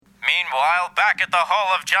Meanwhile, back at the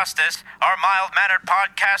Hall of Justice, our mild-mannered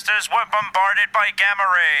podcasters were bombarded by gamma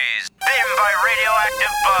rays, bitten by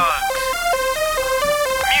radioactive bugs,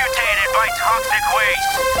 mutated by toxic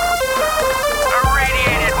waste,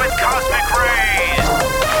 irradiated with cosmic rays,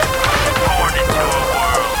 born into a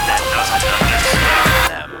world that doesn't understand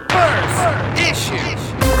them. First issue.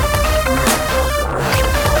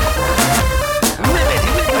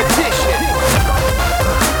 Limited edition.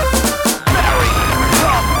 Barry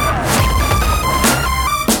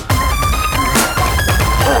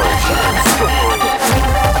Origin story.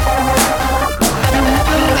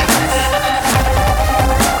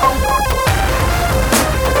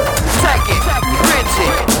 Second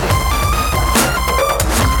printing.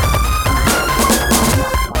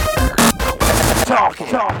 Talking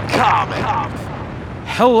comic.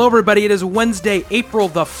 Hello, everybody. It is Wednesday, April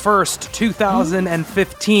the 1st,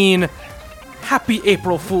 2015. Happy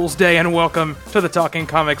April Fool's Day, and welcome to the Talking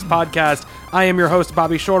Comics podcast. I am your host,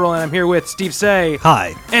 Bobby Shortle, and I'm here with Steve Say.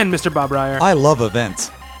 Hi. And Mr. Bob Ryer. I love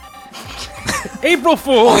events. April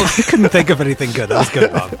Fools! I couldn't think of anything good. That was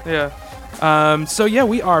good, Bob. Yeah. So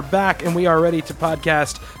we are back, and we are ready to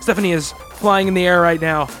podcast. Stephanie is flying in the air right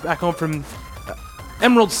now, back home from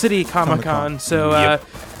Emerald City Comic-Con. So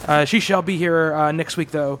she shall be here next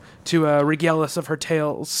week, though, to regale us of her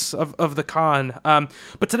tales of the con.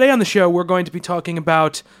 But today on the show, we're going to be talking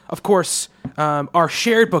about, of course, our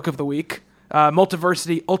shared book of the week,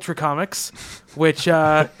 Multiversity Ultra Comics, which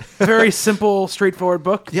very simple, straightforward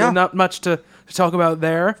book. Yeah. Not much to talk about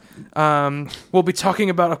there. We'll be talking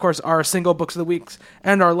about, of course, our single books of the week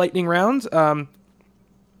and our lightning round.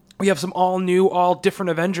 We have some all-new, all-different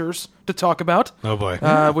Avengers to talk about. Oh, boy.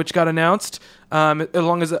 Which got announced,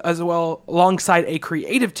 alongside a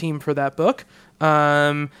creative team for that book.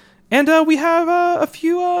 And we have a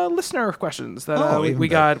few listener questions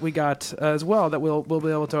that we got as well that we'll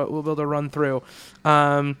be able to run through.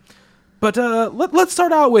 But let's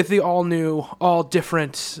start out with the all-new,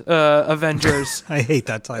 all-different Avengers. I hate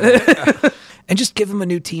that title. And just give them a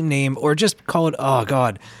new team name, or just call it, oh,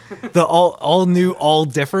 God, the all new, all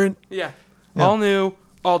different. Yeah. All new,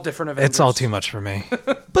 all different Avengers. It's all too much for me.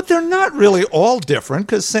 But they're not really all different,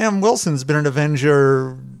 because Sam Wilson's been an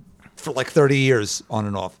Avenger for like 30 years on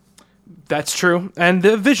and off. That's true. And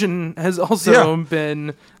the Vision has also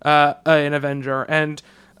been an Avenger. And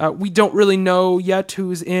we don't really know yet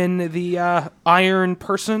who's in the Iron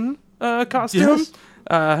Person costume.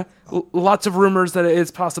 Yes. Lots of rumors that it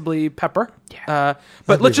is possibly Pepper. But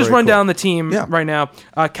That'd let's be just very run cool. down the team Yeah. right now.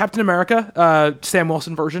 Captain America, Sam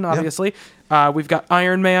Wilson version, obviously. We've got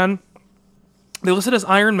Iron Man. They listed as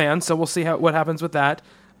Iron Man, so we'll see what happens with that.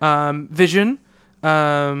 Vision,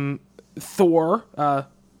 Thor,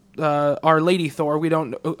 Our Lady Thor. We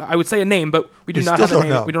don't. I would say a name, but we do We not still have a don't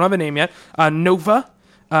name. know. We don't have a name yet. Nova,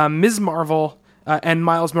 Ms. Marvel, and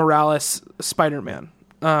Miles Morales, Spider-Man.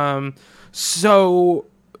 So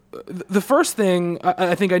the first thing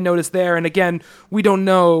I think I noticed there, and again, we don't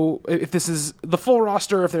know if this is the full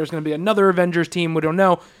roster, if there's going to be another Avengers team. We don't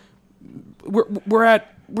know. We're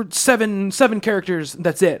seven characters.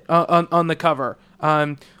 That's it on the cover.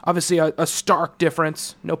 Obviously a stark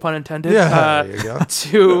difference, no pun intended. Yeah, there you go.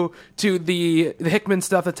 to the Hickman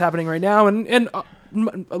stuff that's happening right now, and a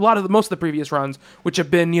lot of most of the previous runs, which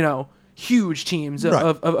have been huge teams Right.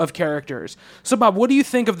 of characters. So, Bob, what do you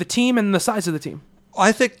think of the team and the size of the team?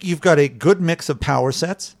 I think you've got a good mix of power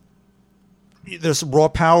sets. There's some raw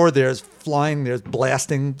power, there's flying, there's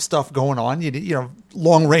blasting stuff going on.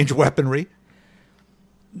 Long-range weaponry.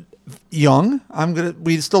 Young.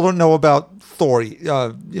 We still don't know about Thor,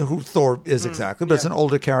 who Thor is exactly, but it's an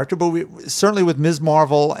older character. But certainly with Ms.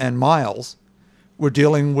 Marvel and Miles, we're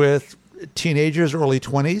dealing with teenagers, early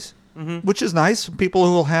 20s, which is nice. People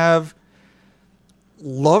who will have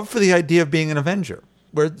love for the idea of being an Avenger,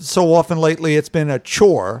 where so often lately it's been a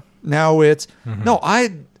chore. Now it's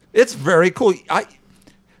it's very cool.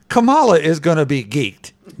 Kamala is going to be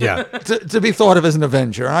geeked Yeah. to be thought of as an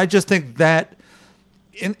Avenger. And I just think that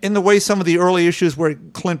in the way some of the early issues where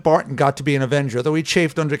Clint Barton got to be an Avenger, though he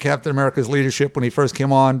chafed under Captain America's leadership when he first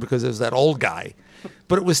came on because it was that old guy,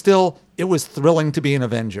 but it was thrilling to be an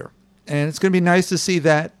Avenger. And it's going to be nice to see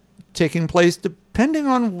that taking place depending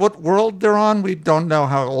on what world they're on. We don't know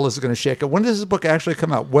how all this is going to shake out. When does this book actually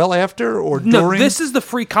come out? Well after or during? No, this is the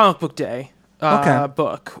Free Comic Book Day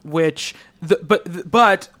book, which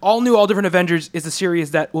but All New, All Different Avengers is a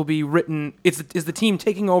series that will be written. Is the team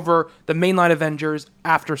taking over the mainline Avengers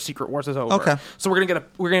after Secret Wars is over. Okay. So we're gonna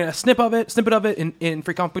get a snippet of it in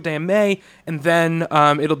Free Comic Book Day in May, and then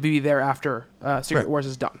it'll be there after Secret Wars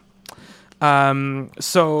is done.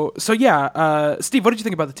 So yeah, Steve, what did you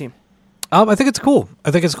think about the team? I think it's cool.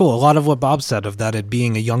 A lot of what Bob said of that, it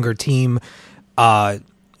being a younger team,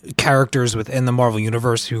 characters within the Marvel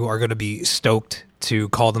Universe who are going to be stoked to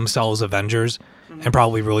call themselves Avengers and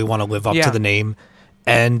probably really want to live up to the name.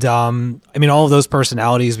 And I mean, all of those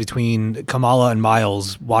personalities between Kamala and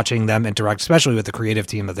Miles, watching them interact, especially with the creative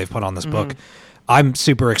team that they've put on this book, I'm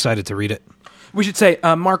super excited to read it. We should say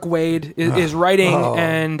Mark Waid is writing,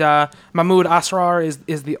 and Mahmoud Asrar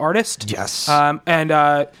is the artist. Yes. And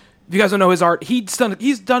if you guys don't know his art, he's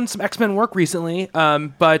done some X-Men work recently,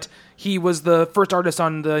 but he was the first artist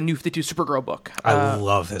on the New 52 Supergirl book. I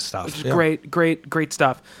love his stuff. Which is great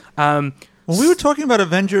stuff. When we were talking about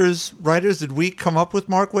Avengers writers, did we come up with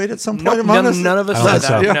Mark Waid at some point among us? None of us said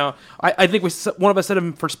that. Yeah. No, I think one of us said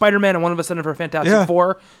him for Spider-Man and one of us said him for Fantastic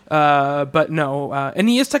Four. But no, and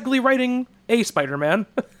he is technically writing a Spider-Man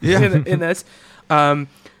in this.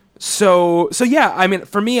 So yeah, I mean,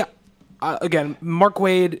 for me, again, Mark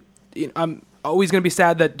Waid, I'm always going to be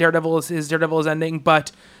sad that Daredevil is ending,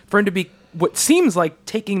 but for him to be what seems like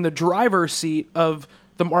taking the driver's seat of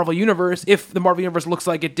the Marvel Universe, if the Marvel Universe looks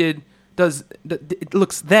like it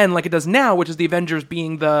looks then like it does now, which is the Avengers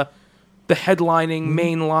being the headlining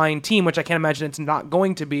mainline team, which I can't imagine it's not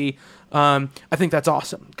going to be. I think that's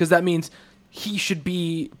awesome because that means he should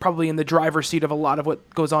be probably in the driver's seat of a lot of what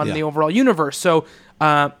goes on in the overall universe. So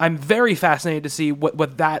I'm very fascinated to see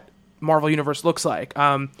what that Marvel Universe looks like.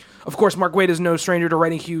 Of course, Mark Waid is no stranger to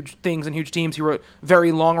writing huge things and huge teams. He wrote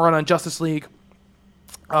very long run on Justice League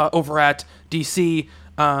over at DC.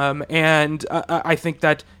 And I think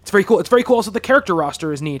that it's very cool. It's very cool. Also, the character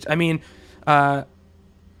roster is neat. I mean,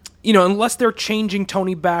 unless they're changing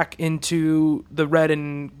Tony back into the red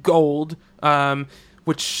and gold,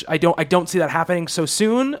 which I don't see that happening so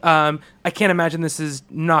soon. I can't imagine this is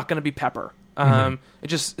not going to be Pepper. It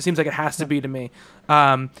just seems like it has to be to me.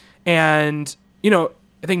 And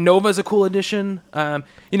I think Nova's a cool addition.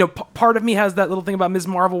 Part of me has that little thing about Ms.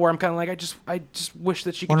 Marvel where I'm kind of like, I just wish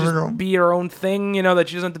that she could just be her own thing, that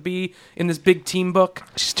she doesn't have to be in this big team book.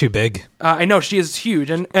 She's too big. I know, she is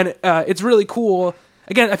huge. And it's really cool.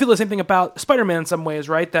 Again, I feel the same thing about Spider-Man in some ways,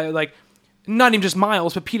 right? That, like, not even just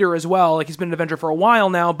Miles, but Peter as well. Like, he's been an Avenger for a while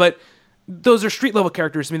now, but those are street-level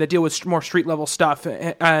characters to me that deal with more street-level stuff.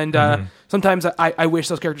 And sometimes I wish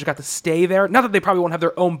those characters got to stay there. Not that they probably won't have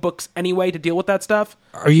their own books anyway to deal with that stuff.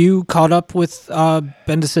 Are you caught up with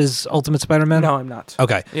Bendis's Ultimate Spider-Man? No, I'm not.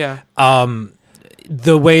 Okay. Yeah.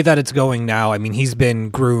 The way that it's going now, I mean, he's been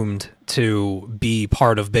groomed to be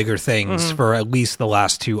part of bigger things for at least the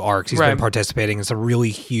last two arcs. He's been participating in some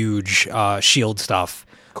really huge S.H.I.E.L.D. stuff,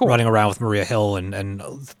 running around with Maria Hill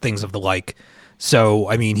and things of the like. So,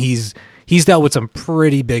 I mean, he's dealt with some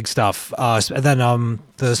pretty big stuff. And then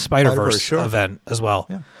the Spider-Verse event as well.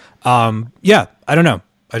 Yeah. I don't know.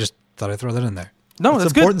 I just thought I'd throw that in there. No,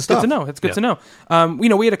 that's good. Important stuff. Good to know. It's good to know.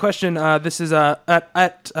 We had a question. This is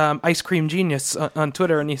at Ice Cream Genius on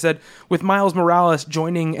Twitter, and he said, with Miles Morales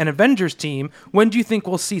joining an Avengers team, when do you think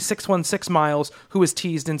we'll see 616 Miles, who was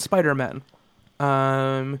teased in Spider-Man?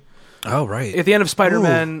 Oh, right. At the end of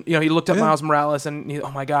Spider-Man, he looked at Miles Morales, and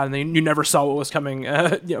oh my god, and then you never saw what was coming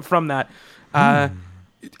from that.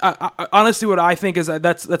 Honestly, what I think is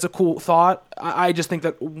that's a cool thought. I just think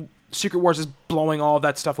that Secret Wars is blowing all of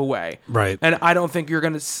that stuff away. Right. And I don't think you're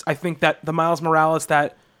going to... I think that the Miles Morales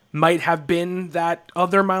that might have been that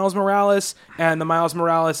other Miles Morales and the Miles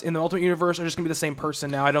Morales in the Ultimate Universe are just going to be the same person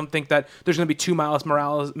now. I don't think that there's going to be two Miles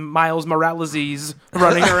Moraleses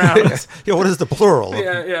running around. Yeah, what is the plural?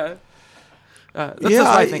 Yeah. That's what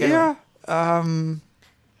I think. Anyway.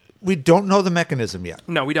 We don't know the mechanism yet.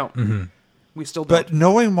 No, we don't. We still don't. But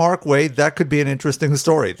knowing Mark Waid, that could be an interesting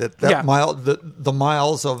story. The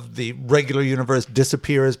Miles of the regular universe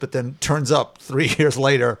disappears, but then turns up 3 years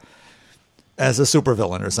later as a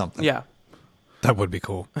supervillain or something. Yeah. That would be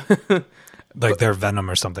cool. Like their Venom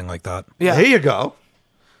or something like that. Yeah. There you go.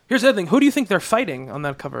 Here's the other thing. Who do you think they're fighting on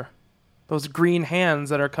that cover? Those green hands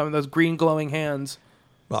that are coming, those green glowing hands.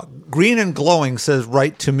 Well, green and glowing says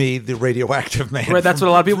right to me, the radioactive man. Right, that's what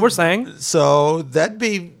a lot of people were saying. So that'd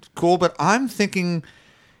be cool, but I'm thinking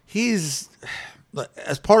he's,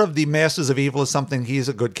 as part of the Masters of Evil, is something he's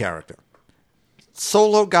a good character.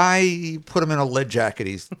 Solo guy, you put him in a lead jacket,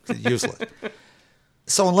 he's useless.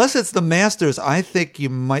 So unless it's the Masters, I think you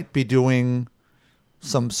might be doing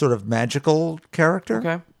some sort of magical character.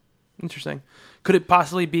 Okay, interesting. Could it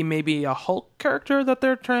possibly be maybe a Hulk character that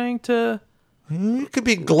they're trying to... It could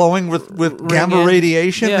be glowing with gamma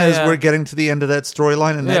radiation we're getting to the end of that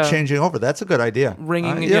storyline and that changing over. That's a good idea.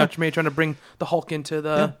 Maybe trying to bring the Hulk into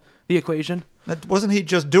the equation. That wasn't he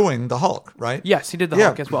just doing the Hulk, right? Yes, he did the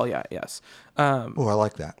Hulk as well. Yeah, yes. I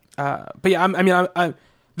like that. But yeah,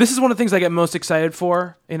 this is one of the things I get most excited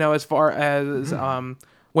for, as far as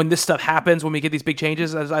when this stuff happens, when we get these big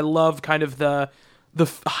changes, as I love kind of the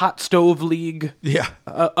hot stove league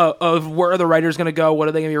of where are the writers going to go, what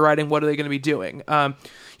are they going to be writing, what are they going to be doing.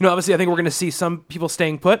 Obviously I think we're going to see some people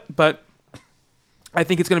staying put, but I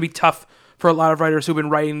think it's going to be tough for a lot of writers who've been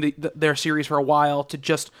writing their series for a while to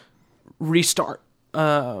just restart.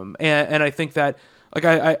 And I think that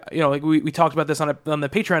we talked about this on the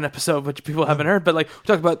Patreon episode, which people haven't heard, but we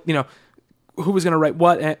talked about, who was going to write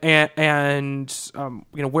what and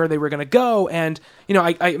where they were going to go. And,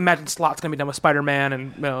 I imagine Slott's going to be done with Spider-Man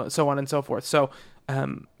and so on and so forth. So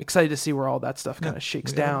excited to see where all that stuff kind of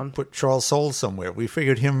shakes down. Put Charles Soule somewhere. We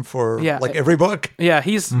figured him for every book. Yeah,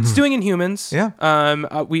 he's doing Inhumans.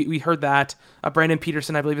 Yeah. We heard that. Brandon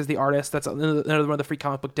Peterson, I believe, is the artist. That's another one of the Free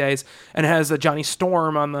Comic Book Days. And it has Johnny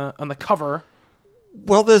Storm on the cover.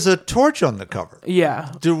 Well, there's a torch on the cover.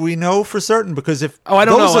 Yeah. Do we know for certain? Because if I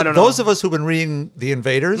don't know. Those of us who've been reading The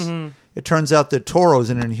Invaders, it turns out that Toro's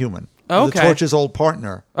an Inhuman. Okay. The Torch's old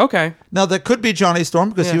partner. Okay. Now, that could be Johnny Storm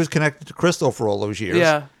because he was connected to Crystal for all those years.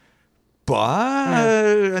 Yeah.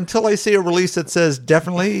 But until I see a release that says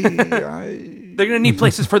definitely... They're going to need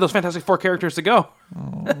places for those Fantastic Four characters to go.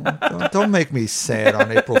 Don't make me sad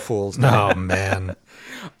on April Fool's Day. Oh, man.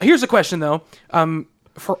 Here's a question, though.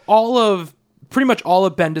 For pretty much all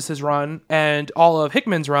of Bendis' run and all of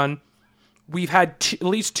Hickman's run, we've had at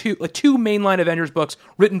least two mainline Avengers books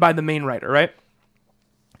written by the main writer, right?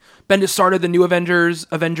 Bendis started the new Avengers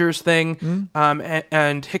thing,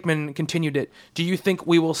 and Hickman continued it. Do you think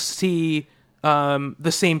we will see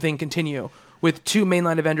the same thing continue with two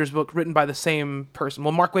mainline Avengers books written by the same person?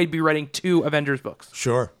 Will Mark Waid be writing two Avengers books?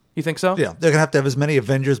 Sure. You think so? Yeah, they're going to have as many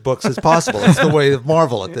Avengers books as possible. It's the way of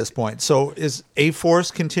Marvel at this point. So is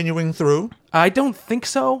A-Force continuing through? I don't think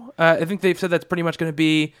so. I think they've said that's pretty much going to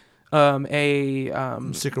be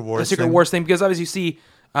Secret Wars thing, because obviously you see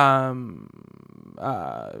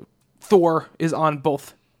Thor is on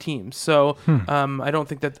both teams, so I don't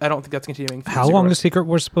think that's continuing. How long is Secret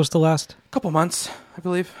Wars supposed to last? A couple months, I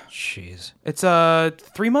believe. Jeez, it's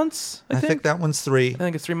 3 months. I think that one's 3. I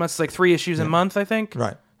think it's 3 months. It's like 3 issues a month. I think.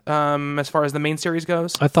 Right. As far as the main series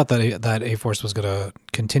goes, I thought that A-Force was going to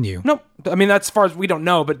continue. No, I mean that's as far as we don't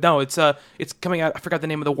know, but no, it's coming out. I forgot the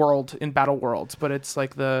name of the world in Battle Worlds, but it's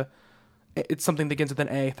it's something that begins with an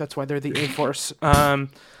A. That's why they're the A-Force.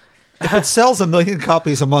 If it sells 1 million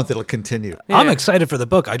copies a month, it'll continue. Yeah. I'm excited for the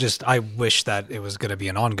book. I wish that it was going to be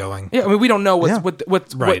an ongoing. Yeah, I mean, we don't know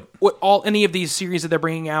what any of these series that they're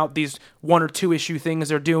bringing out, these 1 or 2 issue things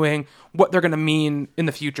they're doing, what they're going to mean in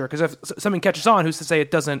the future. Because if something catches on, who's to say it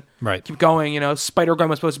doesn't keep going? Spider-Gwen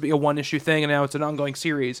was supposed to be a 1 issue thing, and now it's an ongoing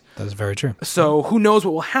series. That is very true. So who knows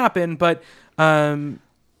what will happen? But I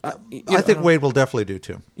think Waid will definitely do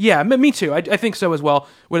too. Yeah, me too. I think so as well.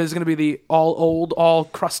 What is going to be the all old, all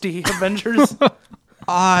crusty Avengers?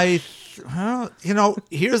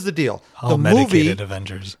 Here's the deal. All medicated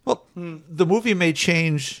Avengers. Well, the movie may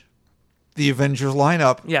change the Avengers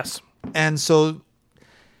lineup. Yes. And so...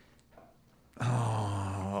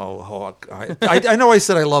 I know I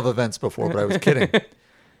said I love events before, but I was kidding.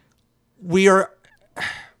 We are...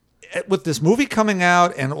 With this movie coming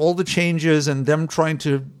out and all the changes and them trying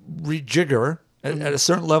to rejigger at a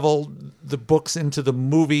certain level the books into the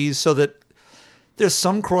movies so that there's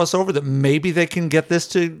some crossover that maybe they can get this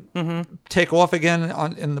to take off again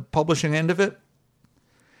in the publishing end of it.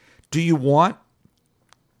 Do you want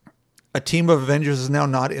a team of Avengers is now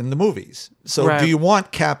not in the movies? So do you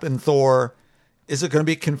want Cap and Thor? Is it going to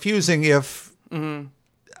be confusing if...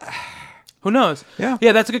 Who knows? Yeah,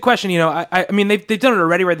 that's a good question. I mean, they've done it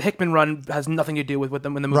already. Right, the Hickman run has nothing to do with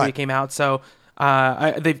them when the movie came out. So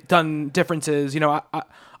they've done differences.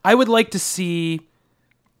 I would like to see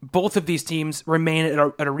both of these teams remain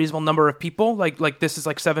at a reasonable number of people. Like this is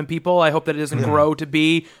like 7 people. I hope that it doesn't grow to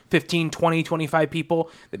be 15, 20, 25 people.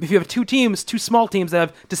 If you have two small teams that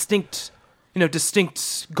have distinct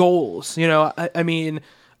goals. I mean,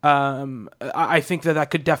 I think that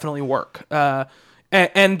could definitely work.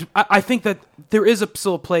 And I think that there is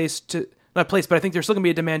still a place but I think there's still going to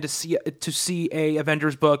be a demand to see a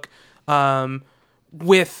Avengers book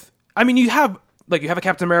with. I mean, you have a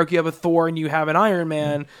Captain America, you have a Thor, and you have an Iron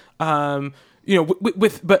Man.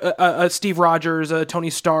 With Steve Rogers, a Tony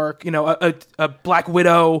Stark, a Black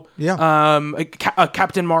Widow, a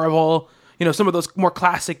Captain Marvel. Some of those more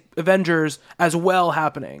classic Avengers as well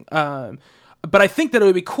happening. But I think that it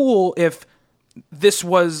would be cool if. This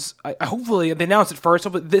was hopefully they announced it first.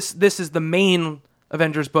 Hopefully this is the main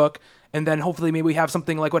Avengers book, and then hopefully maybe we have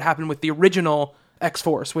something like what happened with the original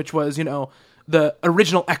X-Force, which was the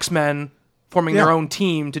original X-Men forming their own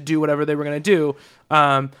team to do whatever they were going to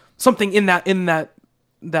do. Something in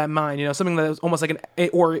that mind, you know, something that was almost like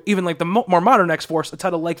or even like the more modern X-Force, a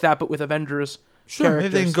title like that, but with Avengers. Sure,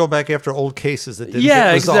 characters. maybe they can go back after old cases that didn't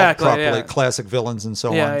get resolved properly, classic villains and so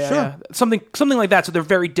on. Yeah. Something like that. So they're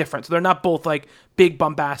very different. So they're not both like big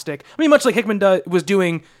bombastic. I mean, much like Hickman was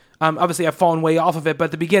doing. Obviously, I've fallen way off of it, but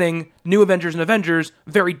at the beginning, New Avengers and Avengers,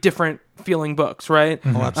 very different feeling books, right?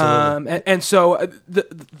 Oh, absolutely. And so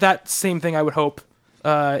that same thing I would hope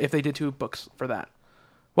if they did 2 books for that.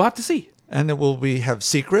 We'll have to see. And then will we have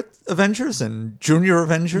Secret Avengers and Junior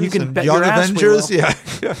Avengers You can and bet Young your ass we Avengers? will.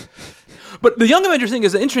 Yeah. But the Young Avengers thing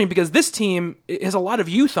is interesting because this team has a lot of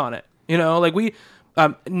youth on it. You know, like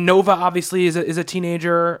Nova obviously is a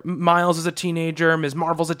teenager. Miles is a teenager. Ms.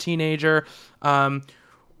 Marvel's a teenager.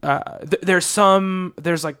 There's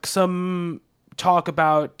some talk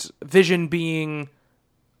about Vision being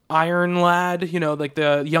Iron Lad. You know, like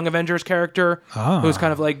the Young Avengers character who's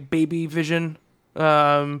kind of like baby Vision.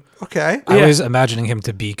 Okay. I was imagining him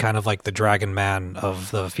to be kind of like the Dragon Man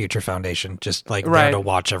of the Future Foundation, just like there to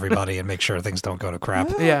watch everybody and make sure things don't go to crap.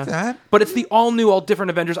 Yeah. But it's the all new, all different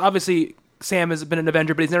Avengers. Obviously, Sam has been an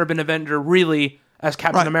Avenger, but he's never been an Avenger really as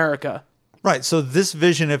Captain America. Right. So this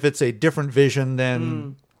Vision, if it's a different Vision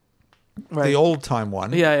than the old time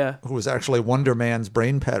one, who was actually Wonder Man's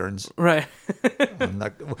brain patterns. Right.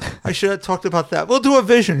 I should have talked about that. We'll do a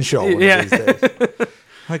Vision show one of these days.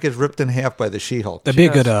 I get ripped in half by the She-Hulk. That'd be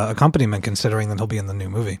a good accompaniment considering that he'll be in the new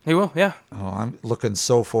movie. He will, yeah. Oh, I'm looking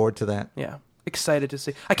so forward to that. Yeah. Excited to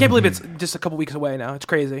see. I can't believe it's just a couple weeks away now. It's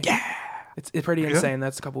crazy. Yeah. It's pretty insane.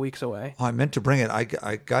 That's a couple weeks away. Oh, I meant to bring it.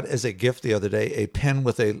 I got as a gift the other day a pen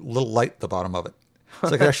with a little light at the bottom of it.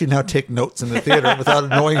 So I can actually now take notes in the theater without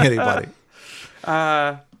annoying anybody.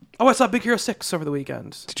 I saw Big Hero 6 over the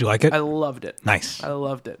weekend. Did you like it? I loved it. Nice. I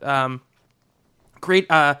loved it. Great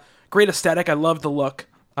aesthetic. I loved the look.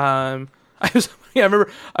 I remember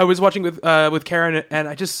I was watching with Karen, and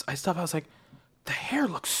I stopped. I was like, the hair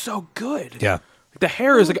looks so good. Yeah, the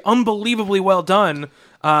hair is like unbelievably well done.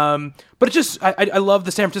 But it just, I love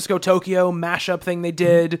the San Francisco Tokyo mashup thing they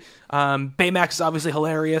did. Baymax is obviously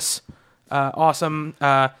hilarious, awesome.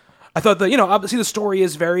 I thought that obviously the story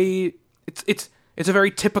is very it's a very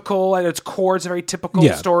typical at its core. It's a very typical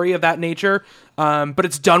story of that nature. But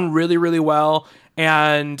it's done really, really well.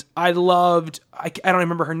 And I don't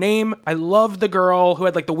remember her name. I loved the girl who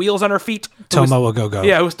had like the wheels on her feet. Tomo Ogogo.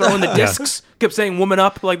 Yeah, who was throwing the discs. Kept saying "woman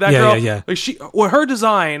up" like that girl. Yeah. Like her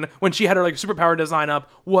design when she had her like superpower design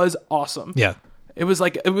up was awesome. Yeah. It was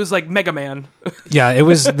like Mega Man. Yeah, it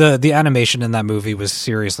was the animation in that movie was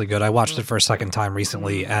seriously good. I watched it for a second time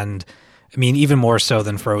recently, and I mean, even more so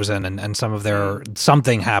than Frozen, and some of their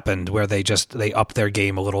something happened where they upped their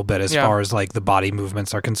game a little bit as far as like the body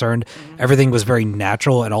movements are concerned. Everything was very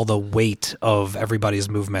natural, and all the weight of everybody's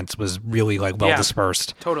movements was really like well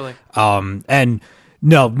dispersed. Totally. And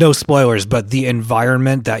no spoilers, but the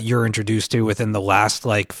environment that you're introduced to within the last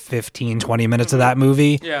like 15-20 minutes of that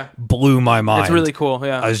movie blew my mind. It's really cool.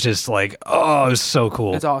 Yeah, I was just like, oh, it was so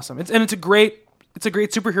cool. It's awesome. It's a great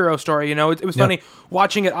superhero story. It was funny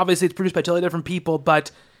watching it. Obviously, it's produced by totally different people, but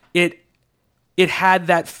it had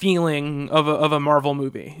that feeling of a Marvel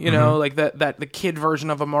movie. Like that the kid version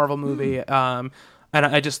of a Marvel movie. And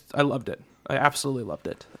I loved it. I absolutely loved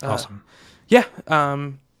it. Awesome. Yeah.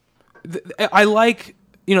 I like.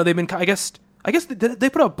 They've been. I guess they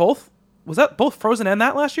put out both. Was that both Frozen and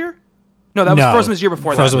that last year? No, Frozen was the year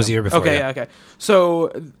before. Frozen was the year before. Okay, yeah. Okay.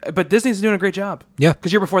 So, but Disney's doing a great job. Yeah.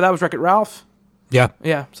 Because year before that was Wreck-It Ralph. Yeah.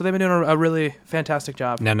 Yeah. So they've been doing a really fantastic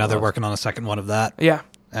job. Now they're working on a second one of that. Yeah.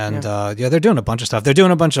 And they're doing a bunch of stuff. They're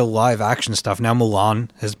doing a bunch of live action stuff. Now Mulan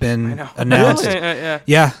has been announced. Really?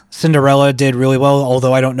 Yeah. Cinderella did really well,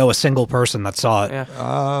 although I don't know a single person that saw it.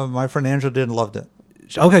 Yeah. My friend Angela did and loved it.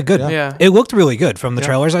 Okay, good. Yeah. It looked really good from the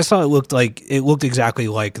trailers I saw. It looked exactly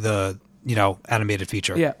like the animated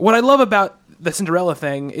feature. Yeah. What I love about the Cinderella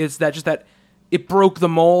thing is that it broke the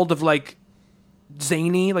mold of like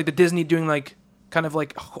zany, like the Disney doing like kind of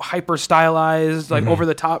like hyper stylized, like over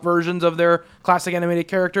the top versions of their classic animated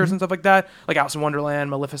characters and stuff like that, like Alice in Wonderland,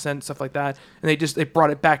 Maleficent, stuff like that. And they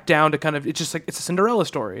brought it back down to kind of, it's just like, it's a Cinderella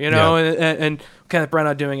story, and Kenneth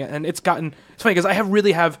Branagh doing it. And it's funny because I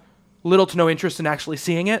really have little to no interest in actually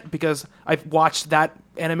seeing it because I've watched that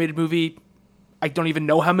animated movie I don't even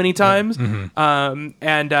know how many times.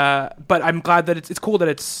 But I'm glad that it's cool that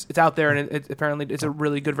it's out there, and apparently it's a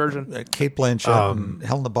really good version. Kate Blanchett and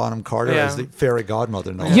Helena Bonham Carter Yeah. as the fairy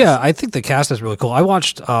godmother. No Yeah, I think the cast is really cool. I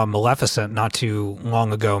watched Maleficent not too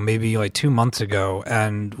long ago, maybe like 2 months ago,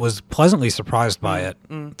 and was pleasantly surprised by it.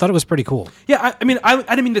 Thought it was pretty cool. Yeah, I mean, I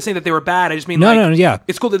didn't mean to say that they were bad. I just mean No, yeah.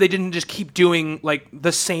 it's cool that they didn't just keep doing like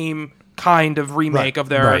the same kind of remake of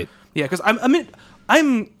their Right. Yeah, because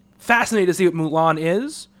I'm fascinated to see what Mulan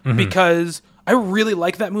is because I really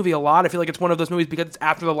like that movie a lot. I feel like it's one of those movies because it's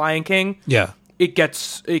after The Lion King. Yeah. It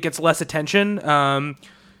gets less attention. And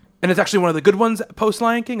it's actually one of the good ones post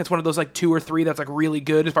Lion King. It's one of those like 2 or 3 that's like really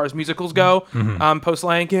good as far as musicals go post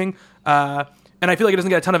Lion King. And I feel like it doesn't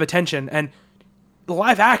get a ton of attention. And the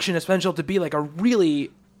live action is potential to be like a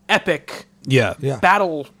really epic Yeah.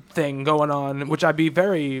 battle thing going on, which I'd be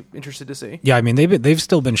very interested to see. Yeah, I mean they've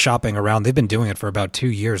still been shopping around. They've been doing it for about 2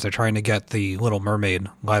 years. They're trying to get the Little Mermaid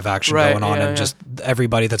live action Right, going on, yeah, and yeah. just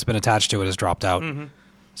everybody that's been attached to it has dropped out.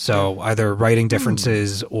 So either writing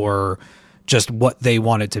differences or just what they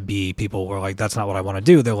want it to be. People were like, "That's not what I want to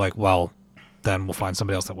do." They're like, "Well, then we'll find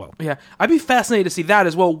somebody else that will." Yeah, I'd be fascinated to see that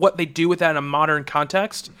as well, what they do with that in a modern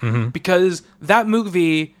context, because that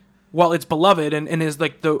movie, while it's beloved and is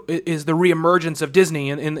like the reemergence of Disney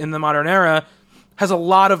in the modern era, has a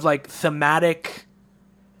lot of like thematic,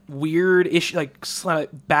 weird issue, like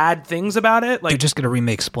bad things about it. They're Like just gonna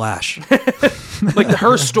remake Splash. like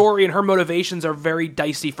her story and her motivations are very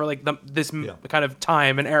dicey for like this kind of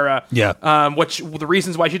time and era. Yeah. Which the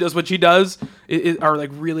reasons why she does what she does are like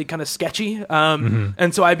really kind of sketchy.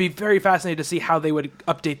 And so I'd be very fascinated to see how they would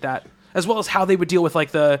update that, as well as how they would deal with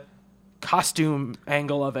like the costume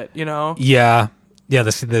angle of it. You know? Yeah,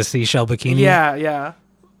 the seashell bikini. Yeah.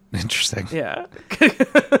 Interesting. Yeah.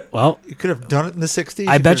 Well, You could have done it in the 60s.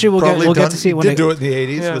 I bet you we'll get to see it when did it- do it in the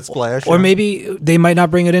 80s Yeah. with Splash. or maybe they might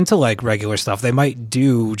not bring it into like regular stuff. They might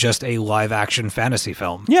do just a live action fantasy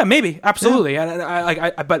film. Yeah, maybe. Absolutely. And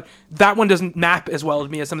I but that one doesn't map as well to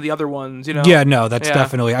me as some of the other ones, you know? Yeah, no, that's Yeah.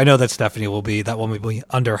 definitely. I know that Stephanie will be. That one will be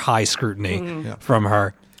under high scrutiny from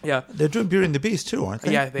her. Yeah. They're doing Beauty and the Beast too, aren't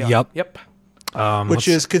they? Yeah, they are. Yep. Yep. Which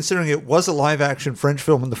is, considering it was a live action French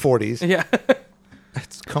film in the 40s, Yeah.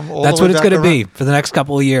 it's come all That's the way what it's back going to be around. for the next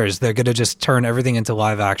couple of years. They're going to just turn everything into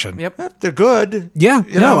live action. Yep. They're good. Yeah,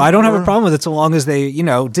 You no, know, I don't have a we're- problem with it so long as they,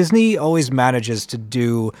 Disney always manages to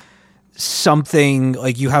do something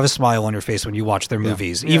like you have a smile on your face when you watch their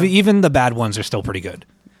movies. Even the bad ones are still pretty good.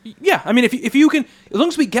 Yeah, I mean, if you can, as long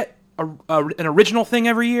as we get an original thing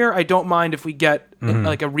every year, I don't mind if we get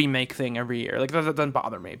like a remake thing every year. Like that doesn't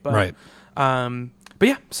bother me. But, Right. But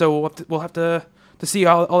yeah, so we'll have to see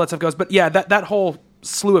how all that stuff goes. But yeah, that whole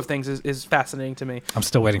slew of things is fascinating to me. I'm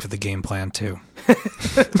still waiting for the game plan too.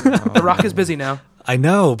 The Rock is busy now. I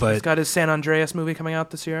know, He's but got his San Andreas movie coming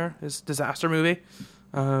out this year. His disaster movie.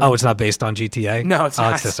 it's not based on GTA. No, it's oh,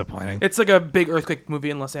 not. it's disappointing. It's like a big earthquake movie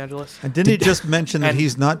in Los Angeles. And didn't he just mention that and-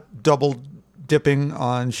 he's not double dipping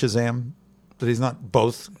on Shazam? That he's not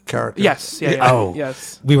both characters? Yes. Yeah. Oh.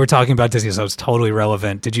 Yes. We were talking about Disney, so it's totally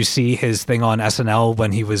relevant. Did you see his thing on SNL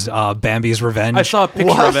when he was Bambi's Revenge? I saw a picture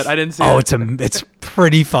What? of it. I didn't see Oh, it. it's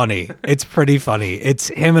pretty funny. It's pretty funny. It's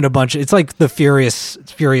him and a bunch. It's like the Furious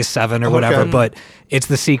 7 or whatever, Okay. but it's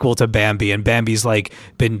the sequel to Bambi, and Bambi's like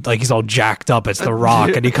been like he's all jacked up. It's The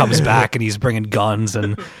Rock, and he comes back and he's bringing guns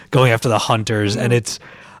and going after the hunters, and it's.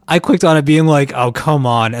 I clicked on it, being like, "Oh, come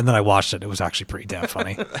on!" And then I watched it. It was actually pretty damn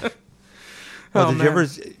funny. Well, Oh, did you ever?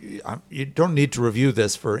 You don't need to review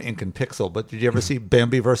this for Ink and Pixel, but did you ever see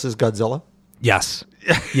Bambi versus Godzilla? Yes,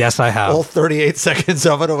 yes, I have. All 38 seconds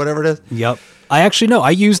of it, or whatever it is. Yep. I actually know.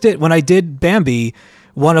 I used it when I did Bambi.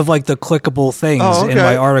 One of like the clickable things Oh, okay. in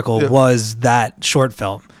my article Yeah. was that short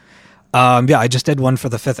film. I just did one for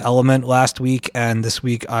The Fifth Element last week, and this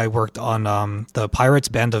week I worked on the Pirates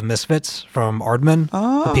Band of Misfits from Aardman,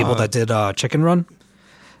 the people that did Chicken Run,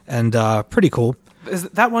 and pretty cool. Is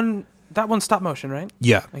that one stop motion, right?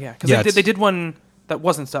 Yeah, Yeah, because they did one that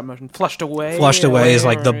wasn't stop motion. Flushed Away. Flushed Away is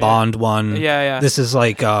like the or- Bond one. Yeah. This is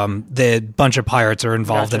like the bunch of pirates are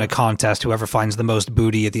involved in a Gotcha. contest. Whoever finds the most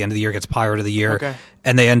booty at the end of the year gets Pirate of the Year. Okay.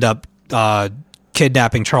 And they end up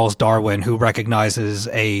kidnapping Charles Darwin, who recognizes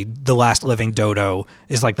the last living dodo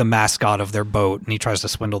is like the mascot of their boat, and he tries to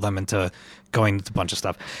swindle them into going into a bunch of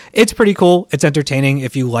stuff. It's pretty cool. It's entertaining.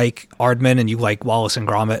 If you like Aardman and you like Wallace and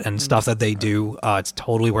Gromit and stuff that they do, it's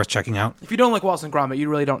totally worth checking out. If you don't like Wallace and Gromit, you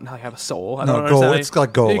really don't have a soul. I No, don't go- understand. it's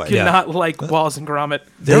like go You away. cannot like Wallace and Gromit.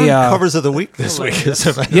 They're They, in covers of the week this week.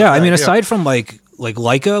 Yeah, I mean, aside from like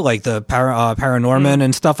Leica, like the Paranorman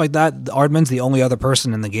and stuff like that. Aardman's the only other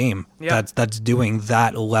person in the game that's doing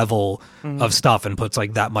that level of stuff and puts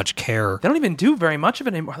like that much care. They don't even do very much of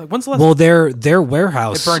it anymore. Like, when's the last? Well, their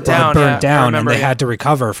warehouse It burnt down, and they had to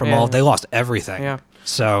recover from all. They lost everything. Yeah.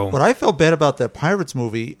 So What I felt bad about that Pirates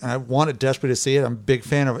movie, and I wanted desperately to see it. I'm a big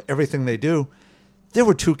fan of everything they do. There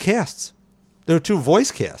were two casts. There were two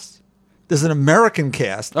voice casts. There's an American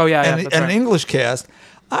cast. Oh, yeah, and, that's and right. an English cast.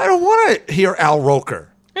 I don't want to hear Al Roker.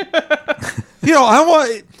 I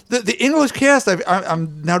want the English cast.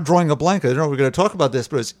 I'm now drawing a blank. I don't know if we're going to talk about this,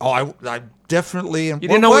 but it's I definitely am. You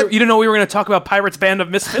didn't know. You didn't know we were going to talk about Pirates Band of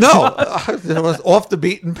Misfits. No, it was off the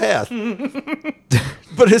beaten path.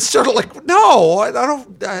 But it's sort of like, no, I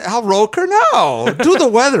don't. Al Roker, no. Do the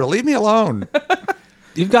weather. Leave me alone.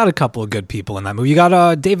 you've got a couple of good people in that movie. You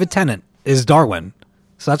got David Tennant is Darwin,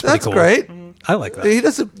 so that's pretty That's cool. great. I like that. He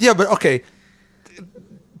doesn't. Yeah, but okay.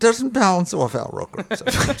 Doesn't balance off Al Roker. So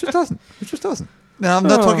it just doesn't. It just doesn't. Now I'm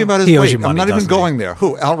not talking about his He owes weight. you money, I'm not even doesn't he? going there.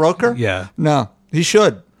 Who? Al Roker? Yeah. No, he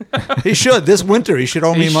should. He should. This winter, he should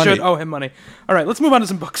owe You me money. should owe him money. All right, let's move on to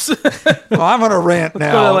some books. Well, I'm on a rant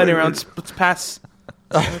now. Go to the lightning round. Let's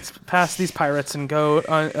pass these pirates and go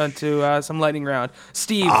on to some lightning round.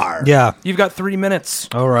 Steve, Yeah. you've got 3 minutes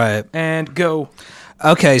All right. and go.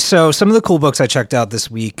 Okay, so some of the cool books I checked out this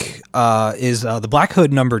week is The Black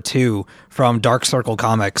Hood #2 from Dark Circle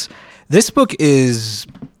Comics. This book is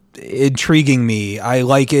intriguing me. I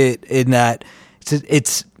like it in that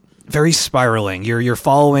it's very spiraling. You're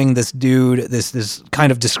following this dude, this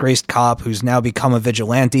kind of disgraced cop who's now become a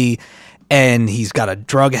vigilante, and he's got a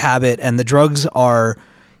drug habit, and the drugs are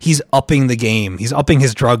he's upping the game. He's upping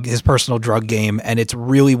his personal drug game, and it's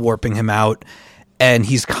really warping him out. And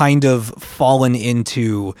he's kind of fallen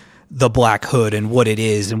into the Black Hood and what it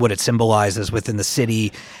is and what it symbolizes within the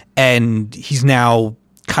city. And he's now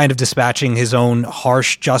kind of dispatching his own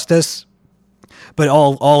harsh justice. But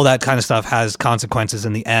all that kind of stuff has consequences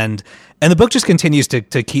in the end. And the book just continues to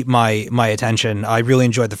keep my attention. I really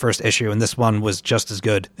enjoyed the first issue, and this one was just as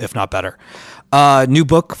good, if not better. New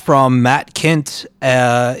book from Matt Kint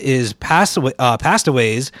is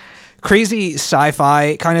Pastaways. Crazy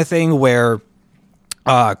sci-fi kind of thing where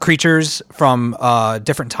creatures from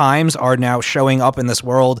different times are now showing up in this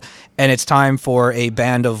world, and it's time for a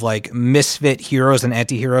band of like misfit heroes and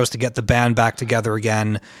anti-heroes to get the band back together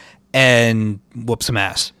again and whoop some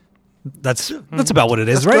ass. That's about what it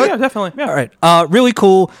is, right? Yeah, definitely. Yeah. All right. Really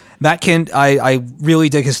cool. Matt Kint, I really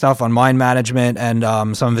dig his stuff on mind management and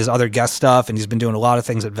some of his other guest stuff, and he's been doing a lot of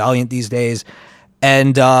things at Valiant these days.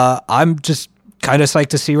 And I'm just kind of psyched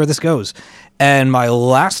to see where this goes. And my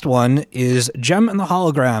last one is Gem and the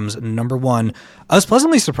Holograms, #1. I was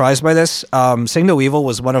pleasantly surprised by this. Sing No Evil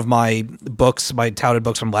was one of my books, my touted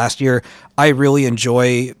books from last year. I really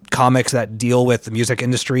enjoy comics that deal with the music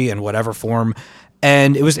industry in whatever form.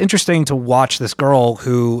 And it was interesting to watch this girl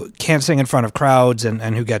who can't sing in front of crowds and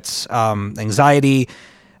who gets anxiety,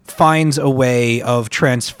 finds a way of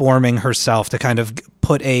transforming herself to kind of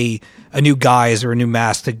put a new guise or a new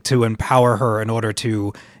mask to empower her in order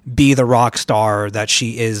to be the rock star that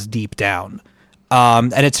she is deep down.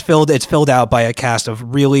 And it's filled out by a cast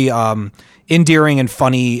of really endearing and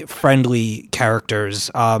funny, friendly characters.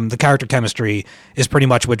 The character chemistry is pretty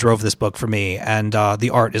much what drove this book for me, and the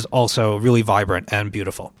art is also really vibrant and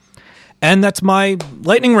beautiful. And that's my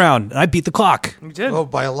lightning round. I beat the clock. You did. Oh,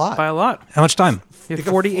 by a lot. By a lot. How much time? You have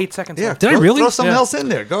 48 seconds Yeah. left. Did I really? Throw something Yeah. else in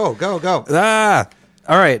there. Go.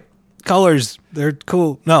 All right. Colors, they're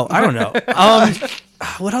cool. No, I don't know.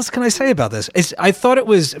 What else can I say about this? I thought it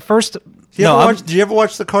was first. Did you ever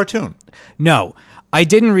watch the cartoon? No, I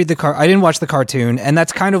didn't read I didn't watch the cartoon, and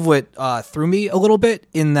that's kind of what threw me a little bit.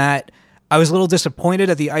 In that, I was a little disappointed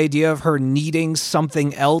at the idea of her needing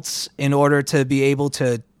something else in order to be able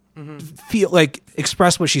to feel like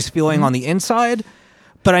express what she's feeling on the inside.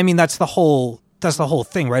 But I mean, that's the whole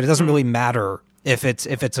thing, right? It doesn't really matter if it's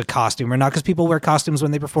a costume or not, because people wear costumes when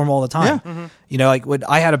they perform all the time. Yeah. You know, like when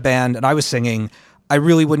I had a band and I was singing, I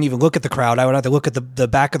really wouldn't even look at the crowd. I would have to look at the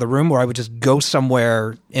back of the room, where I would just go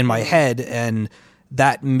somewhere in my head, and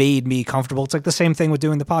that made me comfortable. It's like the same thing with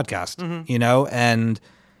doing the podcast, you know, and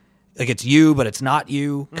like it's you, but it's not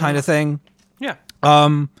you kind of thing. Yeah.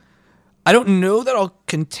 I don't know that I'll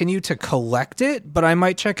continue to collect it, but I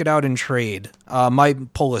might check it out in trade. My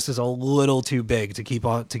pull list is a little too big to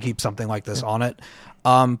keep something like this on it.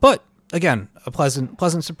 But again, a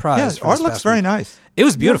pleasant surprise. Yeah, art looks very nice. It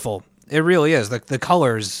was beautiful. It really is. The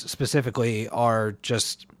colors specifically are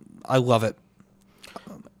just, I love it.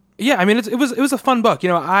 Yeah, I mean, it was a fun book. You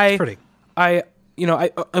know, Pretty.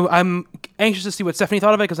 I'm anxious to see what Stephanie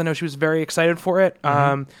thought of it, because I know she was very excited for it.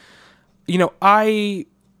 I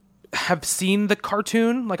have seen the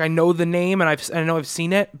cartoon. Like, I know the name, and I know I've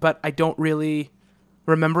seen it, but I don't really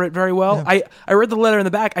remember it very well. Yeah. I read the letter in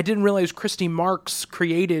the back. I didn't realize Christy Marks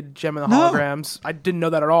created Gem and the No. Holograms. I didn't know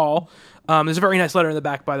that at all. There's a very nice letter in the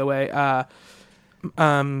back, by the way.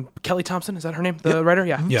 Kelly Thompson, is that her name? The writer?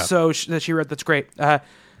 Yeah. Yeah. So that she wrote, that's great. But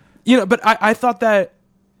I thought that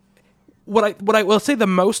what I will say the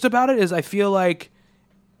most about it is I feel like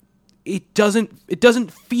it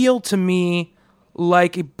doesn't feel to me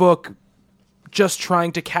like a book just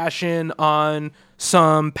trying to cash in on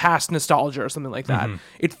some past nostalgia or something like that.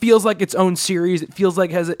 It feels like its own series. It feels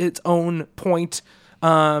like it has its own point,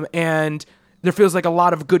 and there feels like a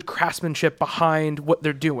lot of good craftsmanship behind what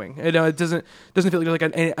they're doing. It doesn't feel like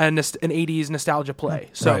an 80s nostalgia play.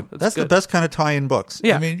 So Right. That's the best kind of tie-in books.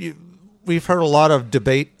 Yeah. I mean, we've heard a lot of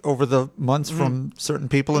debate over the months from certain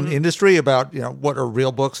people in the industry about what are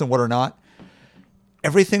real books and what are not.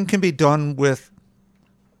 Everything can be done with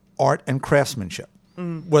art and craftsmanship.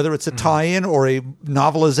 Whether it's a tie-in or a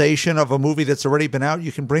novelization of a movie that's already been out,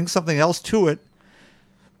 you can bring something else to it,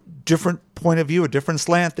 different point of view, a different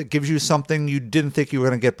slant that gives you something you didn't think you were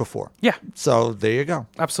going to get before. Yeah. So there you go.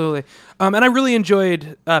 Absolutely. And I really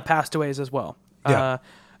enjoyed Pastaways as well. Yeah.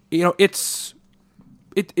 It's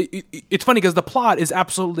funny because the plot is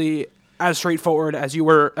absolutely as straightforward as you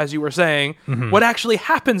were saying. What actually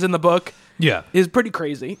happens in the book is pretty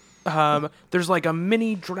crazy. There's like a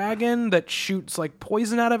mini dragon that shoots like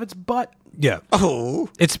poison out of its butt. Yeah. Oh.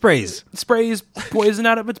 It sprays Poison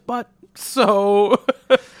out of its butt. So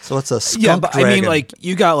So it's a skunk Yeah, but I mean, dragon. like,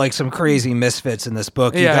 you got like some crazy misfits in this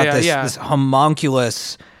book. You Yeah, got this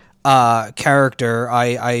homunculus character.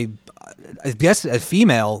 I guess a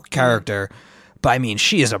female character, but I mean,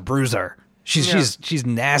 she is a bruiser. She's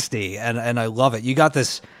nasty, and I love it. You got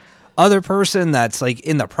this other person that's like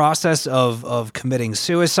in the process of committing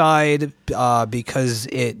suicide because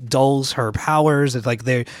it dulls her powers. It's like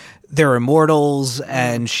they're immortals,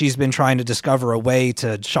 and she's been trying to discover a way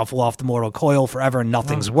to shuffle off the mortal coil forever, and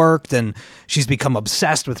nothing's worked, and she's become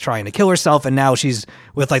obsessed with trying to kill herself, and now she's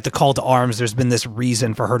with like the call to arms. There's been this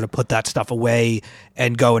reason for her to put that stuff away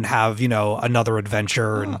and go and have another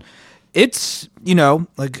adventure. And it's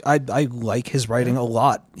like I like his writing a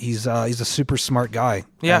lot. He's a super smart guy.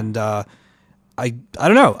 Yeah. And I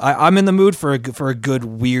don't know. I'm in the mood for a good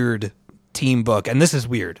weird team book, and this is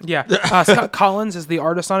weird. yeah, Scott Collins is the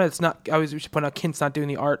artist on it. It's not. We should point out Kint's not doing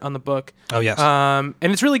the art on the book. Oh, yes. And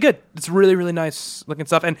it's really good. It's really, really nice looking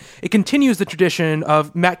stuff, and it continues the tradition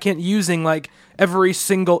of Matt Kint using like every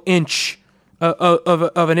single inch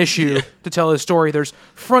of an issue to tell his story. There's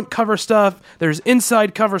front cover stuff. There's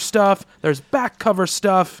inside cover stuff. There's back cover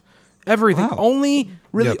stuff. Everything. Wow.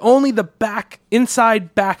 Only the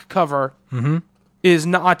inside back cover is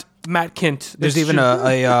not Matt Kint. There's It's even just-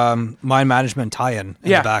 a mind management tie-in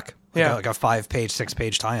in Yeah. the back. Yeah. Like a 5-page,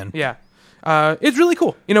 6-page tie-in. Yeah. It's really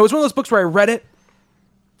cool. It's one of those books where I read it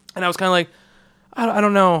and I was kind of like, I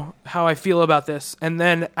don't know how I feel about this. And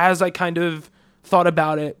then as I kind of thought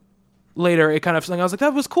about it later, it kind of, I was like,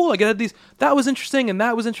 that was cool. Like, it had these, that was interesting and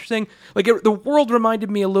that was interesting. Like, the world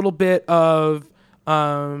reminded me a little bit of,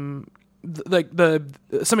 something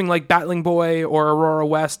like Battling Boy or Aurora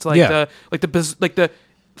West. Like, Yeah. the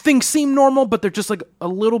things seem normal, but they're just like a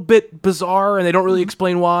little bit bizarre, and they don't really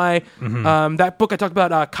explain why. That book I talked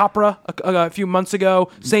about, Capra, a few months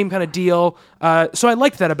ago, same kind of deal. So I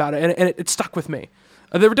liked that about it, and it stuck with me.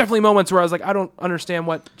 There were definitely moments where I was like, I don't understand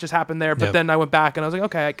what just happened there, but Yep. then I went back and I was like,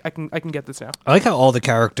 okay, I can get this now. I like how all the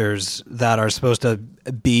characters that are supposed to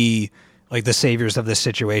be like the saviors of this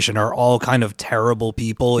situation are all kind of terrible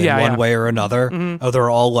people in one way or another. Oh, they're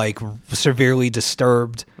all like severely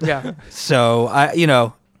disturbed. Yeah.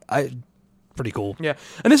 So pretty cool. Yeah,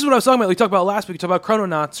 and this is what I was talking about. We talked about last week. We talked about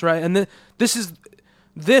Chrononauts, right? And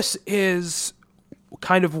this is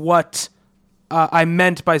kind of what I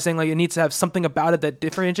meant by saying like it needs to have something about it that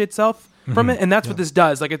differentiates itself from it, and that's what this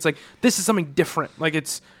does. Like, it's like this is something different. Like,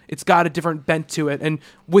 it's got a different bent to it. And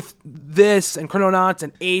with this and Chrononauts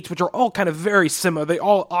and 8, which are all kind of very similar, they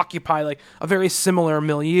all occupy like a very similar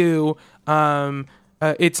milieu.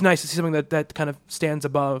 It's nice to see something that kind of stands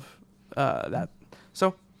above that.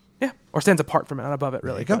 So. Yeah, or stands apart from it, not above it,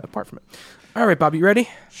 really. There you go. Apart from it. All right, Bob, you ready?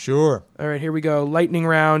 Sure. All right, here we go. Lightning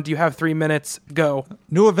round. You have 3 minutes. Go.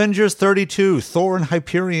 New Avengers 32. Thor and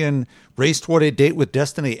Hyperion race toward a date with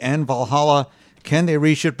Destiny and Valhalla. Can they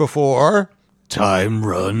reach it before? Time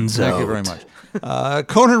runs out. Thank you very much.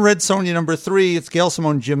 Conan Red Sonja number 3. It's Gail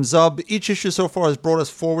Simone, Jim Zub. Each issue so far has brought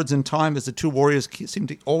us forwards in time as the two warriors seem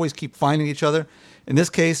to always keep finding each other. In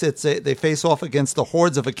this case, they face off against the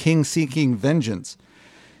hordes of a king seeking vengeance.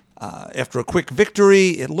 After a quick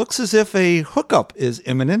victory, it looks as if a hookup is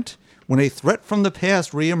imminent when a threat from the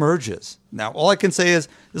past reemerges. Now, all I can say is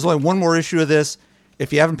there's only one more issue of this.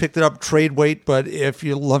 If you haven't picked it up, trade wait. But if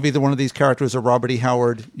you love either one of these characters or Robert E.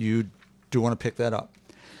 Howard, you do want to pick that up.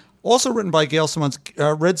 Also written by Gail Simons,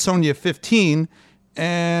 Red Sonja 15.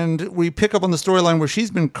 And we pick up on the storyline where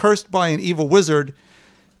she's been cursed by an evil wizard.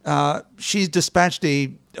 She's dispatched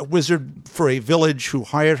a wizard for a village who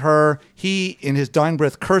hired her. He, in his dying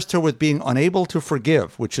breath, cursed her with being unable to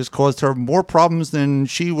forgive, which has caused her more problems than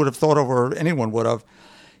she would have thought of or anyone would have.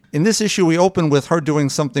 In this issue, we open with her doing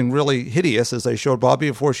something really hideous, as I showed Bobby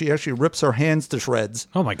before. She actually rips her hands to shreds.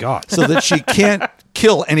 Oh, my God. So that she can't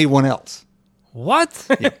kill anyone else. What?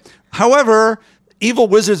 Yeah. However, evil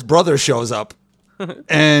wizard's brother shows up.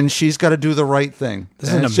 And she's got to do the right thing. This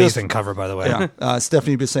is an amazing cover, by the way. Yeah,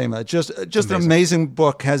 Stephanie Buscema. Just an amazing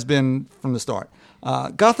book has been from the start.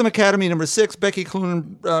 Gotham Academy #6, Becky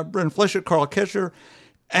Cloonan, Brendan Fleischer, Carl Kesher,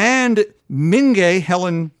 and Minge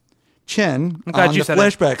Helen Chen on the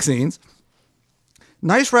flashback scenes.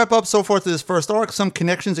 Nice wrap up so far to this first arc. Some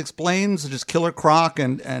connections explained, such as Killer Croc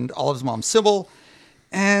and Olive's mom Sybil,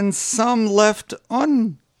 and some left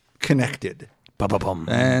unconnected. Ba-ba-bum.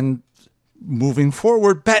 And moving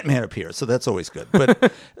forward, Batman appears, so that's always good.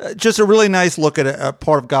 But just a really nice look at a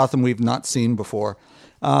part of Gotham we've not seen before.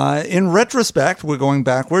 In retrospect, we're going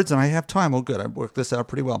backwards, and I have time. Oh, good. I worked this out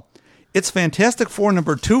pretty well. It's Fantastic Four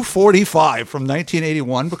number 245 from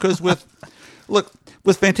 1981, because with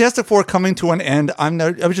Fantastic Four coming to an end, I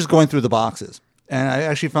was just going through the boxes, and I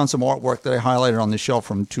actually found some artwork that I highlighted on the shelf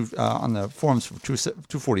from on the forums from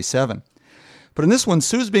 247. But in this one,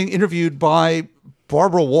 Sue's being interviewed by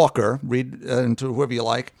Barbara Walker, read into whoever you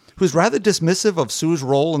like, who's rather dismissive of Sue's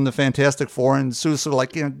role in the Fantastic Four, and Sue's sort of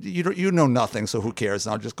like, you know nothing, so who cares?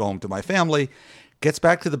 And I'll just go home to my family. Gets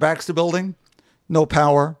back to the Baxter Building, no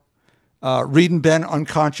power. Reed and Ben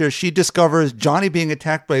unconscious. She discovers Johnny being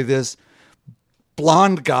attacked by this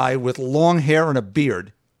blonde guy with long hair and a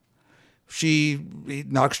beard. He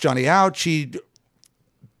knocks Johnny out. She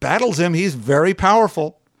battles him. He's very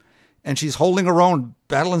powerful. And she's holding her own,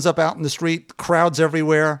 battling up out in the street, crowds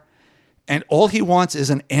everywhere. And all he wants is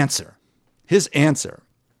an answer, his answer.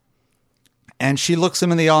 And she looks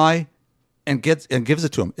him in the eye and gives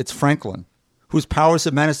it to him. It's Franklin, whose powers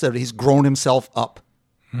have managed that he's grown himself up.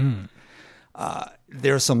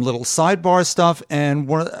 There's some little sidebar stuff. And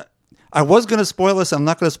I was going to spoil this. I'm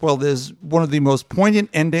not going to spoil this. One of the most poignant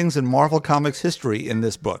endings in Marvel Comics history in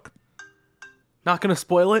this book. Not going to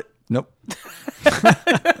spoil it? Nope.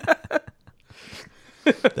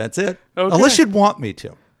 That's it. Okay. Unless you'd want me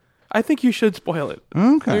to. I think you should spoil it.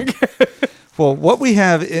 Okay. Well, what we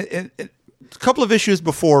have, a couple of issues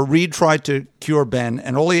before, Reed tried to cure Ben,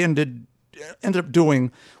 and all he ended up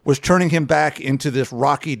doing was turning him back into this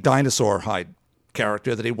rocky dinosaur hide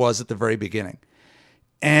character that he was at the very beginning.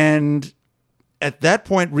 And at that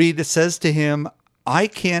point, Reed says to him, I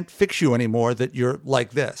can't fix you anymore that you're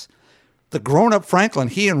like this. The grown-up Franklin,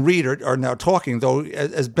 he and Reed are now talking, though,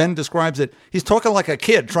 as Ben describes it, he's talking like a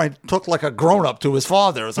kid, trying to talk like a grown-up to his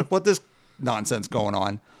father. It's like, what this nonsense going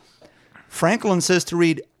on? Franklin says to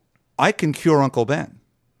Reed, I can cure Uncle Ben.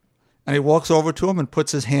 And he walks over to him and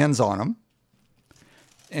puts his hands on him.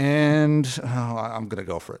 And I'm going to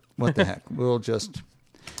go for it. What the heck? We'll just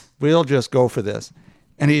go for this.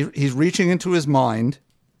 And he's reaching into his mind,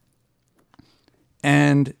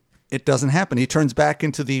 and it doesn't happen. He turns back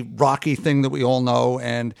into the rocky thing that we all know,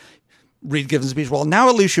 and Reed gives a speech. Well, now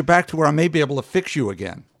at least you're back to where I may be able to fix you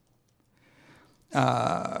again.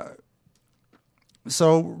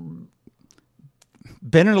 So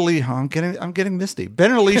Ben and Alicia, I'm getting misty.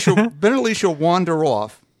 Ben and Alicia wander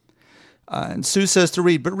off, and Sue says to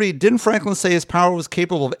Reed, "But Reed, didn't Franklin say his power was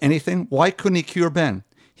capable of anything? Why couldn't he cure Ben?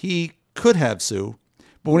 He could have, Sue.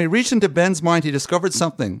 But when he reached into Ben's mind, he discovered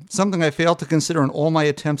something I failed to consider in all my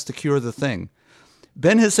attempts to cure the Thing.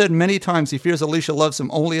 Ben has said many times he fears Alicia loves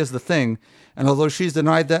him only as the Thing, and although she's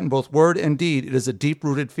denied that in both word and deed, it is a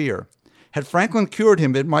deep-rooted fear. Had Franklin cured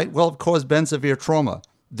him, it might well have caused Ben severe trauma.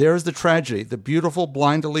 There is the tragedy. The beautiful,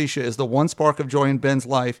 blind Alicia is the one spark of joy in Ben's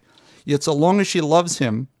life, yet so long as she loves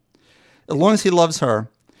him, as long as he loves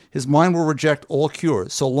her, his mind will reject all cure.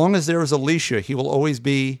 So long as there is Alicia, he will always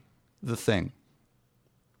be the Thing."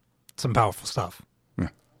 Some powerful stuff. Yeah.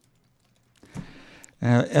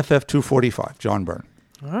 FF 245, John Byrne.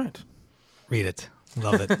 All right. Read it.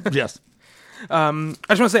 Love it. Yes. I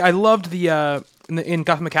just want to say I loved the in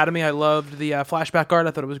Gotham Academy. I loved the flashback art.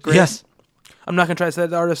 I thought it was great. Yes. I'm not going to try to say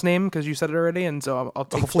the artist's name because you said it already, and so I'll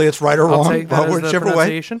take. Hopefully it's right or I'll wrong, take that as the whichever way.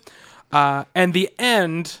 pronunciation. And the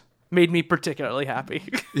end made me particularly happy.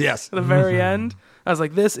 Yes. At the very end, I was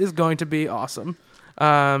like, this is going to be awesome.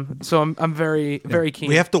 So I'm very, very keen.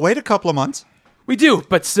 We have to wait a couple of months. We do,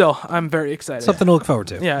 but still, I'm very excited. Something to look forward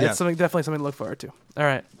to. Yeah, Yeah. it's definitely something to look forward to. All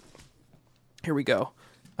right. Here we go.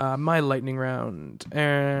 My lightning round.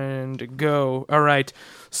 And go. All right.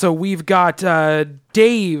 So we've got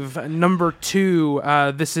Dave, number 2.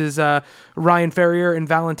 This is Ryan Ferrier and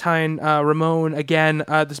Valentine Ramon. Again,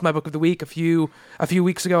 this is my book of the week. A few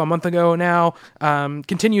weeks ago, a month ago now.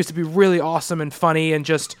 Continues to be really awesome and funny, and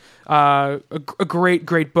just a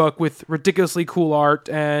great book with ridiculously cool art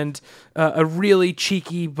and a really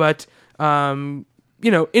cheeky but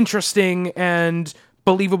interesting and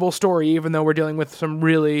believable story, even though we're dealing with some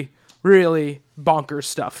really, really bonkers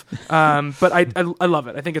stuff. But I love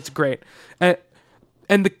it. I think it's great.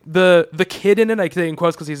 And the kid in it, I say in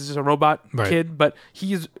quotes because he's just a robot kid, but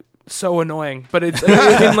he's so annoying. But it's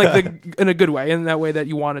in a good way, in that way that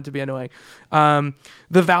you want it to be annoying. The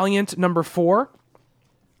Valiant number 4.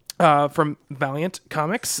 From Valiant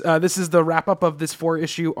Comics. This is the wrap-up of this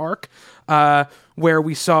 4-issue arc, where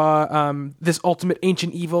we saw this ultimate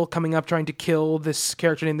ancient evil coming up trying to kill this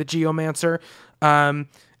character named the Geomancer. And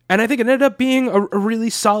I think it ended up being a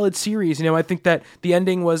really solid series. I think that the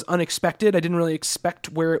ending was unexpected. I didn't really expect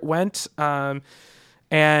where it went. And,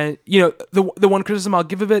 the one criticism I'll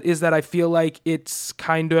give of it is that I feel like it's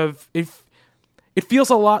kind of... It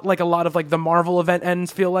feels a lot like the Marvel event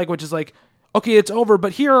ends feel like, which is like, okay, it's over,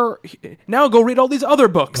 but now go read all these other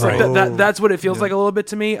books. Right. Like that's what it feels like a little bit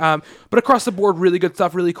to me. But across the board, really good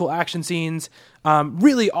stuff, really cool action scenes,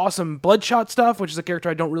 really awesome Bloodshot stuff, which is a character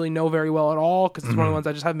I don't really know very well at all, because it's one of the ones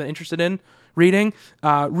I just haven't been interested in reading.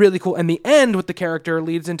 Really cool. And the end with the character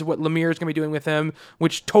leads into what Lemire is going to be doing with him,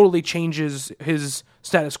 which totally changes his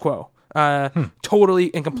status quo.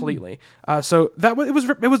 Totally and completely. So that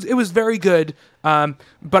it was very good.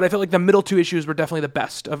 But I felt like the middle 2 issues were definitely the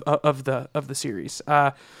best of the series.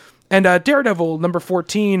 And Daredevil number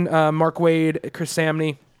 14, Mark Waid, Chris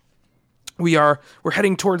Samney. We're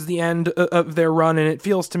heading towards the end of their run, and it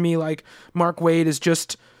feels to me like Mark Waid is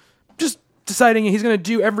just deciding he's going to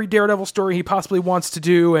do every Daredevil story he possibly wants to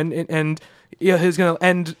do, and he's going to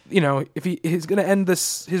end, if he's going to end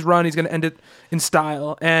his run, he's going to end it in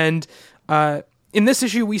style. And in this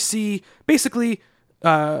issue, we see basically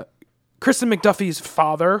Kristen McDuffie's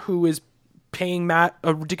father, who is paying Matt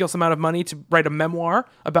a ridiculous amount of money to write a memoir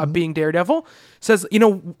about being Daredevil, says,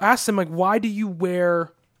 asks him, like, why do you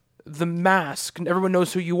wear the mask and everyone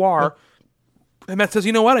knows who you are? And Matt says,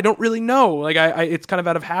 you know what? I don't really know. Like, it's kind of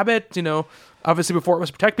out of habit. Obviously before it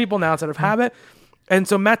was protect people, now it's out of habit. And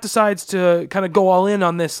so Matt decides to kind of go all in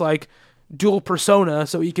on this, like, dual persona,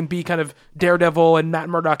 so he can be kind of Daredevil and Matt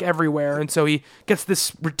Murdock everywhere. And so he gets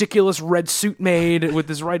this ridiculous red suit made with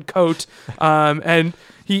this red coat, and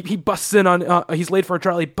he busts in on. He's late for a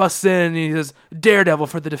trial. He busts in and he says, "Daredevil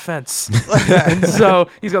for the defense." And so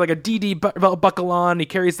he's got like a DD buckle on. He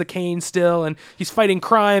carries the cane still, and he's fighting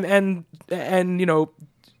crime and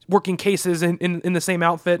working cases in the same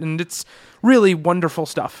outfit, and it's really wonderful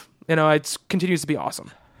stuff. It continues to be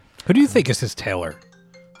awesome. Who do you think is his tailor?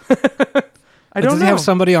 I don't know. Does he have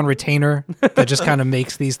somebody on retainer that just kind of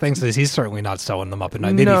makes these things? He's certainly not sewing them up at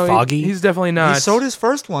night. Maybe Foggy? He's definitely not. He sewed his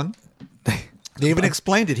first one. They even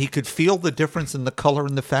explained it. He could feel the difference in the color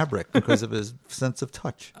in the fabric because of his sense of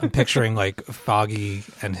touch. I'm picturing like Foggy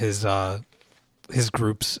and his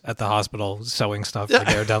groups at the hospital sewing stuff for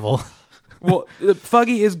Daredevil. Well,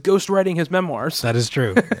 Foggy is ghostwriting his memoirs. That is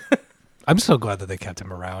true. I'm so glad that they kept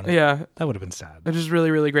him around. Yeah. That would have been sad. Which is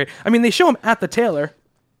really, really great. I mean, they show him at the tailor.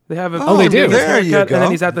 They have him. Oh, they do. There you go. And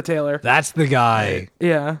then he's at the tailor. That's the guy.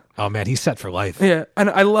 Yeah. Oh, man, he's set for life. Yeah. And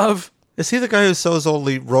I love... Is he the guy who sews all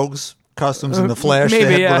the Rogues costumes in the Flash? Maybe,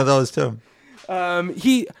 they had one of those too.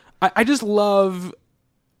 I just love...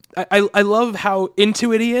 I love how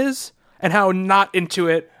into it he is and how not into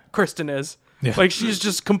it Kristen is. Yeah. Like, she's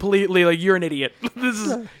just completely like, you're an idiot.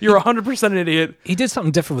 You're 100% an idiot. He did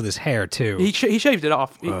something different with his hair, too. He shaved it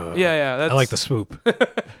off. That's, I like the swoop.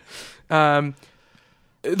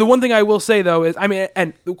 The one thing I will say, though, is,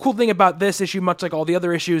 and the cool thing about this issue, much like all the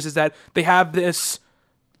other issues, is that they have this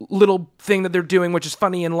little thing that they're doing, which is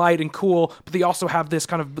funny and light and cool, but they also have this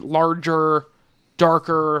kind of larger,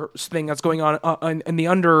 darker thing that's going on in the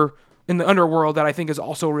underworld that I think is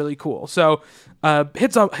also really cool. So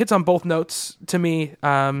hits on both notes to me.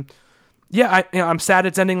 I'm sad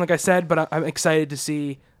it's ending, like I said, but I'm excited to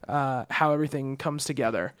see how everything comes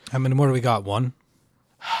together. How many more do we got? One?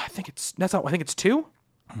 I think it's 2.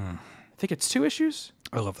 I think it's 2 issues.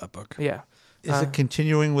 I love that book. Yeah. Is it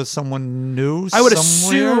continuing with someone new? I would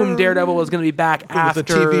somewhere? assume Daredevil is going to be back With after a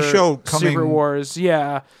TV show coming Super Wars.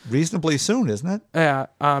 Yeah, reasonably soon, isn't it? yeah.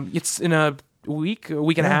 It's in a week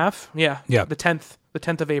and a half. Yeah, Yeah. The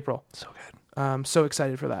 10th of April. So good. So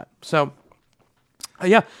excited for that. So,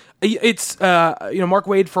 yeah, it's Mark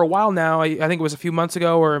Waid for a while now. I think it was a few months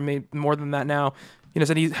ago, or maybe more than that now.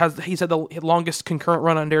 Said he had the longest concurrent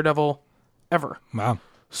run on Daredevil ever. Wow.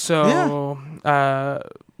 So,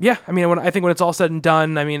 yeah. I mean, I think when it's all said and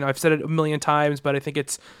done, I mean, I've said it a million times, but I think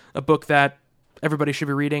it's a book that everybody should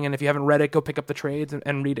be reading. And if you haven't read it, go pick up the trades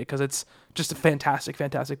and read it, because it's just a fantastic,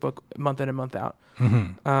 fantastic book, month in and month out.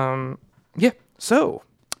 Mm-hmm. Yeah. So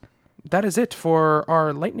that is it for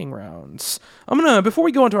our lightning rounds. Before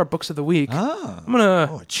we go into our books of the week,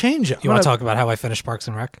 a change up. You want to talk about how I finished Parks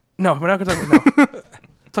and Rec? No, we're not going to talk about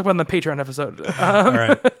talk about it in the Patreon episode. All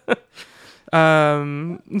right.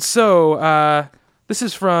 So this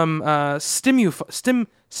is from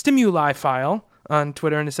Stimuli File on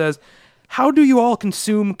Twitter, and it says, "How do you all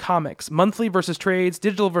consume comics? Monthly versus trades,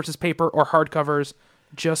 digital versus paper, or hardcovers?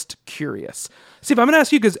 Just curious." Steve, I'm going to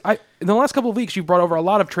ask you, because in the last couple of weeks, you brought over a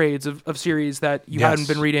lot of trades of series that you hadn't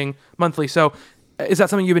been reading monthly. So is that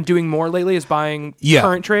something you've been doing more lately, is buying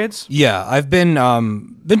current trades? Yeah, I've been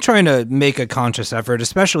trying to make a conscious effort,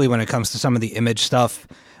 especially when it comes to some of the Image stuff.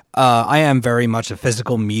 I am very much a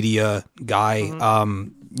physical media guy.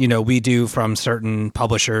 Mm-hmm. We do, from certain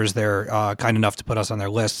publishers, they're kind enough to put us on their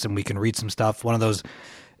lists, and we can read some stuff. One of those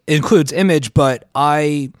includes Image, but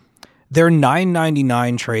they're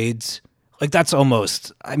 $9.99 trades. Like, that's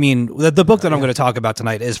almost, I mean, the book that I'm going to talk about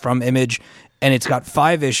tonight is from Image, and it's got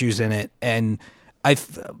 5 issues in it, and I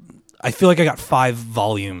feel like I got 5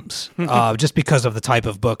 volumes just because of the type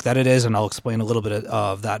of book that it is, and I'll explain a little bit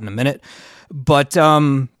of that in a minute. But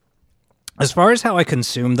as far as how I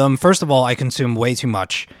consume them, first of all, I consume way too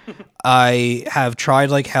much. I have tried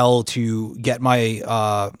like hell to get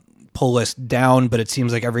my pull list down, but it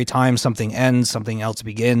seems like every time something ends, something else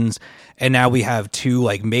begins, and now we have 2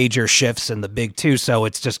 like major shifts in the big 2, so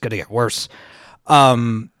it's just going to get worse.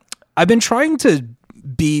 I've been trying to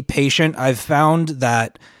be patient. I've found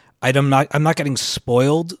that I'm not getting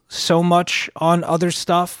spoiled so much on other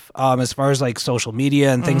stuff, as far as like social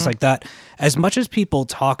media and things like that. As much as people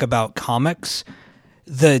talk about comics,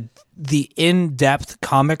 the in-depth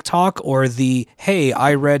comic talk, or the, hey,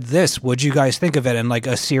 I read this, what'd you guys think of it, and like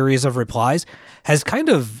a series of replies, has kind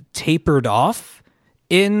of tapered off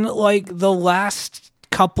in like the last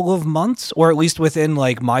couple of months, or at least within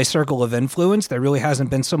like my circle of influence. There really hasn't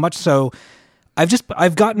been so much. So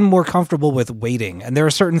I've gotten more comfortable with waiting, and there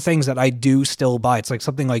are certain things that I do still buy. It's like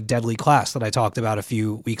something like Deadly Class that I talked about a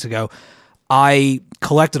few weeks ago. I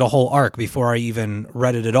collected a whole arc before I even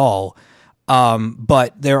read it at all.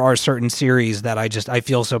 But there are certain series that I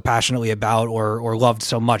feel so passionately about or loved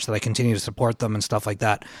so much that I continue to support them and stuff like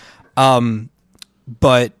that.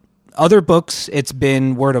 But other books, it's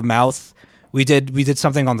been word of mouth. We did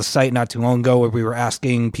something on the site not too long ago where we were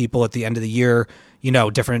asking people at the end of the year,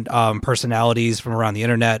 different personalities from around the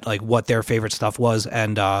internet, like what their favorite stuff was.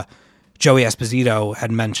 And Joey Esposito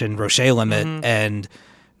had mentioned Roche Limit, and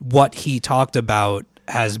what he talked about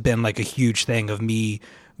has been like a huge thing of me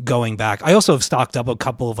going back. I also have stocked up a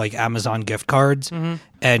couple of like Amazon gift cards,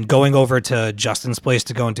 and going over to Justin's place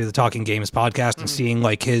to go and do the Talking Games podcast and seeing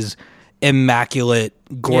like his immaculate,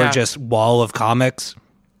 gorgeous wall of comics.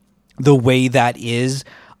 The way that is,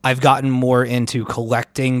 I've gotten more into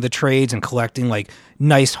collecting the trades and collecting like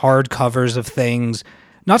nice hardcovers of things.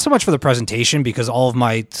 Not so much for the presentation, because all of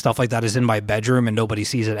my stuff like that is in my bedroom and nobody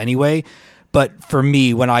sees it anyway. But for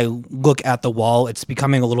me, when I look at the wall, it's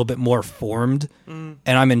becoming a little bit more formed, and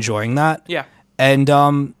I'm enjoying that. Yeah. And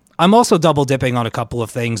I'm also double dipping on a couple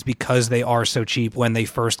of things because they are so cheap when they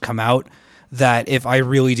first come out, that if I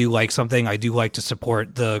really do like something, I do like to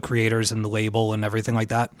support the creators and the label and everything like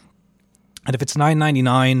that. And if it's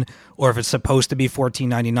 $9.99, or if it's supposed to be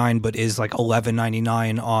 $14.99 but is like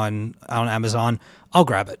 $11.99 on Amazon, I'll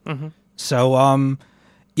grab it. So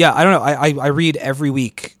yeah, I don't know. I read every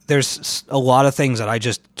week. There's a lot of things that I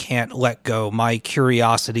just can't let go. My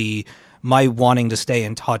curiosity, my wanting to stay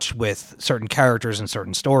in touch with certain characters and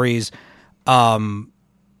certain stories,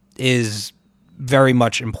 is very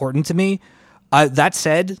much important to me. That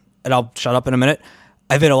said, and I'll shut up in a minute,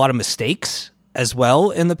 I've made a lot of mistakes as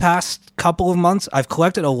well in the past couple of months. I've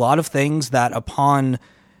collected a lot of things that, upon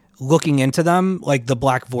looking into them, like the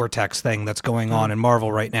Black Vortex thing that's going on in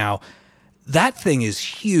Marvel right now, that thing is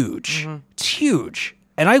huge. It's huge.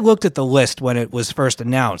 And I looked at the list when it was first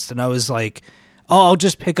announced, and I was like, oh, I'll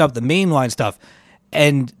just pick up the mainline stuff.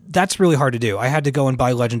 And that's really hard to do. I had to go and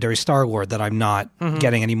buy Legendary Star-Lord that I'm not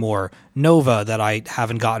getting anymore, Nova that I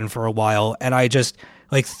haven't gotten for a while, and I just,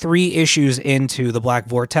 like 3 issues into the Black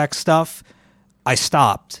Vortex stuff, I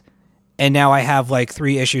stopped. And now I have like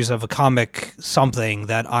 3 issues of a comic something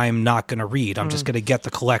that I'm not going to read. I'm just going to get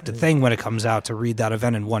the collected thing when it comes out to read that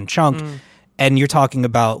event in one chunk. And you're talking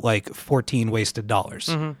about like 14 wasted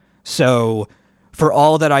dollars. So for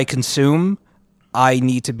all that I consume, I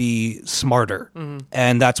need to be smarter.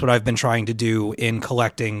 And that's what I've been trying to do in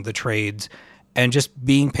collecting the trades and just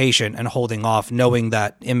being patient and holding off, knowing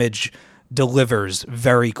that Image delivers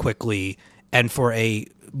very quickly and for a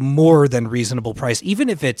more than reasonable price. Even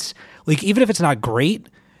if it's not great,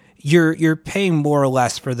 you're paying more or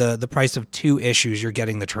less for the price of 2 issues. You're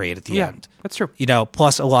getting the trade at the end. That's true. You know,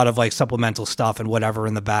 plus a lot of like supplemental stuff and whatever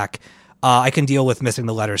in the back. I can deal with missing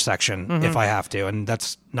the letter section if I have to, and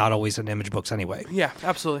that's not always in Image books anyway. Yeah,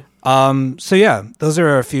 absolutely. So yeah, those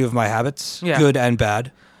are a few of my habits, good and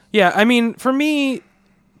bad. Yeah, I mean, for me,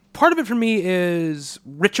 part of it for me is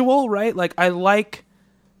ritual, right? Like, I like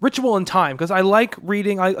ritual and time, because I like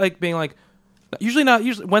reading, I like being like, usually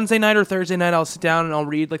Wednesday night or Thursday night, I'll sit down and I'll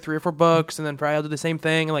read like 3 or 4 books, and then Friday I'll do the same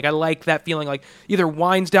thing. And like, I like that feeling, like either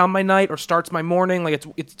winds down my night or starts my morning. Like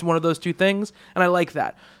it's one of those 2 things, and I like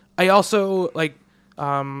that. I also like,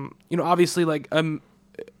 obviously like, and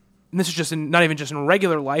this is just not even just in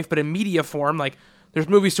regular life, but in media form, like there's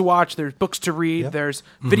movies to watch, there's books to read, there's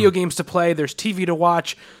video games to play, there's TV to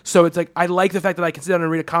watch. So it's like, I like the fact that I can sit down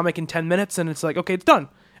and read a comic in 10 minutes and it's like, okay, it's done.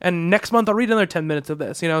 And next month I'll read another 10 minutes of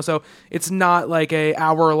this, so it's not like a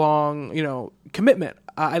hour-long, commitment.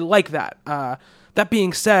 I like that. That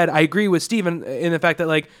being said, I agree with Steven in the fact that,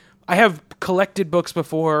 like, I have collected books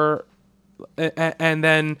before and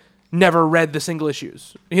then never read the single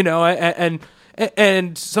issues, and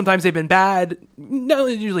sometimes they've been bad. Not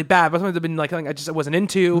usually bad, but sometimes they've been like something I wasn't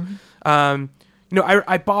into. I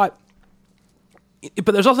bought,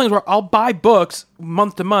 but there's also things where I'll buy books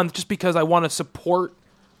month to month just because I want to support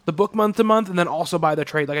the book month to month, and then also buy the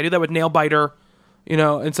trade. Like I do that with Nailbiter,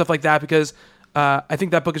 and stuff like that, because I think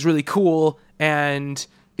that book is really cool, and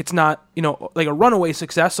it's not, like a runaway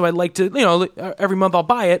success. So I'd like to, every month I'll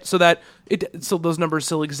buy it so that those numbers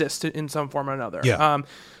still exist in some form or another. Yeah.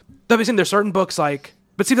 That being said, there's certain books but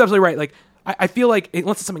Steve's absolutely right. Like I feel like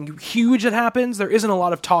unless it's something huge that happens, there isn't a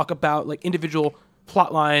lot of talk about like individual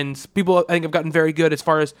plot lines. People, I think, have gotten very good as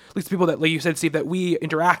far as, at least people that, like you said, Steve, that we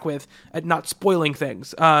interact with at not spoiling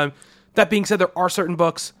things. That being said, there are certain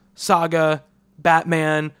books, Saga,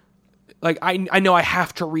 Batman, like I know I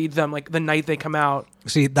have to read them like the night they come out.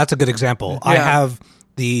 See, that's a good example. I have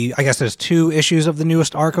I guess there's 2 issues of the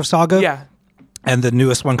newest arc of Saga. Yeah. And the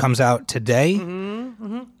newest one comes out today.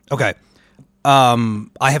 Okay. I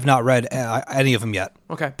have not read any of them yet.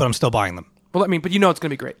 Okay. But I'm still buying them. Well, I mean, but it's going to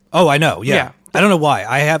be great. Oh, I know. Yeah. Yeah. I don't know why.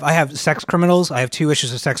 I have Sex Criminals. I have 2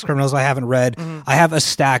 issues of Sex Criminals I haven't read. I have a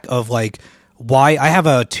stack of like why I have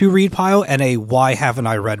a to read pile and a why haven't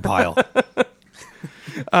I read pile.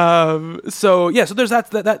 So there's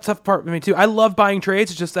that tough part of me too. I love buying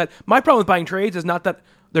trades. It's just that my problem with buying trades is not that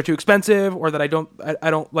they're too expensive or that I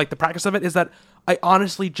don't like the practice of it. Is that I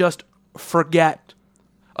honestly just forget.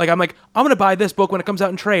 Like I'm going to buy this book when it comes out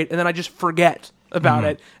in trade, and then I just forget about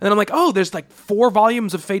it. And then I'm like, oh, there's like 4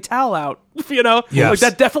 volumes of Fatale out. Yes. Like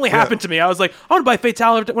that definitely happened to me. I was like, I want to buy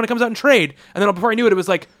Fatale when it comes out in trade. And then before I knew it was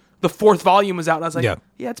like the 4th volume was out, and I was like,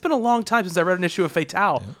 yeah, it's been a long time since I read an issue of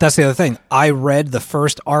Fatale. That's the other thing. I read the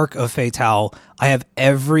first arc of Fatale. I have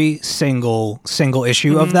every single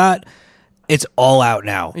issue of that. It's all out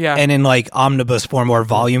now. Yeah. And in like omnibus form or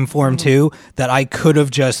volume form too, that I could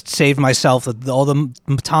have just saved myself all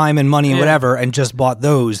the time and money and whatever and just bought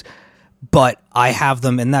those. But I have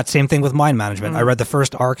them, and that same thing with Mind Management. I read the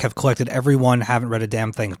first arc, have collected every one, haven't read a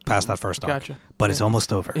damn thing past that first arc. Gotcha. But it's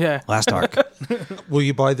almost over. Yeah. Last arc. Will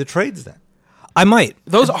you buy the trades then? I might.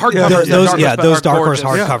 Those hardcovers, those Dark Horse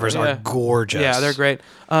gorgeous. hardcovers are gorgeous. Yeah, they're great.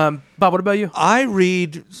 Bob, what about you? I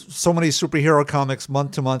read so many superhero comics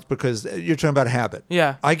month to month because you're talking about habit.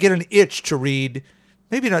 Yeah. I get an itch to read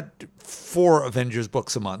maybe not 4 Avengers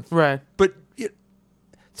books a month. Right. But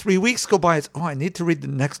 3 weeks go by, it's, I need to read the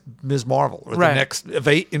next Ms. Marvel or the next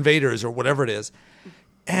Invaders or whatever it is.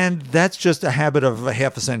 And that's just a habit of a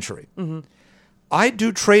half a century. I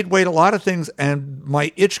do trade weight a lot of things, and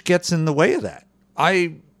my itch gets in the way of that.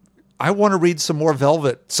 I want to read some more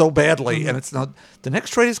Velvet so badly, and it's not. The next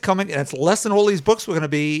trade is coming, and it's less than all these books were going to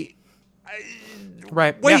be.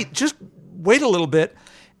 Just wait a little bit,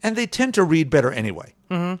 and they tend to read better anyway.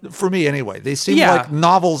 For me, anyway, they seem like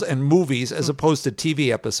novels and movies as opposed to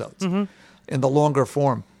TV episodes in the longer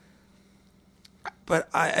form. but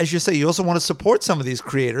as you say, you also want to support some of these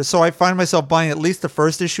creators. So I find myself buying at least the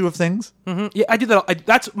first issue of things. Yeah, I do that.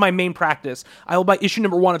 That's my main practice. I will buy issue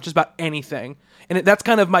number 1 of just about anything, and that's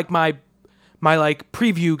kind of like my like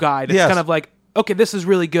preview guide. It's kind of like, okay, this is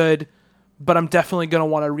really good, but I'm definitely going to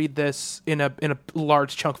want to read this in a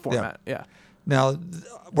large chunk format. Yeah. Now,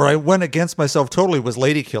 where I went against myself totally was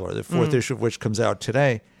Lady Killer, the 4th issue of which comes out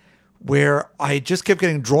today, where I just kept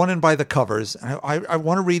getting drawn in by the covers. I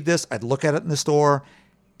want to read this. I'd look at it in the store,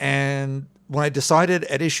 and when I decided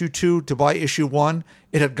at issue 2 to buy issue 1,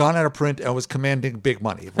 it had gone out of print and was commanding big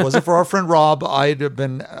money. If it wasn't for our friend Rob, I'd have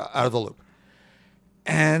been out of the loop.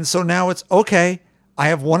 And so now it's, okay, I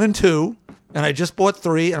have 1 and 2, and I just bought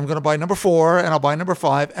 3, and I'm going to buy number 4, and I'll buy number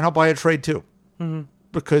 5, and I'll buy a trade too.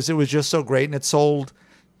 Because it was just so great, and it sold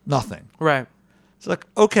nothing. Right. It's like,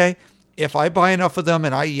 okay, if I buy enough of them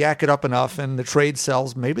and I yak it up enough and the trade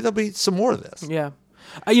sells, maybe there'll be some more of this. Yeah.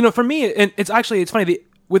 For me, and it's funny,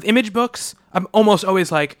 with Image books, I'm almost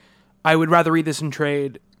always like, I would rather read this in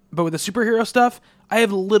trade. But with the superhero stuff, I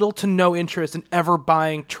have little to no interest in ever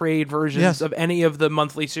buying trade versions of any of the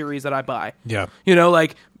monthly series that I buy. Yeah.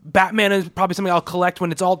 Like Batman is probably something I'll collect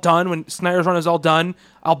when it's all done. When Snyder's run is all done,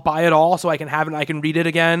 I'll buy it all so I can have it and I can read it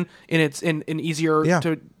again in an easier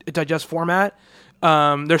to digest format.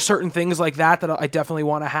 There's certain things like that I definitely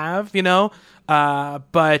want to have,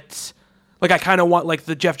 but like I kind of want like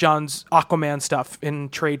the Jeff Johns Aquaman stuff in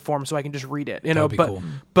trade form so I can just read it, That'd be cool.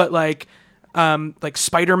 But like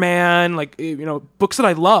Spider-Man, like, books that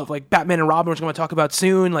I love, like Batman and Robin, which I'm going to talk about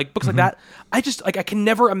soon, like books like that. I just like, I can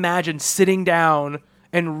never imagine sitting down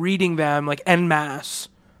and reading them like en masse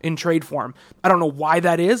in trade form. I don't know why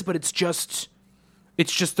that is, but it's just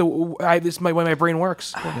the way my brain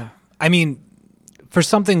works. Yeah. I mean, for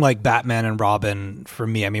something like Batman and Robin, for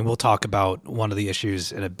me, I mean, we'll talk about one of the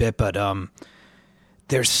issues in a bit, but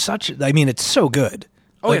it's so good.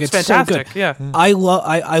 Oh, like, it's fantastic. So good. Yeah. I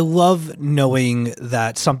love knowing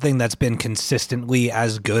that something that's been consistently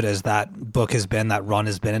as good as that book has been, that run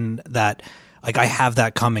has been, that like I have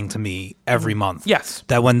that coming to me every month. Yes.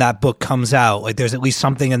 That when that book comes out, like there's at least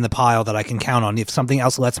something in the pile that I can count on. If something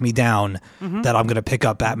else lets me down, that I'm going to pick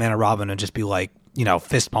up Batman and Robin and just be like,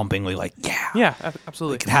 fist pumpingly like, yeah. Yeah,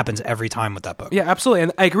 absolutely. Like, it happens every time with that book. Yeah, absolutely.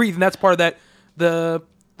 And I agree. And that's part of that,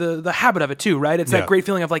 the habit of it too, right? It's that great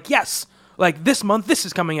feeling of like, yes, like this month, this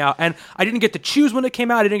is coming out, and I didn't get to choose when it came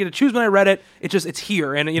out. I didn't get to choose when I read it. It's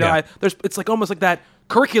here, and it's like almost like that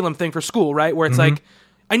curriculum thing for school, right? Where it's like,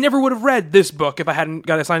 I never would have read this book if I hadn't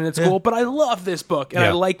got assigned at school, but I love this book, and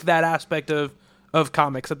I like that aspect of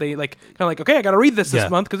comics that they like, kind of like, okay, I got to read this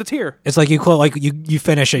month because it's here. It's like you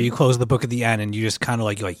finish it, you close the book at the end, and you just kind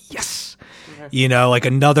of you're like, yes. Like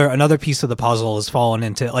another piece of the puzzle is fallen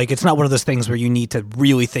into, like, it's not one of those things where you need to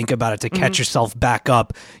really think about it to catch yourself back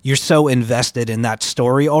up. You're so invested in that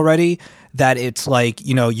story already that it's like,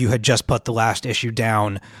 you had just put the last issue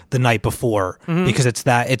down the night before because it's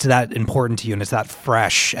that important to you and it's that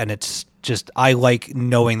fresh. And it's just, I like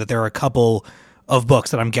knowing that there are a couple of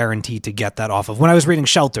books that I'm guaranteed to get that off of. When I was reading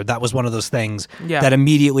Sheltered, that was one of those things that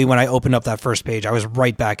immediately when I opened up that first page, I was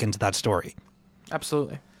right back into that story.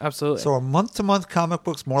 Absolutely. So are month-to-month comic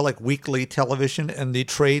books more like weekly television, and the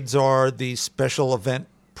trades are the special event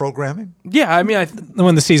programming? Yeah, I mean,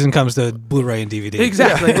 when the season comes to Blu-ray and DVD.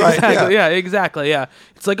 Exactly. Yeah, right, exactly. yeah. Yeah, exactly. Yeah,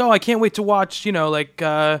 it's like, oh, I can't wait to watch, like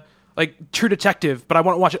True Detective, but I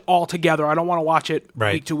want to watch it all together. I don't want to watch it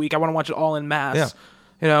week to week. I want to watch it all in mass.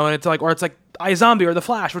 Yeah. And it's like iZombie or The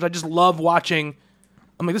Flash, which I just love watching.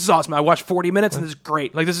 I'm like, this is awesome. I watched 40 minutes and this is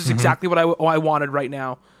great. Like, this is exactly what I wanted right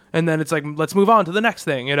now. And then it's like, let's move on to the next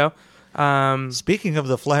thing, Speaking of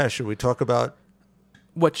The Flash, should we talk about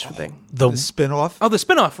which thing? The spin-off? Oh, the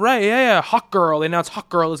spin-off, right. Yeah. Hawkgirl. They announced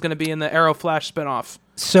Hawkgirl is going to be in the Arrow Flash spin-off.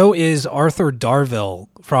 So is Arthur Darvill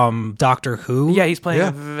from Doctor Who. Yeah, he's playing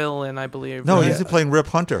a villain, I believe. No, he's playing Rip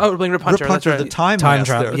Hunter. Oh, playing Rip Hunter. That's right. The time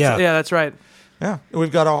travel. Yeah, that's right. Yeah,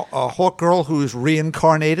 we've got a Hawk Girl who's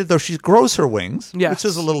reincarnated, though she grows her wings, which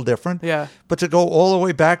is a little different. Yeah. But to go all the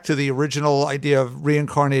way back to the original idea of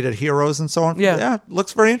reincarnated heroes and so on,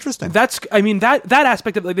 looks very interesting. That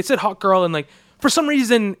aspect of, like, they said Hawk Girl, and like for some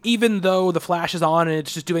reason, even though the Flash is on and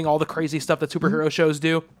it's just doing all the crazy stuff that superhero shows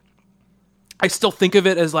do, I still think of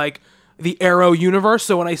it as like the Arrow universe.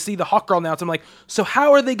 So when I see the Hawk Girl now, I'm like, so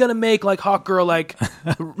how are they gonna make like Hawk Girl like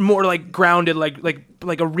more like grounded, like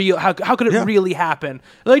a real? How could it really happen?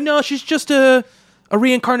 Like, no, she's just a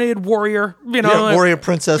reincarnated warrior, warrior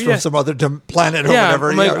princess from some other planet or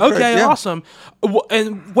whatever. I'm like, awesome.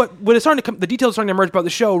 And what is starting to come, the details starting to emerge about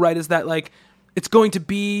the show, right? Is that like it's going to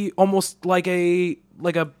be almost like a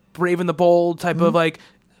Brave and the Bold type of like.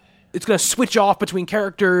 it's gonna switch off between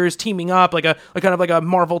characters teaming up, like a kind of like a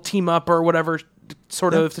Marvel team up or whatever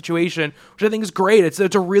sort of situation, which I think is great. It's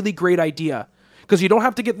a really great idea because you don't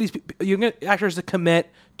have to get you can get actors to commit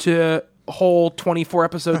to whole 24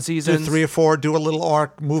 episode seasons, do 3 or 4, do a little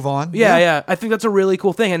arc, move on. Yeah. I think that's a really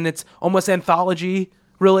cool thing, and it's almost anthology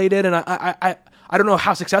related. And I don't know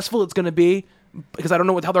how successful it's going to be because I don't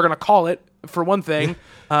know how they're going to call it. For one thing,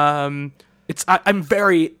 I'm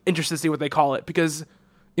very interested to see what they call it because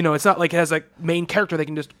it's not like it has a main character. They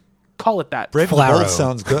can just call it that. Brave and the Bold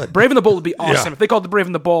sounds good. Brave and the Bold would be awesome. Yeah. If they called it Brave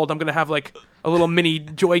and the Bold, I'm going to have like a little mini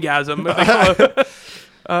joygasm. If they call it.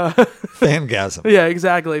 Fangasm. Yeah,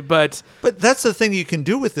 exactly. But that's the thing you can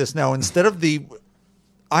do with this now. Instead of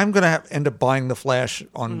I'm going to end up buying The Flash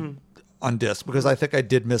on disc because I think I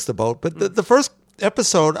did miss the boat. But the first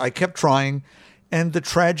episode, I kept trying, and the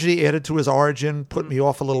tragedy added to his origin put me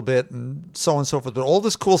off a little bit, and so on and so forth. But all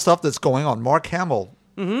this cool stuff that's going on. Mark Hamill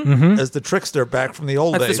as the trickster back from the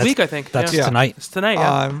old that's days. this week, I think. That's yeah. tonight. It's tonight.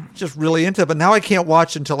 Yeah. I'm just really into it. But now I can't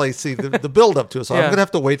watch until I see the build up to it. So I'm Yeah. going to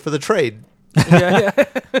have to wait for the trade. yeah.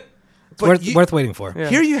 It's worth waiting for. Yeah.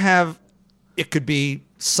 Here you have, it could be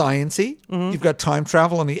science-y. You've got time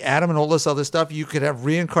travel and the atom and all this other stuff. You could have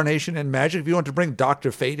reincarnation and magic. If you want to bring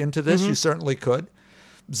Dr. Fate into this, you certainly could.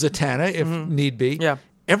 Zatanna, if need be. Yeah.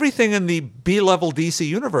 Everything in the B-level DC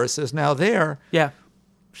universe is now there. Yeah.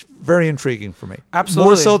 Very intriguing for me. Absolutely.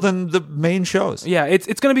 More so than the main shows. Yeah, it's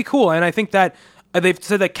going to be cool, and I think that they've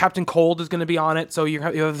said that Captain Cold is going to be on it, so you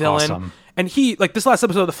have a villain, Awesome. and he this last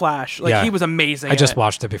episode of The Flash, he was amazing. I in just it.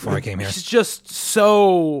 watched it before I came here. He's just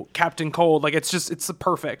so Captain Cold, it's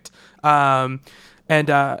perfect.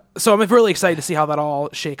 So I'm really excited to see how that all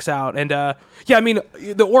shakes out. And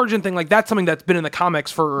the origin thing, that's something that's been in the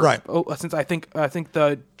comics for since I think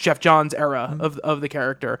the Jeff Johns era of the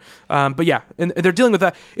character. But yeah, and they're dealing with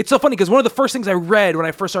that. It's so funny because one of the first things I read when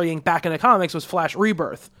I first started getting back into comics was Flash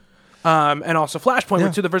Rebirth, and also Flashpoint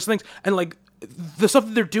were two of the first things. And the stuff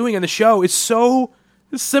that they're doing in the show is so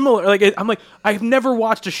similar. I've never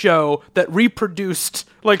watched a show that reproduced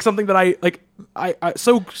something that I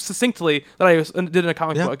so succinctly that I did in a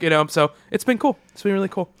comic book, So it's been cool. It's been really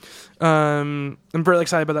cool. I'm very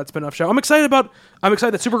excited about that spin-off show. I'm excited that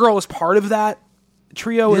Supergirl is part of that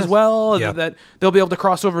trio as well, and that they'll be able to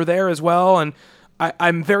cross over there as well. And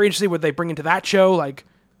I'm very interested in what they bring into that show,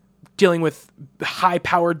 dealing with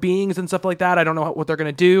high-powered beings and stuff like that. I don't know what they're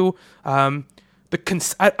going to do. The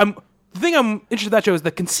thing I'm interested in that show is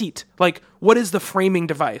the conceit. What is the framing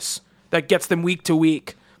device that gets them week to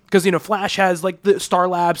week? Because, Flash has, the Star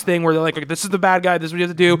Labs thing where they're like, this is the bad guy, this is what you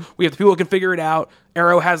have to do. We have the people who can figure it out.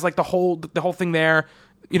 Arrow has, the whole thing there.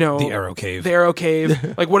 The Arrow Cave. The Arrow Cave.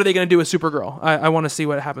 What are they going to do with Supergirl? I want to see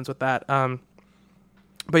what happens with that.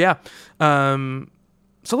 But yeah.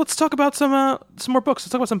 So let's talk about some more books.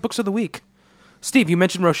 Let's talk about some books of the week. Steve, you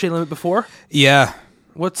mentioned Roche Limit before. Yeah.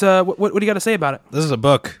 What do you got to say about it? This is a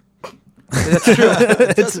book. That's true.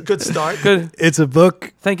 That's a good start. Good. It's a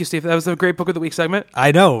book. Thank you, Steve. That was a great book of the week segment.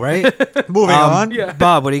 I know, right? Moving on. Yeah.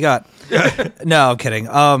 Bob, what do you got? No, I'm kidding.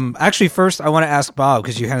 Actually, first, I want to ask Bob,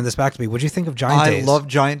 because you handed this back to me. What do you think of Giant Days? I love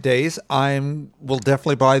Giant Days. Will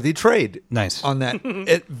definitely buy the trade. Nice. On that.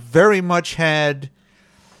 It very much had,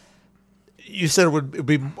 you said it would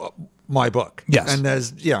be my book. Yes. And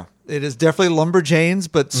it is definitely Lumberjanes,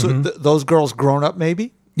 but those girls grown up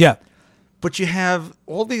maybe. Yeah. But you have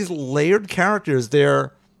all these layered characters.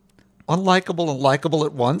 They're unlikable and likable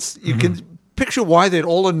at once. You can picture why they'd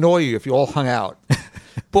all annoy you if you all hung out,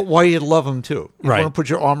 but why you'd love them too. You Right. want to put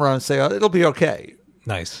your arm around and say, it'll be okay.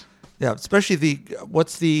 Nice. Yeah, especially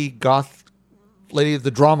what's the goth lady, the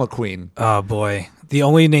drama queen? Oh, boy. The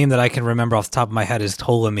only name that I can remember off the top of my head is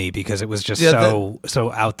Ptolemy, because it was just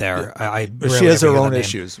so out there. I She has her rarely ever hear own that name.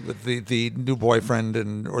 issues with the new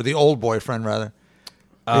boyfriend or the old boyfriend rather.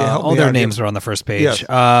 All their names are on the first page.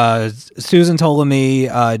 Yes. Susan Ptolemy,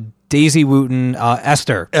 Daisy Wooten,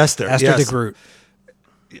 Esther. Esther, de yes. Groot.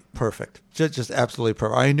 Perfect. Just absolutely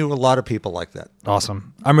perfect. I knew a lot of people like that.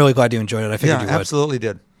 Awesome. I'm really glad you enjoyed it. I figured Yeah, you would. absolutely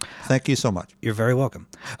did. Thank you so much. You're very welcome.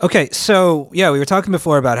 Okay, so we were talking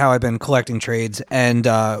before about how I've been collecting trades, and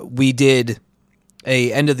we did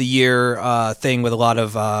a end of the year thing with a lot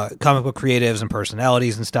of comic book creatives and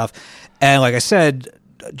personalities and stuff. And like I said,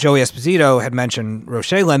 Joey Esposito had mentioned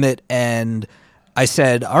Roche Limit, and I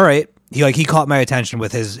said, all right. He caught my attention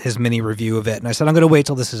with his mini review of it, and I said, I'm going to wait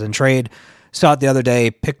till this is in trade. Saw it the other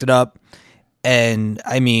day, picked it up, and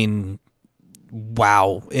I mean,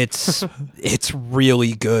 wow, it's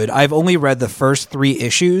really good. I've only read the first 3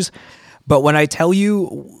 issues, but when I tell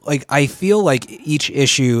you, I feel like each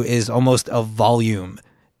issue is almost a volume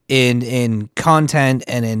in content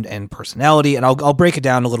and in personality. And I'll break it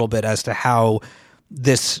down a little bit as to how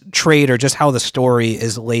this trade or just how the story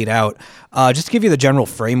is laid out. Just to give you the general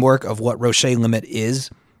framework of what Roche Limit is.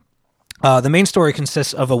 The main story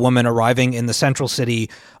consists of a woman arriving in the central city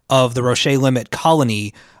of the Roche Limit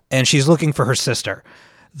colony, and she's looking for her sister.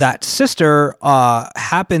 That sister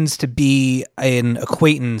happens to be an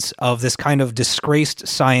acquaintance of this kind of disgraced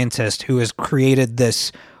scientist who has created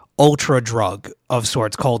this ultra drug of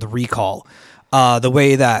sorts called Recall. The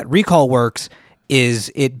way that Recall works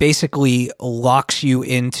is it basically locks you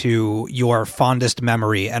into your fondest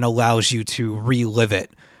memory and allows you to relive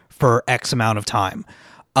it for X amount of time.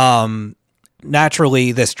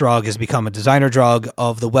 Naturally, this drug has become a designer drug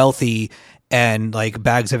of the wealthy, and like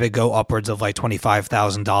bags of it go upwards of like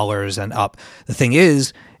 $25,000 and up. The thing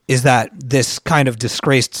is that this kind of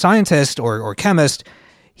disgraced scientist or chemist,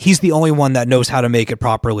 he's the only one that knows how to make it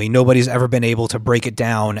properly. Nobody's ever been able to break it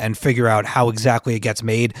down and figure out how exactly it gets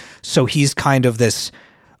made. So he's kind of this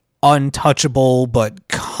untouchable but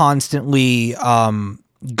constantly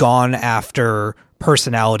gone after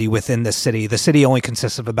personality within the city. The city only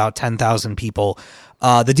consists of about 10,000 people.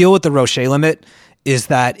 The deal with the Roche Limit is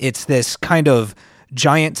that it's this kind of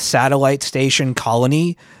giant satellite station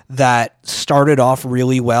colony that started off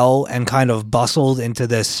really well and kind of bustled into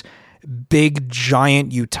this big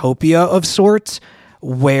giant utopia of sorts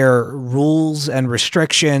where rules and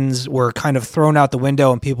restrictions were kind of thrown out the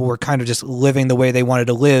window and people were kind of just living the way they wanted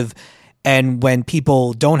to live. And when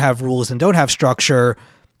people don't have rules and don't have structure,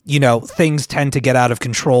 you know, things tend to get out of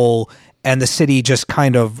control, and the city just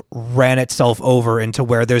kind of ran itself over into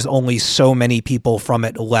where there's only so many people from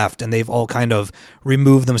it left, and they've all kind of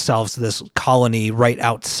removed themselves to this colony right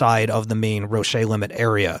outside of the main Roche Limit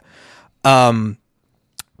area.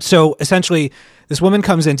 So essentially, this woman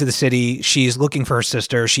comes into the city. She's looking for her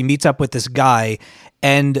sister. She meets up with this guy,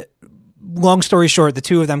 and long story short, the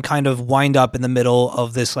two of them kind of wind up in the middle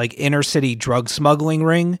of this like inner city drug smuggling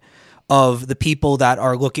ring of the people that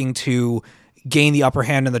are looking to gain the upper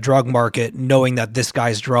hand in the drug market, knowing that this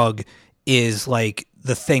guy's drug is like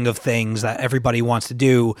the thing of things that everybody wants to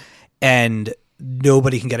do and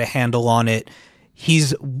nobody can get a handle on it.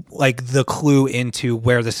 He's like the clue into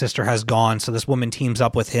where the sister has gone. So this woman teams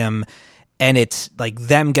up with him, and it's like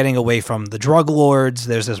them getting away from the drug lords.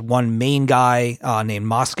 There's this one main guy named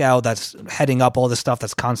Moscow that's heading up all this stuff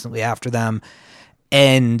that's constantly after them.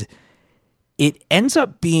 And it ends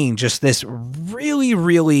up being just this really,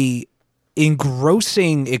 really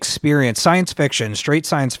engrossing experience. Science fiction, straight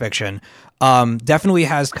science fiction. Definitely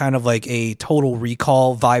has kind of like a Total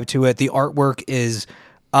Recall vibe to it. The artwork is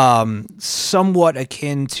somewhat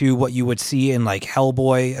akin to what you would see in like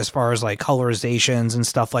Hellboy as far as like colorizations and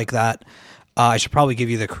stuff like that. I should probably give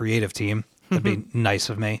you the creative team. That'd be nice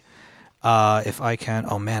of me. If I can.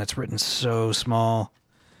 Oh man, it's written so small.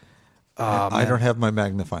 I don't have my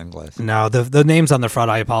magnifying glass. No, the names on the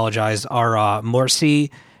front, I apologize, are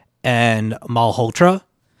Morsi and Malhotra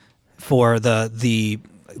for the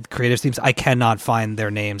creative teams. I cannot find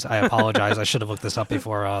their names. I apologize. I should have looked this up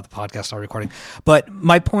before the podcast started recording. But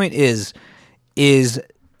my point is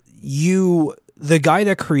you, the guy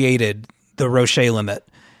that created the Roche Limit,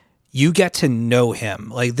 you get to know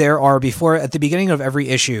him. Like there are at the beginning of every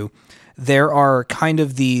issue, there are kind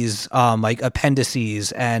of these like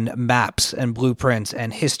appendices and maps and blueprints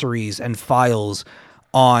and histories and files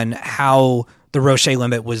on how the Roche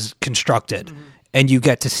Limit was constructed. Mm-hmm. And you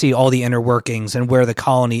get to see all the inner workings and where the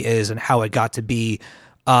colony is and how it got to be.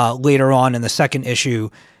 Later on in the second issue,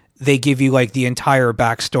 they give you like the entire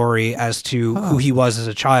backstory as to who he was as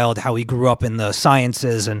a child, how he grew up in the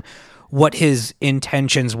sciences, and what his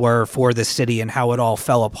intentions were for the city and how it all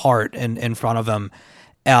fell apart in front of him.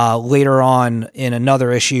 Later on in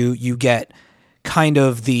another issue, you get kind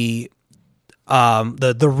of the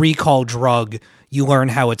Recall drug. You learn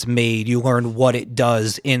how it's made. You learn what it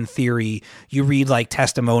does in theory. You read like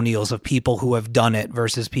testimonials of people who have done it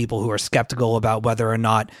versus people who are skeptical about whether or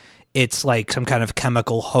not it's like some kind of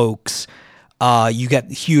chemical hoax. You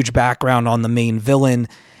get huge background on the main villain.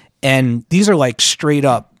 And these are like straight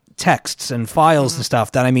up texts and files and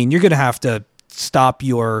stuff that, I mean, you're going to have to stop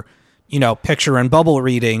your, picture and bubble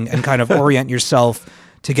reading and kind of orient yourself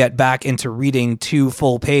to get back into reading 2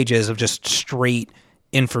 full pages of just straight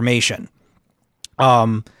information.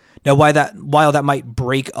 Now, while that might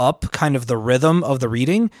break up kind of the rhythm of the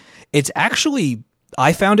reading, it's actually,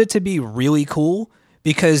 I found it to be really cool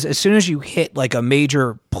because as soon as you hit like a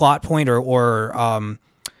major plot point or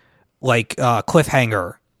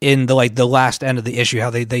cliffhanger in the last end of the issue,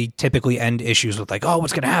 how they typically end issues with like, oh,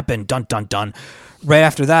 what's going to happen? Dun, dun, dun. Right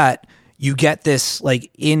after that, you get this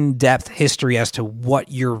like in-depth history as to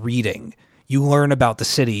what you're reading. You learn about the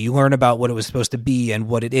city, you learn about what it was supposed to be and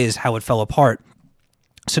what it is, how it fell apart.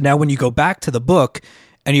 So now when you go back to the book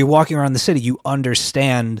and you're walking around the city, you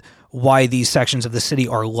understand why these sections of the city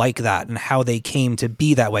are like that and how they came to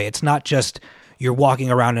be that way. It's not just you're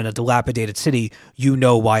walking around in a dilapidated city, you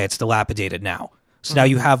know why it's dilapidated now. So now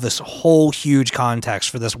you have this whole huge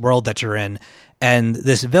context for this world that you're in, and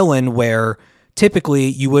this villain where typically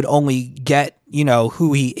you would only get,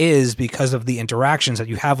 who he is because of the interactions that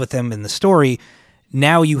you have with him in the story.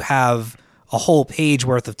 Now you have a whole page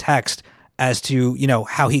worth of text as to,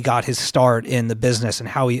 how he got his start in the business and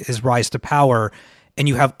how his rise to power. And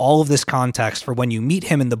you have all of this context for when you meet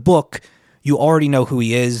him in the book, you already know who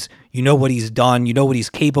he is, you know what he's done, you know what he's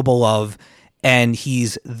capable of, and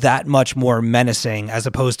he's that much more menacing as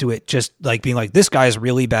opposed to it just like being like, this guy's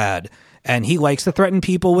really bad and he likes to threaten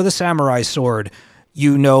people with a samurai sword.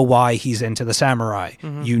 You know why he's into the samurai.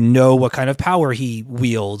 You know what kind of power he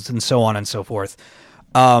wields and so on and so forth.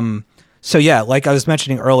 So yeah, like I was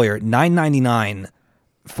mentioning earlier, $9.99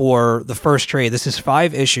 for the first trade. This is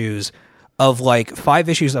 5 issues of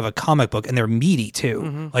a comic book, and they're meaty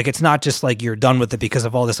too. Like it's not just like you're done with it because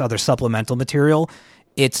of all this other supplemental material.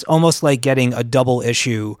 It's almost like getting a double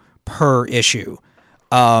issue per issue.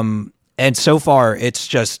 And so far it's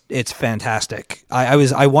fantastic.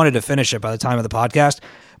 I wanted to finish it by the time of the podcast,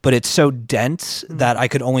 but it's so dense that I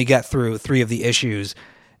could only get through 3 of the issues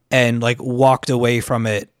and like walked away from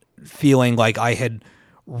it feeling like I had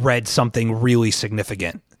read something really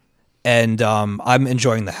significant. And I'm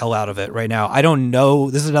enjoying the hell out of it right now. I don't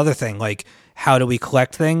know. This is another thing. Like, how do we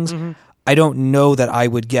collect things? I don't know that I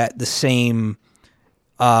would get the same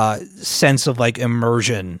sense of like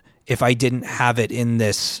immersion if I didn't have it in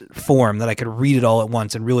this form, that I could read it all at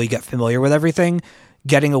once and really get familiar with everything.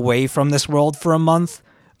 Getting away from this world for a month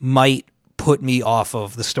might put me off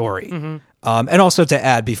of the story. And also to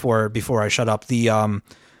add before I shut up, the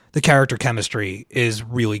character chemistry is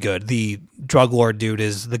really good. The drug lord dude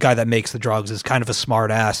is the guy that makes the drugs, is kind of a smart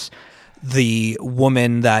ass. The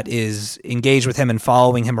woman that is engaged with him and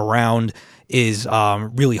following him around is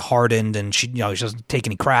really hardened, and she doesn't take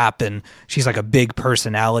any crap, and she's like a big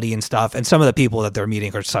personality and stuff. And some of the people that they're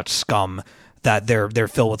meeting are such scum that they're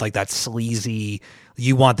filled with like that sleazy,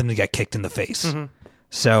 you want them to get kicked in the face.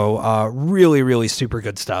 So really, really super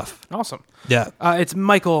good stuff. Awesome. Yeah. It's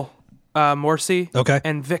Michael Morsi Okay.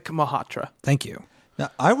 and Vic Malhotra. Thank you.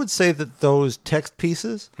 Now, I would say that those text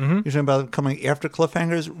pieces, you're talking about them coming after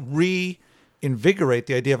cliffhangers, reinvigorate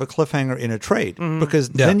the idea of a cliffhanger in a trade. Because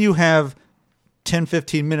then you have 10,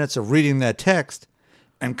 15 minutes of reading that text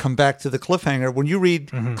and come back to the cliffhanger. When you read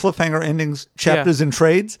cliffhanger endings, chapters in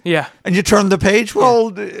trades, and you turn the page,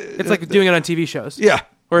 it's like doing it on TV shows.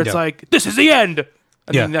 Where it's like, this is the end.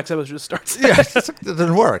 And then the next episode just starts. It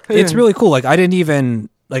doesn't work. It's really cool. Like I didn't even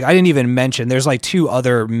mention there's like 2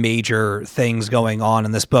 other major things going on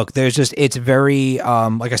in this book. It's very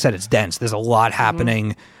like I said, it's dense. There's a lot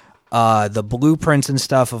happening. The blueprints and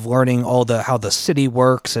stuff of learning how the city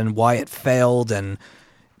works and why it failed, and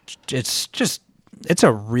it's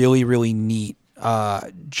a really, really neat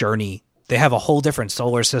journey. They have a whole different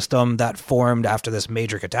solar system that formed after this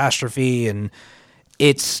major catastrophe, and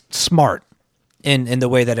it's smart in the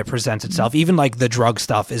way that it presents itself. Even like the drug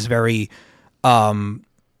stuff is very Michael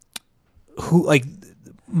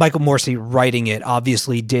Morsi writing it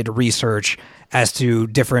obviously did research as to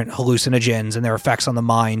different hallucinogens and their effects on the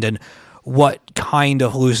mind, and what kind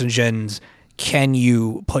of hallucinogens can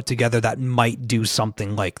you put together that might do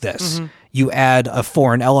something like this. You add a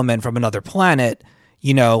foreign element from another planet,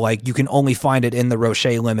 like you can only find it in the Roche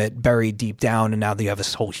limit buried deep down, and now you have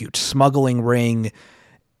this whole huge smuggling ring.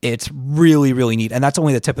 It's really, really neat, and that's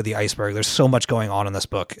only the tip of the iceberg. There's so much going on in this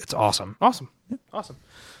book. It's awesome. Awesome.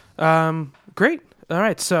 Great. All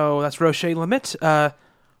right, so that's Roche Limit.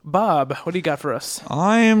 Bob, what do you got for us?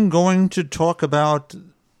 I am going to talk about...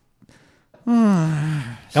 Come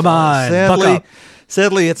on, buck up.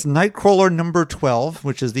 Sadly, it's Nightcrawler number 12,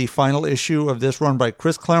 which is the final issue of this, run by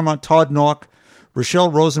Chris Claremont, Todd Nauck, Rochelle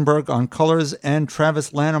Rosenberg on colors, and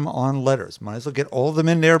Travis Lanham on letters. Might as well get all of them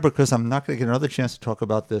in there because I'm not going to get another chance to talk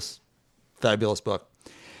about this fabulous book.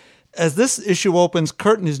 As this issue opens,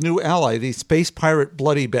 Kurt and his new ally, the space pirate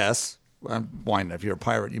Bloody Bess. Why not? If you're a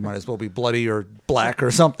pirate, you might as well be bloody or black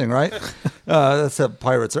or something, right? That's how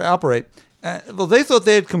pirates operate. Well, they thought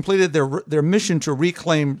they had completed their mission to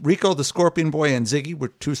reclaim Rico the Scorpion Boy and Ziggy,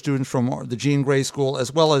 with 2 students from the Jean Grey School,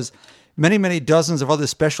 as well as many, many dozens of other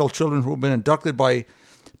special children who have been abducted by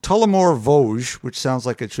Tullamore Vosges, which sounds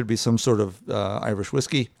like it should be some sort of Irish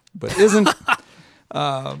whiskey, but isn't.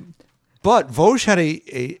 But Vosges had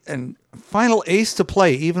a final ace to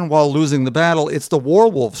play, even while losing the battle. It's the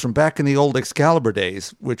Warwolves from back in the old Excalibur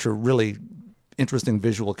days, which are really interesting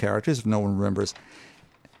visual characters, if no one remembers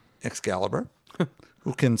Excalibur,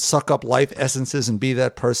 who can suck up life essences and be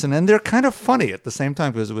that person. And they're kind of funny at the same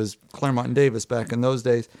time, because it was Claremont and Davis back in those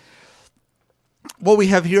days. What we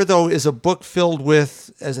have here, though, is a book filled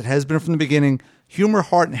with, as it has been from the beginning, humor,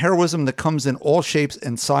 heart, and heroism that comes in all shapes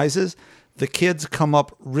and sizes. The kids come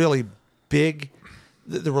up really big.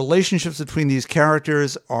 The relationships between these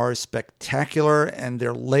characters are spectacular, and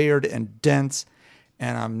they're layered and dense.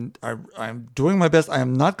 And I'm doing my best. I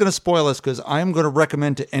am not going to spoil this, because I am going to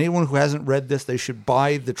recommend to anyone who hasn't read this, they should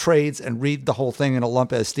buy the trades and read the whole thing in a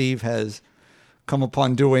lump, as Steve has come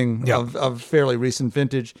upon doing of fairly recent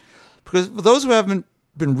vintage. Because for those who haven't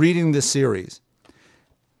been reading this series,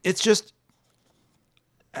 it's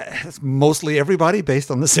mostly everybody based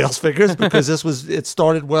on the sales figures, because it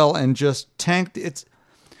started well and just tanked. It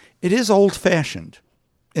is old fashioned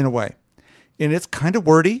in a way, and it's kind of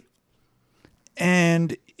wordy,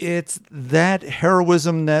 and it's that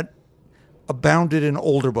heroism that abounded in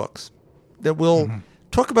older books that we'll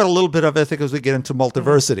talk about a little bit of, I think, as we get into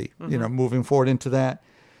Multiversity, moving forward into that.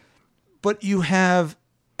 But you have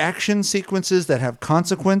action sequences that have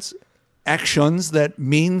consequence, actions that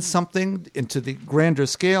mean something into the grander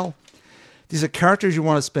scale. These are characters you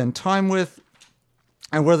want to spend time with,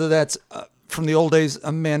 and whether that's from the old days,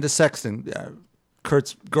 Amanda Sexton,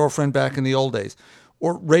 Kurt's girlfriend back in the old days,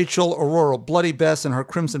 or Rachel Aurora, Bloody Bess and her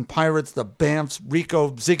Crimson Pirates, the Bamfs, Rico,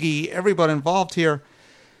 Ziggy, everybody involved here.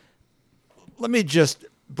 Let me just,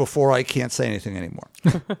 before I can't say anything anymore,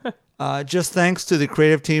 just thanks to the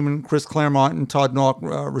creative team and Chris Claremont and Todd Nauck,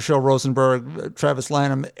 Rochelle Rosenberg, Travis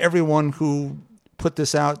Lanham, everyone who put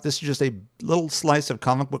this out. This is just a little slice of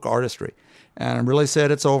comic book artistry. And I'm really sad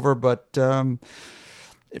it's over, but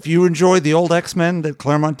if you enjoyed the old X-Men that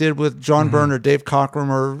Claremont did with John Byrne or Dave Cockrum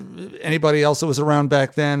or anybody else that was around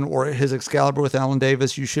back then, or his Excalibur with Alan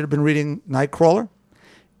Davis, you should have been reading Nightcrawler.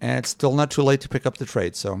 And it's still not too late to pick up the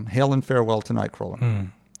trade. So hail and farewell to Nightcrawler.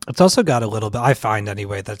 It's also got a little bit, I find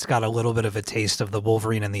anyway, that's got a little bit of a taste of the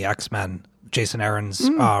Wolverine and the X-Men, Jason Aaron's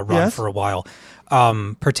run for a while.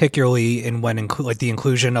 Particularly in when the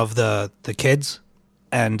inclusion of the kids.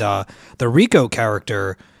 And the Rico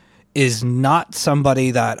character is not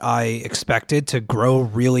somebody that I expected to grow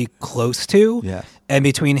really close to. Yeah. And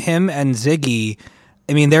between him and Ziggy,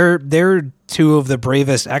 I mean, they're two of the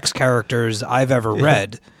bravest X characters I've ever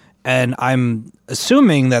read. And I'm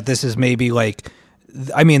assuming that this is maybe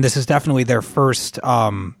this is definitely their first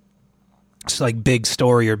big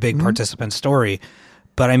story or big participant story.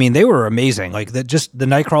 But I mean, they were amazing. Just the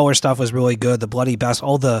Nightcrawler stuff was really good. The Bloody Bess,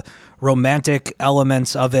 all the romantic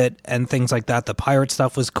elements of it and things like that. The pirate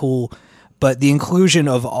stuff was cool. But the inclusion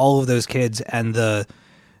of all of those kids and their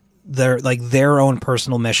own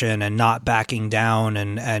personal mission and not backing down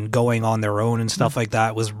and going on their own and stuff like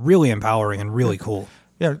that was really empowering and really cool.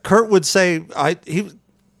 Yeah, Kurt would say,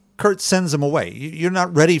 Kurt sends them away. You're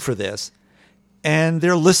not ready for this. And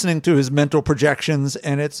they're listening to his mental projections,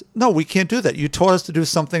 and it's, no, we can't do that. You taught us to do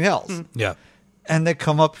something else. Yeah. And they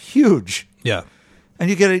come up huge. Yeah. And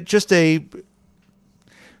you get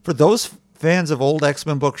for those fans of old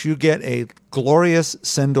X-Men books, you get a glorious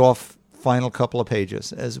send-off final couple of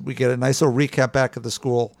pages, as we get a nice little recap back at the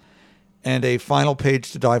school and a final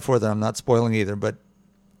page to die for that I'm not spoiling either, but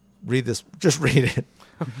read this. Just read it.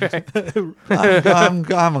 Okay. I'm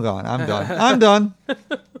gone. I'm done.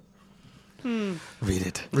 Read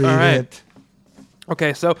it. Read All right. it.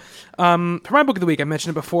 Okay, so for my book of the week, I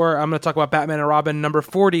mentioned it before, I'm going to talk about Batman and Robin number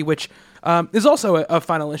 40, which is also a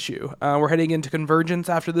final issue. We're heading into Convergence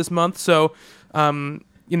after this month, so some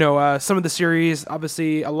of the series,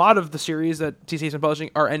 obviously a lot of the series that TC has been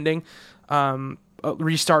publishing are ending,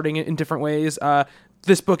 restarting in different ways.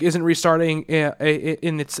 This book isn't restarting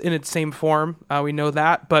in its same form. We know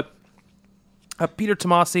that, but Peter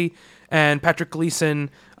Tomasi and Patrick Gleason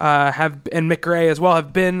and Mick Gray as well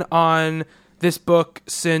have been on this book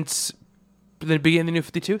since the beginning of the New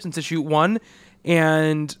 52, since issue 1,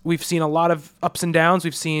 and we've seen a lot of ups and downs.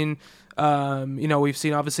 We've seen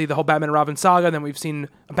obviously the whole Batman and Robin saga, and then we've seen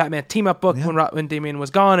a Batman team up book when Damian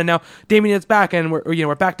was gone, and now Damian is back, and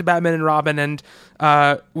we're back to Batman and Robin, and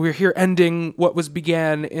we're here ending what was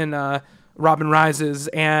began in Robin Rises.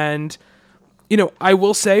 And I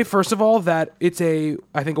will say, first of all, that it's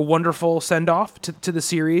I think a wonderful send-off to the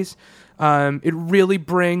series. It really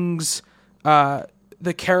brings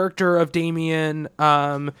the character of Damian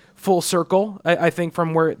full circle, I think,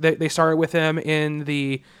 from where they started with him in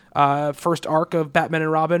the first arc of Batman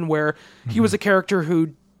and Robin, where he was a character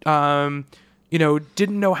who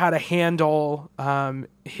didn't know how to handle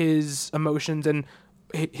his emotions and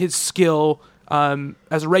his skill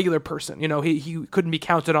as a regular person. He couldn't be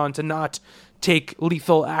counted on to not take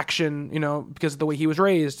lethal action, because of the way he was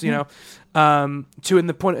raised, to in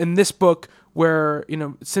the point in this book where,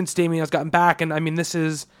 since Damian has gotten back, and I mean, this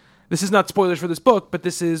is not spoilers for this book, but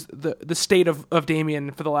this is the state of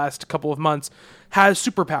Damian for the last couple of months, has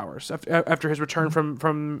superpowers after his return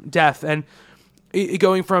from death, and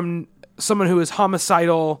going from someone who is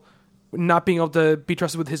homicidal, not being able to be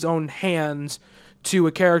trusted with his own hands, to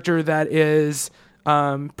a character that is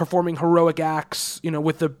performing heroic acts,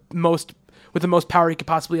 with the most power he could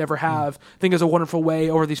possibly ever have. I think is a wonderful way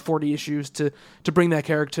over these 40 issues to bring that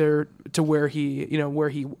character to where he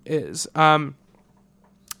is.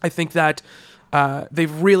 I think that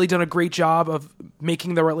they've really done a great job of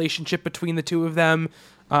making the relationship between the two of them.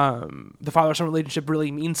 The father-son relationship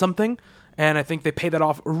really means something, and I think they pay that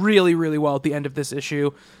off really, really well at the end of this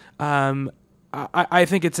issue. I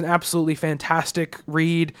think it's an absolutely fantastic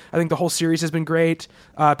read. I think the whole series has been great.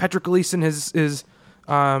 Patrick Gleason is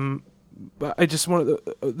I just want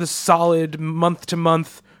the solid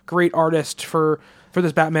month-to-month great artist for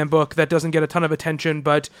this Batman book that doesn't get a ton of attention,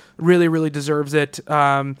 but really, really deserves it.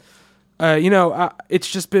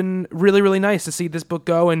 It's just been really, really nice to see this book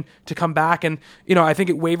go and to come back. And, I think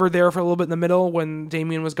it wavered there for a little bit in the middle when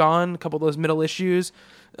Damian was gone, a couple of those middle issues.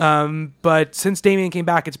 But since Damian came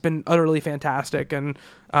back, it's been utterly fantastic. And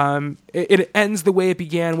it ends the way it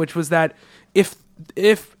began, which was that if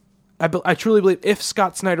I truly believe if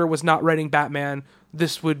Scott Snyder was not writing Batman,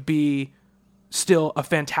 this would be still a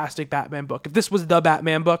fantastic Batman book. If this was the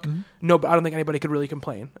Batman book, no, I don't think anybody could really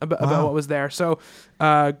complain about what was there. So,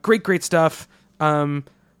 great stuff.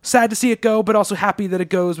 Sad to see it go, but also happy that it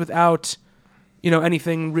goes without,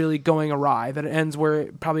 anything really going awry, that it ends where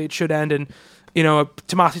it should end. And,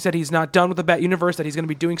 Tomasi said he's not done with the Bat universe, that he's going to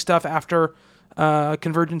be doing stuff after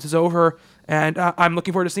Convergence is over. And I'm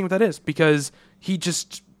looking forward to seeing what that is, because he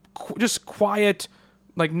just quiet,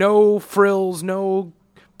 like no frills, no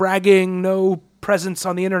bragging, no presence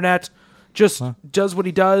on the internet, just does what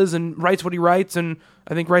he does and writes what he writes, and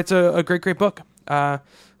I think writes a great book.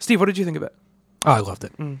 Steve, what did you think of it? Oh, I loved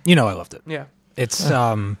it. I loved it. Yeah. It's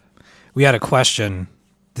we had a question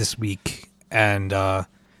this week, and I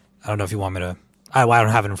don't know if you want me to. I don't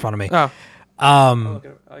have it in front of me. Oh.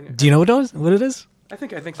 Do you know what it is? I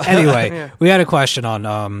think so. Anyway, Yeah. We had a question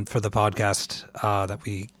on for the podcast that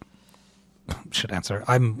we should answer.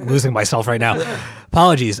 I'm losing myself right now.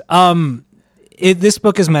 Apologies. This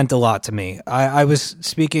book has meant a lot to me. I was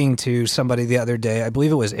speaking to somebody the other day. I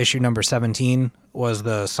believe it was issue number 17 was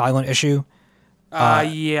the silent issue.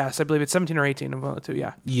 Yes, I believe it's 17 or 18 of one of the two.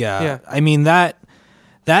 Yeah. Yeah. I mean, that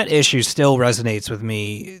issue still resonates with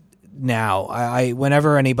me now. I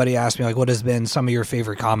whenever anybody asks me, like, what has been some of your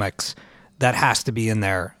favorite comics, that has to be in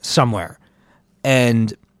there somewhere.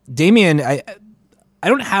 And Damian, I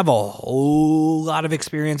don't have a whole lot of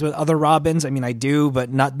experience with other Robins. I mean, I do,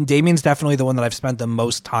 but not. Damian's definitely the one that I've spent the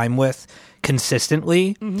most time with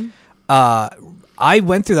consistently. Mm-hmm. I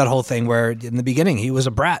went through that whole thing where in the beginning he was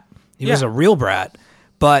a brat. He was a real brat.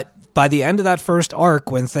 But by the end of that first arc,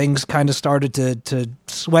 when things kind of started to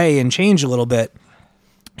sway and change a little bit,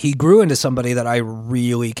 he grew into somebody that I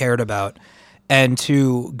really cared about. And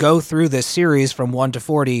to go through this series from 1 to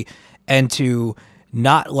 40 and to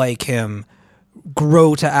not like him,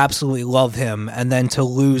 grow to absolutely love him, and then to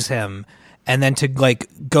lose him, and then to like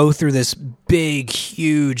go through this big,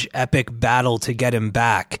 huge, epic battle to get him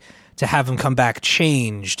back, to have him come back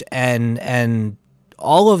changed, and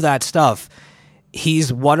all of that stuff.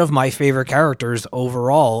 He's one of my favorite characters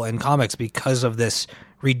overall in comics because of this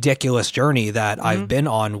ridiculous journey that I've been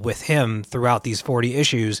on with him throughout these 40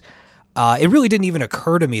 issues. It really didn't even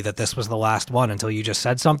occur to me that this was the last one until you just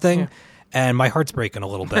said something, and my heart's breaking a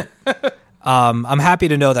little bit. I'm happy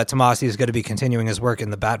to know that Tomasi is going to be continuing his work in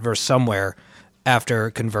the Batverse somewhere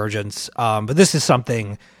after Convergence. But this is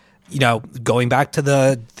something, going back to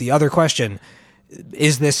the other question,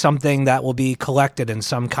 is this something that will be collected in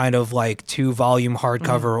some kind of like 2-volume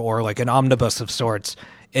hardcover or like an omnibus of sorts?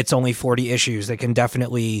 It's only 40 issues. They can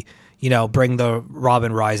definitely, bring the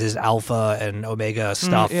Robin Rises Alpha and Omega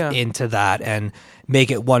stuff into that and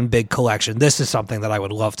make it one big collection. This is something that I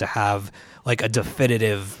would love to have like a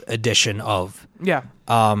definitive edition of. Yeah.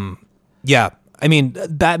 I mean,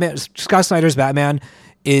 Batman, Scott Snyder's Batman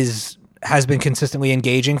has been consistently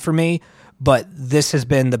engaging for me, but this has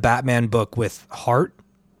been the Batman book with heart,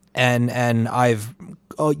 and I've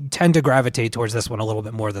tend to gravitate towards this one a little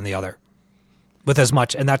bit more than the other. With as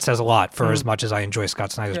much, and that says a lot for as much as I enjoy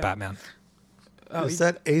Scott Snyder's Batman. Is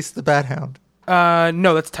that Ace the Bat Hound?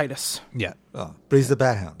 No, that's Titus. Yeah. But he's the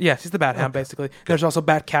Bat Hound. Yes, he's the Bat Hound, basically. There's also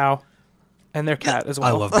Bat Cow and their cat as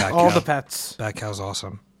well. I love Bat All Cow. the pets. Bat Cow's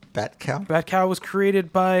awesome. Bat Cow? Bat Cow was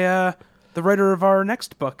created by the writer of our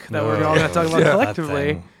next book that we're all going to talk about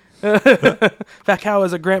collectively. Bat Cow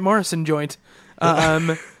is a Grant Morrison joint.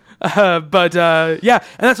 But yeah,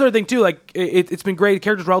 and that sort of thing too. Like it's been great. The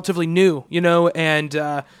character's relatively new, and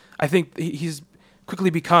I think he's quickly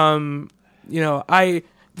become, it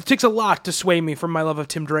takes a lot to sway me from my love of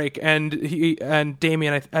Tim Drake, and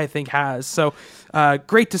Damian I think has. So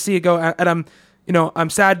great to see it go. And I'm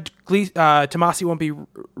sad Tomasi won't be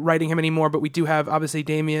writing him anymore, but we do have obviously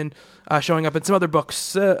Damian showing up in some other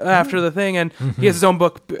books after the thing, and he has his own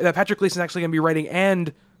book that Patrick Gleason's actually going to be writing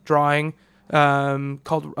and drawing.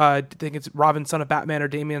 Called I think it's Robin, Son of Batman, or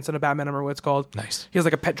Damian, Son of Batman. I don't remember what it's called. Nice. He has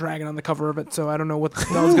like a pet dragon on the cover of it, so I don't know what the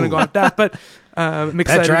hell is going to go on with that. But I'm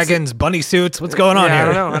excited. Pet dragons, bunny suits. What's going on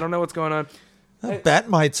here? I don't know what's going on.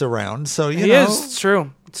 Batmite's around, so you He know. is. It's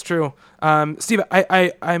true. It's true. Steve,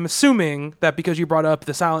 I'm assuming that because you brought up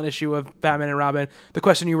the silent issue of Batman and Robin, the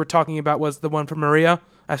question you were talking about was the one from Maria,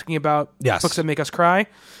 asking about books that make us cry.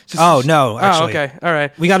 No, actually. Oh, okay. All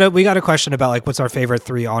right. We got a question about like what's our favorite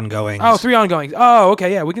 3 ongoings. Oh, 3 ongoings. Oh,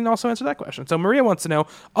 okay. Yeah, we can also answer that question. So Maria wants to know,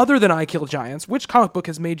 other than I Kill Giants, which comic book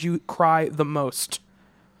has made you cry the most?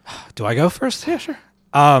 Do I go first? Yeah, sure.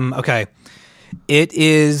 Okay. It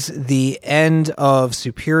is the end of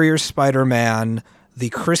Superior Spider-Man, the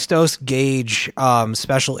Christos Gage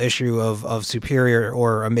special issue of Superior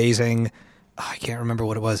or Amazing. I can't remember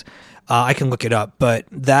what it was. I can look it up. But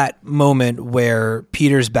that moment where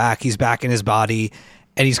Peter's back, he's back in his body,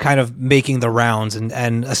 and he's kind of making the rounds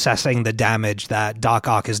and assessing the damage that Doc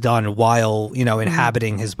Ock has done while,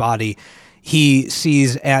 inhabiting his body. He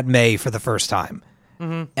sees Aunt May for the first time.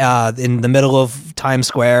 In the middle of Times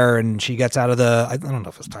Square, and she gets out of I don't know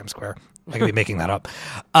if it's Times Square. I could be making that up.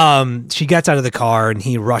 She gets out of the car, and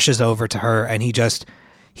he rushes over to her, and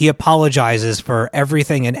he apologizes for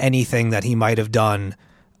everything and anything that he might have done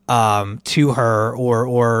to her,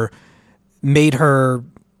 or made her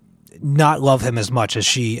not love him as much as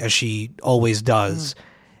she always does.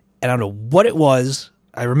 And I don't know what it was.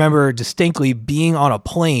 I remember distinctly being on a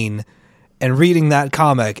plane and reading that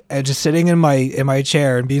comic and just sitting in my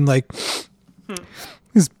chair and being like,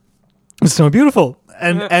 it's so beautiful.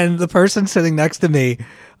 And the person sitting next to me,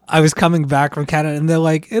 I was coming back from Canada, and they're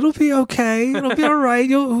like, it'll be okay. It'll be all right.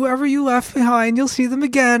 Whoever you left behind, you'll see them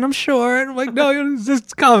again, I'm sure. And I'm like, no, it's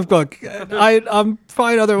just a comic book. I'm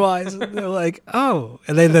fine otherwise. And they're like, oh.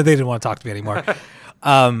 And they didn't want to talk to me anymore.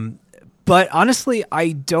 But honestly,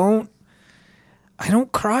 I don't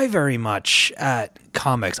cry very much at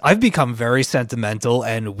comics. I've become very sentimental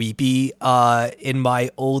and weepy in my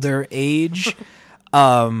older age.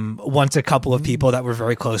 Once a couple of people that were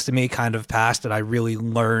very close to me kind of passed, and I really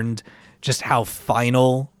learned just how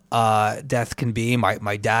final death can be.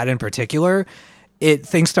 My dad in particular,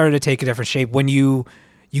 things started to take a different shape when you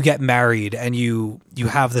get married and you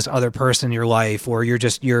have this other person in your life, or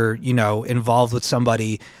you're involved with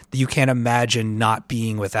somebody that you can't imagine not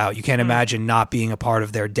being without. You can't imagine not being a part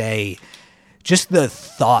of their day. Just the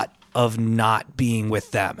thought of not being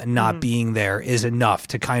with them and not being there is enough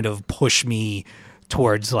to kind of push me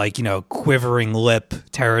towards quivering lip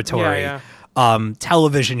territory. Yeah.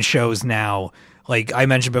 Television shows now, like I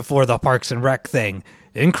mentioned before, the Parks and Rec thing,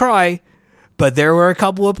 didn't cry, but there were a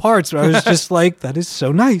couple of parts where I was just like, that is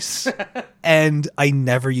so nice. And I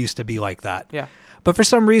never used to be like that. Yeah. But for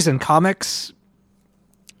some reason, comics,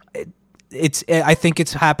 I think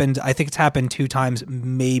it's happened 2 times,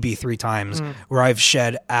 maybe 3 times, where I've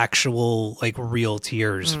shed actual real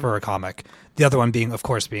tears for a comic. The other one being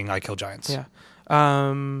I Kill Giants. Yeah. The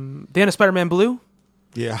end of Spider-Man Blue.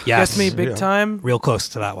 Yeah. Yes. Gets me big time. Real close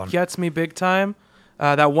to that one. Gets me big time.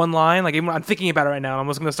 That one line, even when I'm thinking about it right now, I'm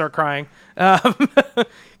almost going to start crying.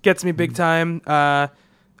 Gets me big time.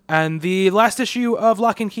 And the last issue of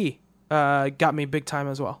Lock and Key got me big time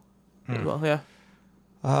as well. Yeah.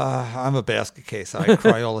 I'm a basket case. I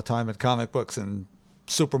cry all the time at comic books and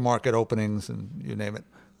supermarket openings and you name it.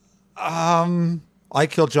 I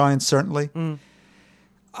Kill Giants, certainly.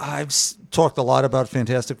 I've talked a lot about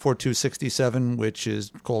Fantastic Four 267, which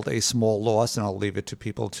is called A Small Loss, and I'll leave it to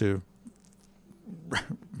people to...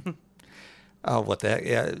 what the heck?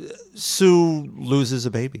 Yeah. Sue loses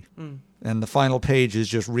a baby. And the final page is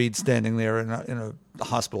just Reed standing there in a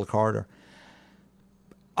hospital corridor.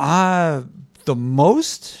 The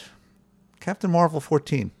most, Captain Marvel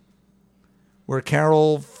 14, where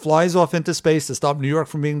Carol flies off into space to stop New York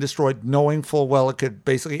from being destroyed, knowing full well it could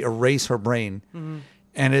basically erase her brain.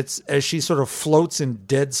 And it's as she sort of floats in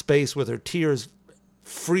dead space with her tears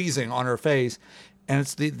freezing on her face, and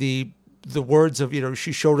it's the words of,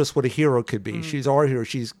 she showed us what a hero could be. She's our hero.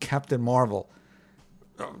 She's Captain Marvel.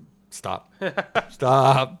 Oh, stop.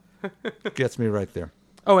 Gets me right there.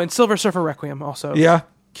 Oh, and Silver Surfer Requiem also. Yeah.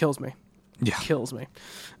 Kills me. Yeah. Kills me.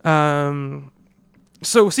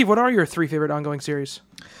 So, Steve, what are your 3 favorite ongoing series?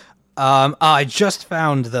 I just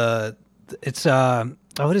found it's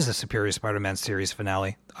it is the Superior Spider-Man series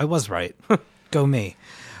finale. I was right. Go me.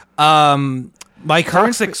 My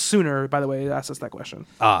current Toxic Sooner, by the way, asked us that question.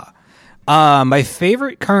 My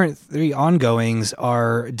favorite current 3 ongoings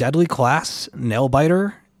are Deadly Class,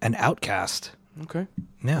 Nailbiter, and Outcast. Okay.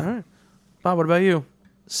 Yeah. All right. Bob, what about you?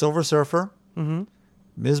 Silver Surfer. Mm-hmm.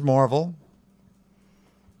 Ms. Marvel.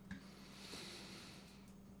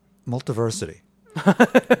 Multiversity.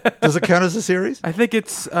 Does it count as a series? I think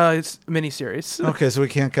it's a mini-series. Okay, so we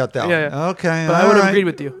can't cut that Yeah, one. yeah. Okay. But I would have agreed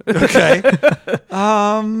with you. Okay.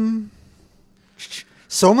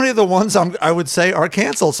 So many of the ones I would say are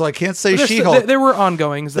canceled, so I can't say She-Hulk. There were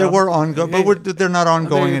ongoings, though. There were ongoing, but they're not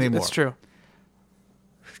ongoing anymore. It's true.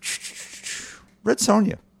 Red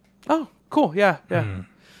Sonja. Oh, cool. Yeah.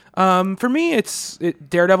 For me, it's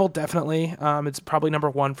Daredevil, definitely. It's probably number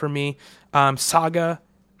 1 for me. Saga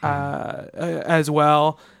as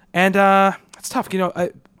well. And it's tough.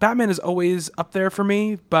 Batman is always up there for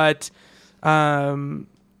me, but,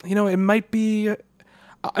 it might be...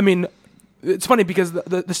 I mean... It's funny because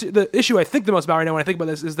the issue I think the most about right now when I think about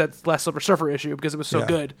this is that last Silver Surfer issue because it was so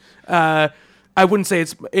good. I wouldn't say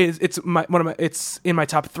it's in my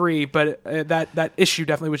top 3, but that issue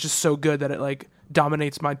definitely was just so good that it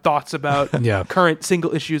dominates my thoughts about current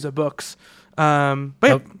single issues of books.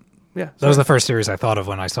 But yeah, that was the first series I thought of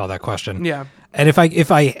when I saw that question. Yeah, and if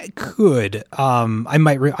I could,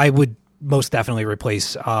 I would most definitely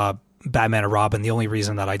replace Batman and Robin. The only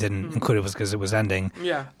reason that I didn't include it was because it was ending.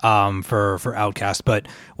 Yeah. For Outcast, but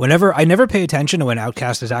I never pay attention to when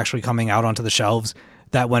Outcast is actually coming out onto the shelves.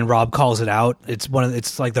 That when Rob calls it out, it's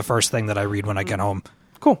like the first thing that I read when I get home.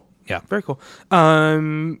 Cool. Yeah. Very cool.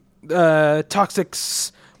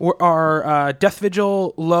 Toxics are Death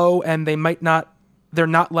Vigil, Low, and they're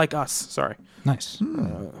not like us. Sorry. Nice.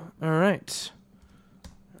 All right.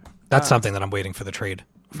 That's something that I'm waiting for the trade.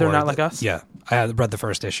 They're not like us? Yeah. I had read the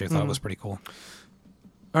first issue. Thought it was pretty cool.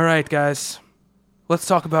 All right, guys. Let's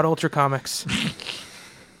talk about Ultra Comics.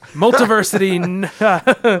 Multiversity.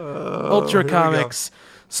 Ultra Comics.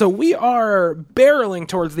 So we are barreling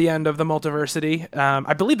towards the end of the Multiversity.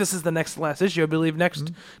 I believe this is the next last issue. I believe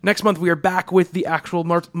next month we are back with the actual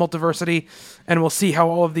Multiversity, and we'll see how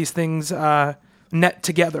all of these things net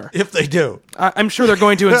together. If they do. I'm sure they're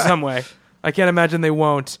going to in some way. I can't imagine they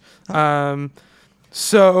won't.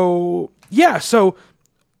 So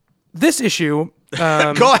this issue...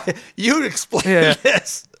 Go ahead. You explain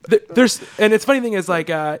this. And it's funny thing is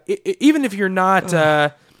even if you're not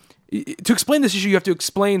to explain this issue, you have to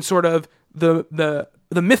explain sort of the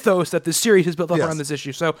mythos that this series has built up around this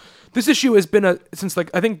issue. So this issue has been since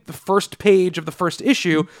I think the first page of the first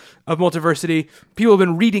issue of Multiversity. People have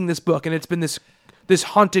been reading this book, and it's been this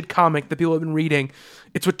haunted comic that people have been reading.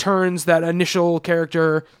 It's what turns that initial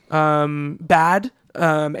character bad,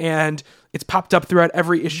 and it's popped up throughout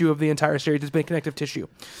every issue of the entire series. It's been connective tissue.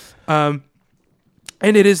 And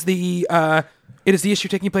it is the issue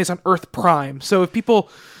taking place on Earth Prime. So if people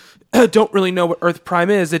don't really know what Earth Prime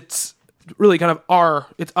is, it's really kind of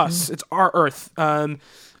it's us. It's our Earth. I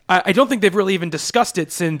don't think they've really even discussed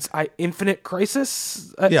it since Infinite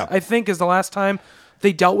Crisis, I think, is the last time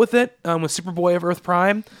they dealt with it, with Superboy of Earth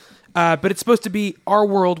Prime. But it's supposed to be our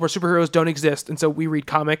world where superheroes don't exist, and so we read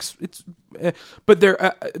comics. But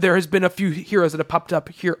there has been a few heroes that have popped up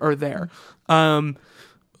here or there.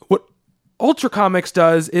 What Ultra Comics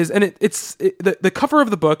does is, and the cover of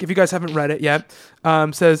the book, if you guys haven't read it yet,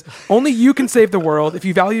 says, "Only you can save the world. If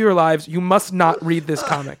you value your lives, you must not read this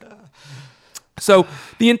comic." So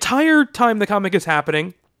the entire time the comic is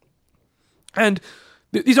happening, and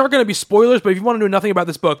these aren't going to be spoilers, but if you want to know nothing about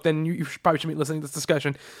this book, then you probably shouldn't be listening to this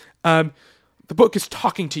discussion. The book is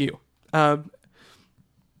talking to you. And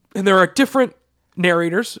there are different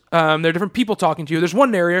narrators. There are different people talking to you. There's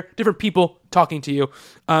one narrator, different people talking to you.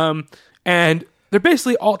 And they're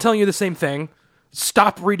basically all telling you the same thing.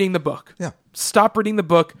 Stop reading the book. Yeah. Stop reading the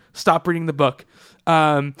book. Stop reading the book.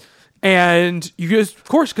 And you just, of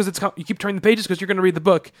course, because you keep turning the pages because you're going to read the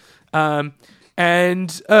book. And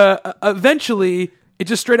eventually it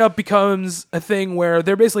just straight up becomes a thing where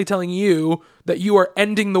they're basically telling you that you are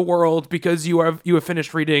ending the world because you have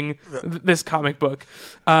finished reading this comic book.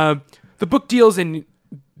 The book deals in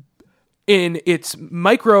its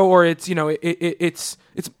micro, or its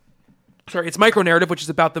It's micro narrative, which is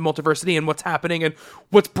about the multiversity and what's happening and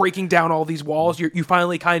what's breaking down all these walls. You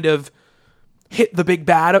finally kind of hit the big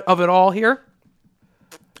bad of it all here.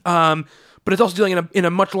 But it's also dealing in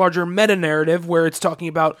a much larger meta narrative where it's talking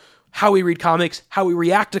about how we read comics, how we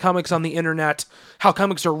react to comics on the internet, how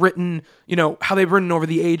comics are written, how they've written over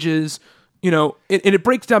the ages, and it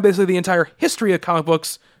breaks down basically the entire history of comic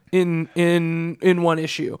books in one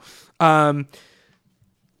issue.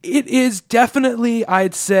 It is definitely,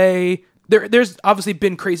 I'd say, there's obviously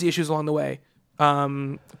been crazy issues along the way.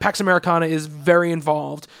 Pax Americana is very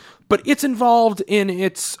involved, but it's involved in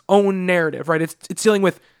its own narrative, right? It's dealing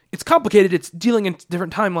with, it's complicated, it's dealing in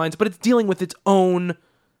different timelines, but it's dealing with its own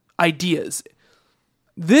ideas.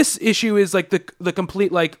 This issue is like the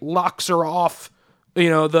complete, like, locks are off,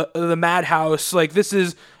 the madhouse. Like, this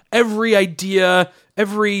is every idea,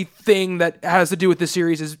 everything that has to do with this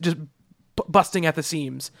series is just busting at the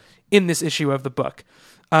seams in this issue of the book.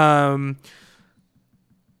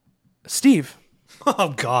 Steve.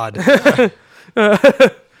 Oh, God.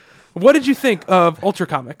 What did you think of Ultra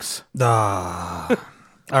Comics? All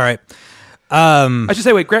right. I should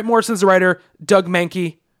say, wait, Grant Morrison's the writer. Doug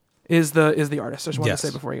Mankey is the artist. I just wanted to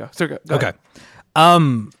say before you go. So go okay.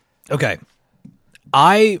 ahead. Okay.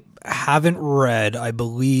 I haven't read, I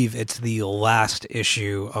believe it's the last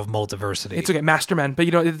issue of Multiversity. It's okay, Mastermen, but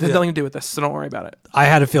it has nothing to do with this, so don't worry about it. I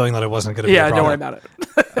had a feeling that it wasn't going to be a don't problem. worry about it.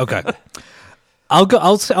 Okay.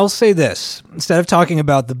 I'll say this. Instead of talking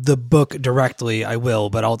about the book directly, I will,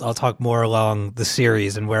 but I'll talk more along the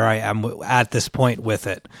series and where I am at this point with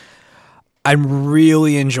it. I'm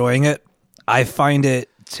really enjoying it. I find it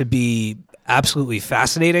to be absolutely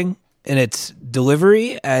fascinating in its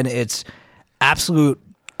delivery and its absolute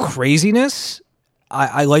craziness.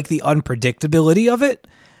 I like the unpredictability of it.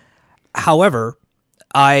 However,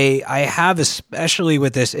 I have, especially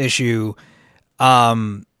with this issue,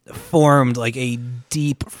 formed like a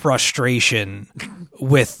deep frustration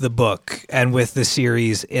with the book and with the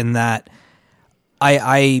series in that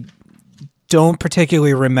I don't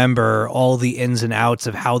particularly remember all the ins and outs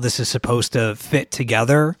of how this is supposed to fit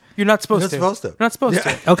together. You're not supposed to. You're not supposed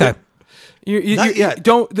to. Okay. Not yet.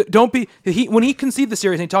 Don't be. When he conceived the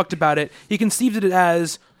series and he talked about it, he conceived it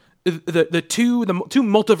as the two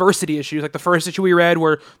multiversity issues, like the first issue we read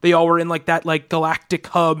where they all were in like that like galactic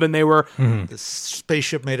hub and they were The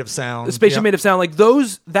spaceship made of sound. the spaceship made of sound. Like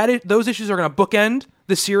those issues are going to bookend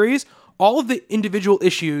the series. All of the individual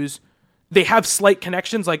issues, they have slight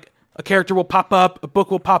connections. Like a character will pop up, a book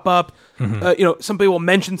will pop up. Somebody will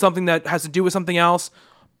mention something that has to do with something else,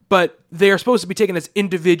 but they are supposed to be taken as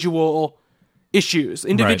individual issues,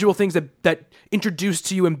 individual things that introduce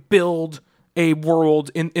to you and build a world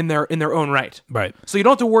in their own right. Right. So you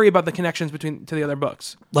don't have to worry about the connections to the other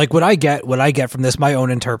books. Like what I get from this, my own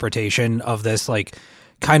interpretation of this, like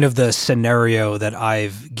kind of the scenario that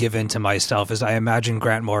I've given to myself is I imagine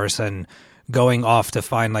Grant Morrison going off to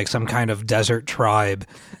find like some kind of desert tribe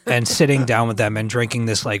and sitting down with them and drinking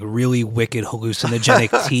this like really wicked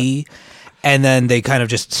hallucinogenic tea. And then they kind of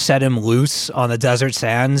just set him loose on the desert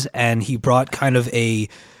sands, and he brought kind of a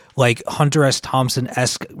like Hunter S.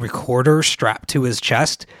 Thompson-esque recorder strapped to his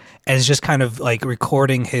chest and is just kind of like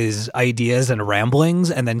recording his ideas and ramblings,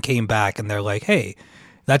 and then came back and they're like, hey,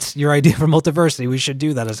 that's your idea for Multiversity. We should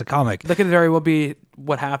do that as a comic. That could very well be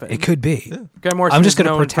what happened. It could be. Grant Morrison I'm just is going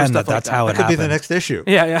to known for pretend stuff that that's like how it It could happened. be the next issue.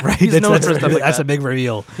 Yeah. Right? He's known for stuff like That's that. a big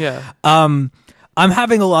reveal. Yeah. I'm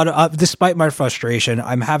having a lot of, despite my frustration,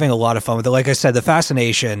 I'm having a lot of fun with it. Like I said, the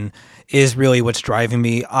fascination is really what's driving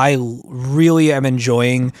me. I really am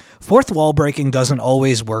enjoying. Fourth wall breaking doesn't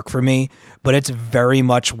always work for me, but it's very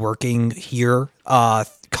much working here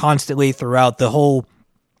constantly throughout the whole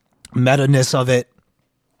meta-ness of it,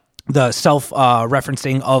 the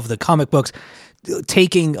self-referencing of the comic books,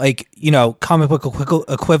 taking like, comic book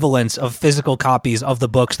equivalents of physical copies of the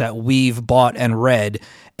books that we've bought and read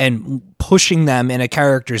and pushing them in a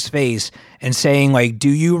character's face and saying like, do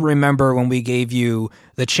you remember when we gave you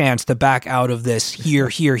the chance to back out of this here,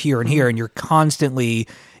 and here, and you're constantly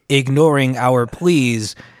ignoring our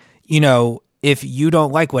pleas. If you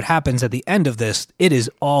don't like what happens at the end of this, it is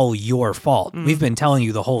all your fault. We've been telling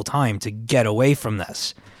you the whole time to get away from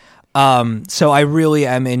this. So I really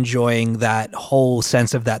am enjoying that whole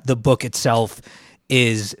sense of that the book itself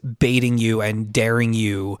is baiting you and daring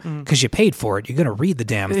you because you paid for it. You're going to read the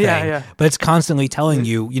damn thing. Yeah. But it's constantly telling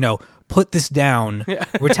you, put this down.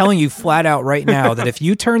 We're telling you flat out right now that if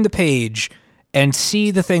you turn the page and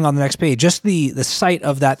see the thing on the next page, just the sight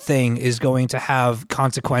of that thing is going to have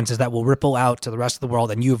consequences that will ripple out to the rest of the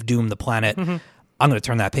world and you have doomed the planet. I'm going to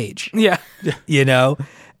turn that page. Yeah.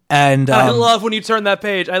 And I love when you turn that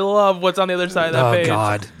page. I love what's on the other side of that page.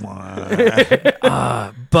 God.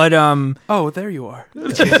 But oh, there you are.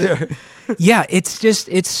 yeah,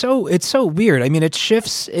 it's so weird. I mean,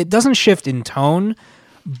 it doesn't shift in tone,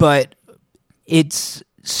 but it's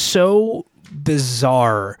so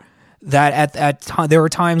bizarre that there were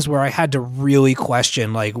times where I had to really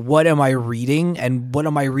question, like, what am I reading and what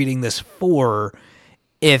am I reading this for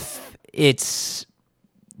if it's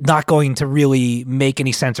not going to really make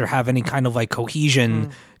any sense or have any kind of like cohesion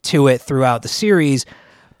to it throughout the series.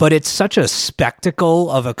 But it's such a spectacle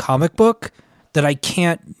of a comic book that I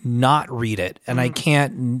can't not read it, and I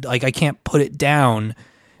can't put it down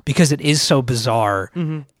because it is so bizarre.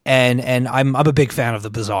 And I'm a big fan of the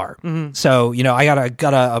bizarre. So, you know, I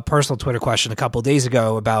got a personal Twitter question a couple of days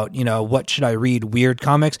ago about, you know, what should I read? Weird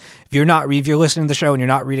comics. If you're listening to the show and you're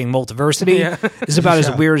not reading Multiversity, it's about as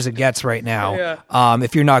weird as it gets right now.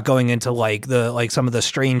 If you're not going into like some of the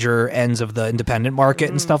stranger ends of the independent market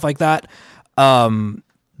and stuff like that.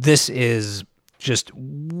 This is just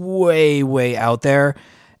way, way out there.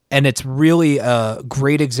 And it's really a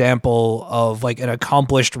great example of like an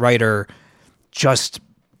accomplished writer just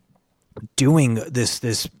doing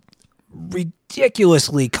this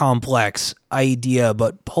ridiculously complex idea,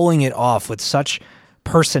 but pulling it off with such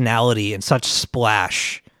personality and such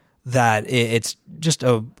splash that it's just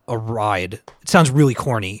a ride. It sounds really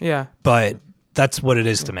corny, but that's what it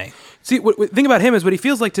is to me. See, what thing about him is what he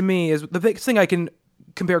feels like to me is the biggest thing I can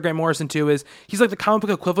compare Grant Morrison to is he's like the comic book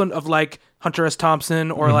equivalent of like Hunter S.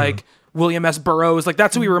 Thompson or like William S. Burroughs. Like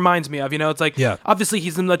that's who he reminds me of, you know. It's like obviously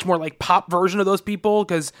he's a much more like pop version of those people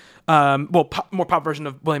because more pop version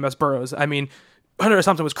of William S. Burroughs. I mean, Hunter S.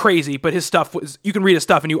 Thompson was crazy, but his stuff was, you can read his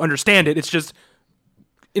stuff and you understand it. It's just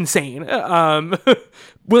insane.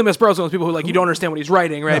 William S. Burroughs is one of those people who like you don't understand what he's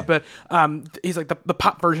writing, right? But he's like the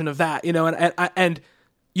pop version of that, you know, and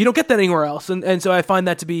you don't get that anywhere else, and so I find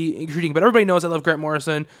that to be intriguing. But everybody knows I love Grant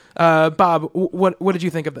Morrison. Bob, what did you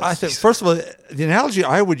think of this? I think, first of all, the analogy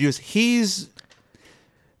I would use,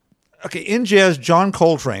 in jazz, John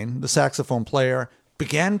Coltrane, the saxophone player,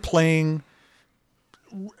 began playing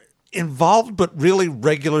involved but really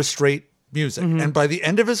regular straight music. And by the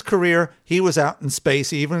end of his career, he was out in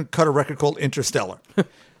space. He even cut a record called Interstellar.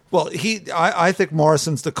 Well, I think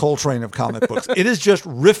Morrison's the Coltrane of comic books. It is just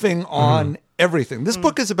riffing on everything. This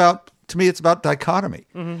book is about dichotomy.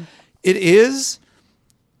 It is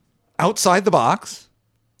outside the box,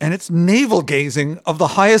 and it's navel-gazing of the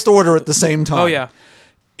highest order at the same time. Oh, yeah.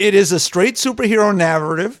 It is a straight superhero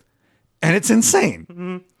narrative, and it's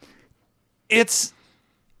insane. It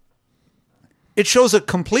shows a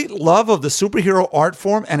complete love of the superhero art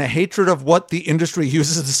form and a hatred of what the industry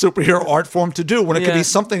uses the superhero art form to do when it could be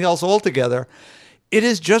something else altogether. It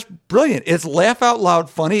is just brilliant. It's laugh out loud,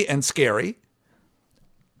 funny, and scary.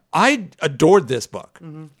 I adored this book.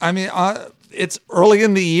 I mean, it's early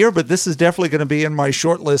in the year, but this is definitely going to be in my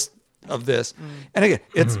short list of this. And again,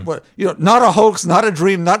 it's not a hoax, not a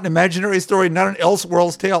dream, not an imaginary story, not an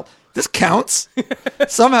Elseworlds tale. This counts.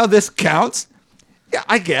 Somehow this counts. Yeah,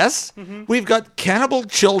 I guess. We've got cannibal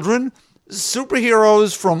children,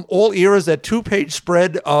 superheroes from all eras, that 2-page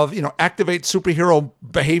spread of, activate superhero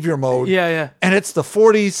behavior mode. Yeah. And it's the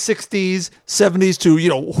 40s, 60s, 70s to,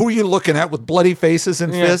 who are you looking at with bloody faces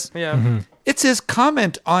and fists? Yeah. It's his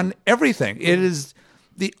comment on everything. It is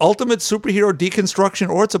the ultimate superhero deconstruction,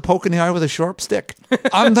 or it's a poke in the eye with a sharp stick.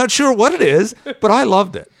 I'm not sure what it is, but I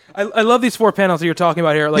loved it. I love these 4 panels that you're talking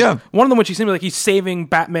about here. Like one of them, which he seems like he's saving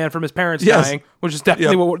Batman from his parents dying, which is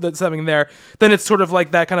definitely what that's happening there. Then it's sort of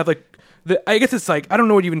like that kind of like, I guess it's like, I don't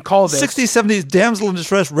know what you even call this. 60s, 70s, damsel in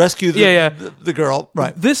distress, rescue the girl.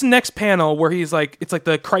 Right. This next panel where he's like, it's like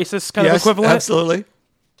the crisis kind of equivalent. Absolutely.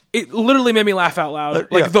 It literally made me laugh out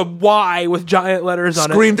loud. Like the Y with giant letters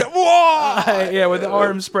on it. Screamed, whoa! With the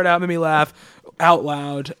arms spread out, made me laugh out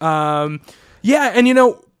loud. And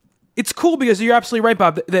it's cool because you're absolutely right,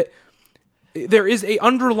 Bob, that there is a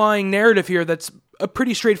underlying narrative here that's a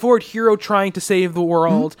pretty straightforward hero trying to save the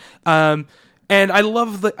world. And I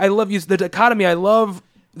love the dichotomy. I love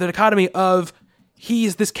the dichotomy of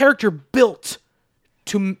he's this character built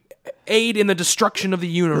to aid in the destruction of the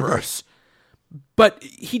universe. But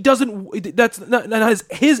he doesn't, that's not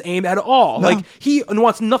his aim at all. No. Like, he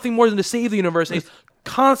wants nothing more than to save the universe. He's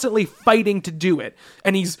constantly fighting to do it.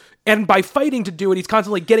 And by fighting to do it, he's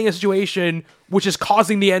constantly getting a situation which is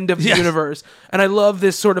causing the end of the universe. And I love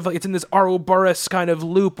this sort of, like, it's in this Ouroboros kind of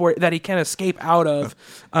loop that he can't escape out of.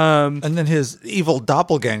 And then his evil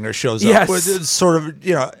doppelganger shows up. With it's sort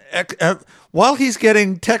of, while he's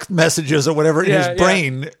getting text messages or whatever in his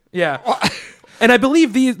brain. Yeah. And I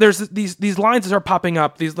believe there's these lines that are popping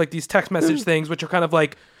up, these text message things, which are kind of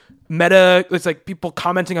like meta. It's like people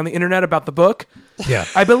commenting on the internet about the book. Yeah.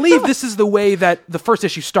 I believe this is the way that the first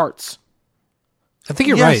issue starts. I think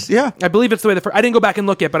you're Yes, right. yeah. I believe it's the way the first. I didn't go back and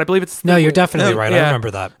look at, but I believe it's. No, you're definitely right. I Yeah.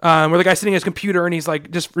 remember that. Where the guy's sitting at his computer and he's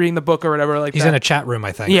like just reading the book or whatever. Like He's that. in a chat room,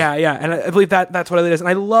 I think. Yeah, yeah, and I believe that's what it is. And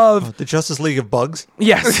I love. The Justice League of Bugs.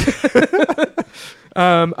 Yes.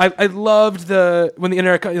 I loved when the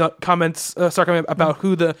internet comments start coming about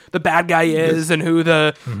who the bad guy is and who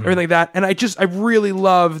the everything like that. And I really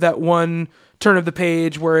love that one turn of the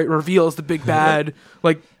page where it reveals the big bad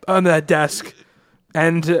like on that desk,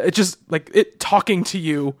 and it's just like it talking to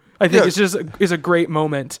you. I think it's just is a great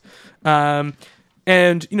moment. And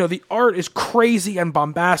the art is crazy and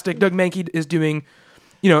bombastic. Doug Mahnke is doing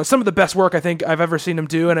some of the best work I think I've ever seen him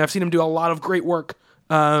do, and I've seen him do a lot of great work.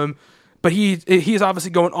 But he's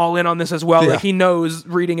obviously going all in on this as well. Yeah. Like he knows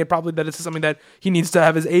reading it probably that it's something that he needs to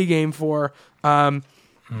have his A game for.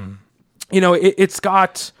 It's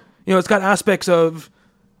got aspects of,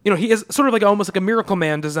 he is sort of like almost like a Miracle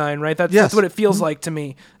Man design, right? That's what it feels like to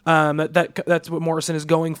me. That's what Morrison is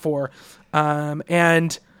going for.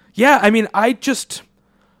 And yeah, I mean,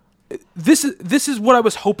 this is what I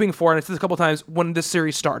was hoping for, and I said this a couple times when this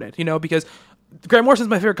series started, because Grant Morrison's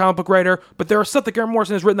my favorite comic book writer, but there are stuff that Grant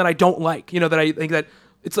Morrison has written that I don't like, that I think that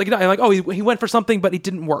it's like, I'm like, oh, he went for something, but it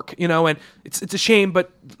didn't work, and it's a shame,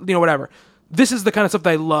 but whatever. This is the kind of stuff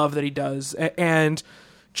that I love that he does, and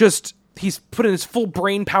just he's put in his full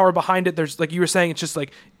brain power behind it. There's, like you were saying, it's just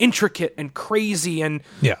like intricate and crazy, and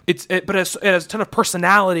but it has a ton of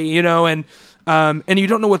personality, and you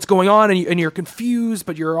don't know what's going on, and you're confused,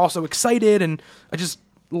 but you're also excited, and I just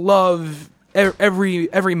love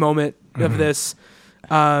every moment of this.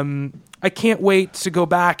 I can't wait to go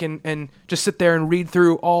back and just sit there and read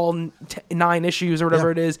through all 9 issues or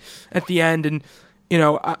whatever it is at the end, and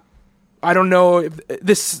I don't know if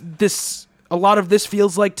this a lot of this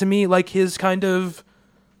feels like to me like his kind of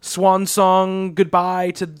swan song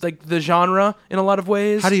goodbye to like the genre in a lot of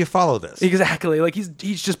ways. How do you follow this? Exactly. Like he's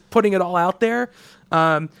just putting it all out there.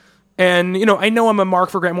 And I know I'm a mark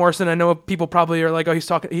for Grant Morrison. I know people probably are like, oh, he's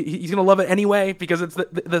going to love it anyway because it's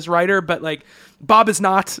this writer, but like Bob is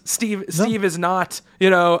not, Steve is not,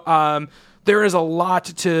 there is a lot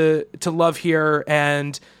to love here.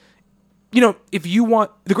 And if you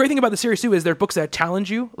want, the great thing about the series too is there are books that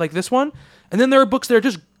challenge you, like this one, and then there are books that are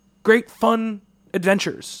just great fun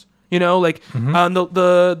adventures. The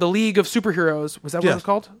League of Superheroes, was that what it was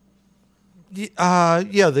called?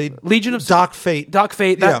 The Legion of Doc Fate.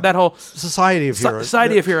 That whole Society of Heroes.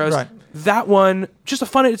 Society of Heroes. Right. That one, just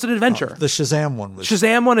it's an adventure. The Shazam one was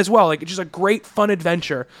Shazam one as well. Like it's just a great fun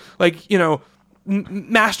adventure. Like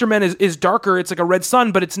Masterman is darker. It's like a Red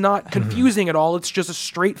Sun, but it's not confusing at all. It's just a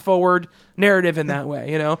straightforward narrative in that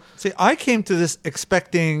way. See, I came to this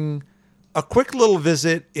expecting a quick little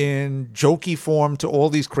visit in jokey form to all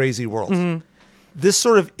these crazy worlds. This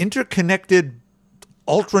sort of interconnected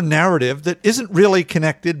ultra narrative that isn't really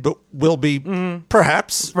connected, but will be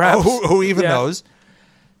perhaps. Who even knows?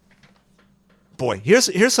 Boy,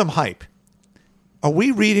 here's some hype. Are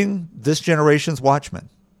we reading this generation's Watchmen?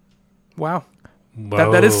 Wow.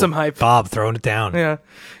 That is some hype. Bob throwing it down. Yeah.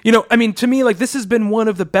 I mean, to me, like this has been one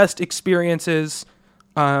of the best experiences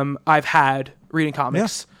I've had reading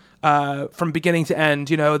comics from beginning to end.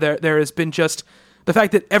 There has been just the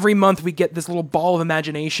fact that every month we get this little ball of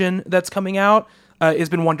imagination that's coming out has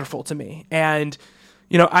been wonderful to me. And,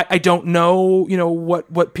 I don't know,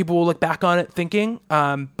 what people will look back on it thinking,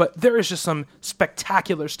 but there is just some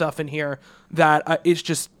spectacular stuff in here that is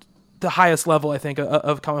just the highest level, I think,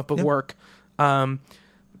 of comic book work. I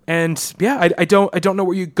don't know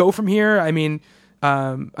where you go from here. I mean,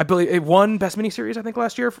 I believe it won Best Miniseries, I think,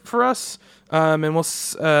 last year for us. And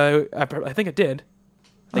I think it did.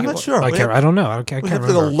 I'm not sure. I don't know. I can't We have to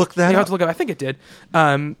remember. go look that You have up. to look up. I think it did.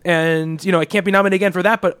 It can't be nominated again for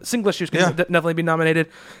that, but single issues can definitely be nominated.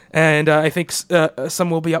 And I think some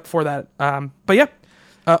will be up for that.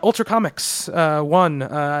 Ultra Comics won.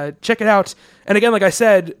 Check it out. And again, like I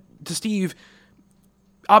said to Steve,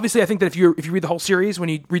 obviously, I think that if you read the whole series, when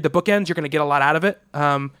you read the bookends, you're going to get a lot out of it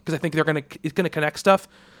because I think it's going to connect stuff.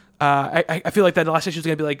 I feel like that last issue is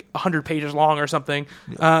going to be like 100 pages long or something.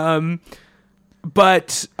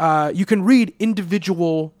 But you can read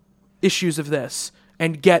individual issues of this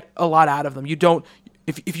and get a lot out of them. You don't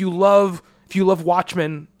if you love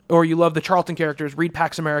Watchmen or you love the Charlton characters, read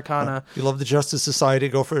Pax Americana. You love the Justice Society,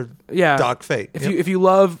 go for Doc Fate. If you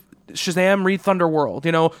love Shazam, read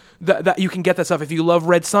Thunderworld. That you can get that stuff. If you love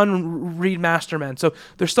Red Sun, read Masterman. So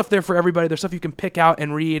there's stuff there for everybody. There's stuff you can pick out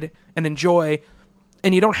and read and enjoy,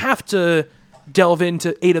 and you don't have to delve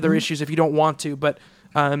into 8 other issues if you don't want to. But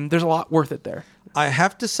there's a lot worth it there. I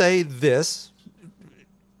have to say this.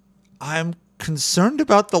 I'm concerned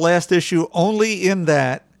about the last issue only in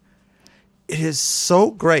that it is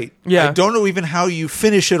so great. Yeah. I don't know even how you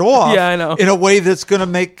finish it off. Yeah, I know. In a way that's going to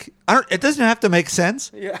make... it doesn't have to make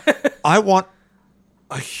sense. Yeah. I want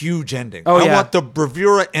a huge ending. Oh, I yeah. want the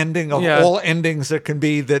bravura ending of Yeah. all endings that can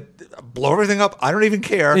be that blow everything up. I don't even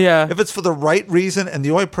care. Yeah. If it's for the right reason and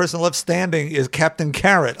the only person left standing is Captain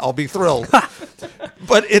Carrot, I'll be thrilled.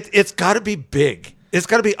 But it's got to be big. It's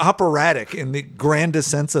got to be operatic in the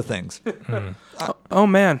grandest sense of things. Oh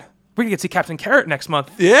man, we're gonna get to see Captain Carrot next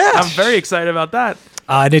month. Yeah. I'm very excited about that.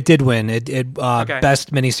 And it did win. It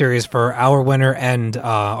best miniseries for our winner and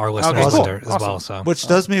our listeners cool. winner as Awesome. well. So Which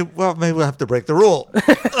does mean, well, maybe we'll have to break the rule.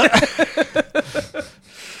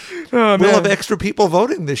 Oh, We'll have extra people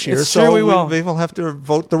voting this year, It's so true, we will. we will have to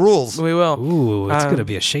vote the rules. We will. ooh, it's going to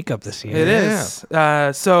be a shakeup this year. It is.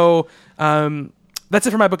 So that's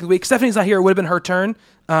it for my book of the week. Stephanie's not here. It would have been her turn.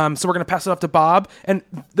 So we're going to pass it off to Bob. And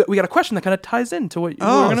we got a question that kind of ties into what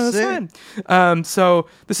Oh, we're going to sick. assign. So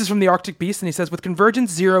this is from the Arctic Beast, and he says, with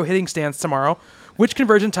Convergence Zero hitting stands tomorrow, which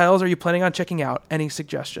Convergent titles are you planning on checking out? Any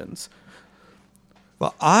suggestions?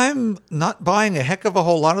 Well, I'm not buying a heck of a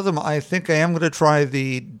whole lot of them. I think I am going to try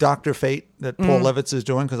the Dr. Fate that Paul Levitz is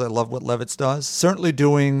doing because I love what Levitz does. Certainly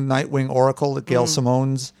doing Nightwing Oracle that Gail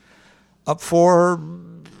Simone's up for.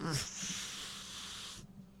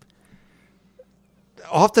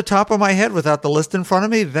 Off the top of my head, without the list in front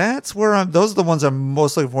of me, that's where those are the ones I'm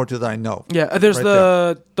most looking forward to that I know. Yeah, there's Right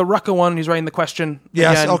the Rucka one. He's writing the question.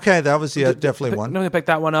 Yes, again. okay, that was definitely one. I'm going to pick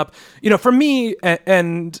that one up. You know, for me,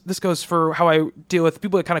 and this goes for how I deal with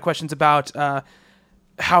people that kind of questions about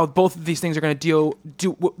how both of these things are going to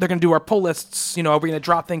they're going to do our pull lists. You know, are we going to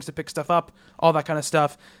drop things to pick stuff up? All that kind of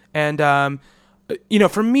stuff. And, you know,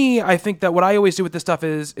 for me, I think that what I always do with this stuff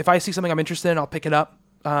is if I see something I'm interested in, I'll pick it up.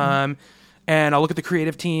 And I'll look at the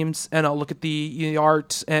creative teams and I'll look at the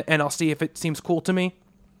art and I'll see if it seems cool to me.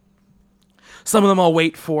 Some of them I'll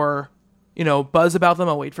wait for, you know, buzz about them.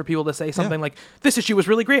 I'll wait for people to say something like, this issue was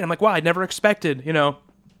really great. I'm like, wow, I never expected, you know,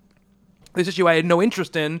 this issue I had no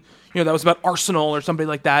interest in, you know, that was about Arsenal or somebody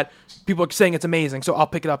like that. People are saying it's amazing. So I'll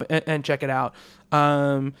pick it up and check it out.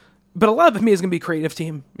 But a lot of it for me is going to be creative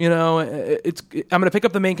team. You know, I'm going to pick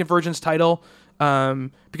up the main Convergence title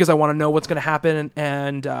because I want to know what's going to happen.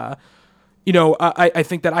 And you know, I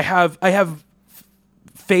think that I have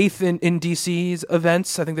faith in DC's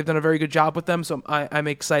events. I think they've done a very good job with them, so I'm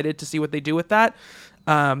excited to see what they do with that.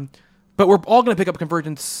 But we're all going to pick up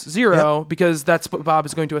Convergence Zero because that's what Bob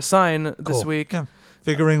is going to assign this week. Yeah.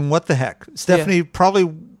 Figuring what the heck. Stephanie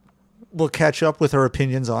probably will catch up with her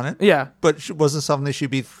opinions on it. Yeah. But it wasn't something that she'd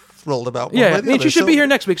be thrilled about. Yeah, I mean, she should be here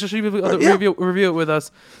next week, so she'll review it with us.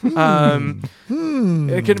 Convergence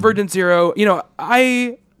Zero, you know,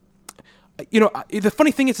 the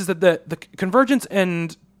funny thing is that the Convergence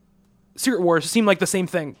and Secret Wars seem like the same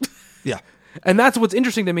thing. Yeah. And that's what's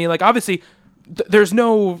interesting to me. Like, obviously, there's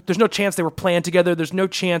no chance they were planned together. There's no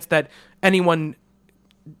chance that anyone,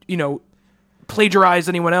 you know, plagiarized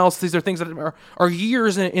anyone else. These are things that are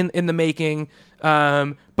years in the making.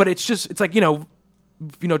 But it's like, you know,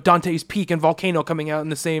 Dante's Peak and Volcano coming out in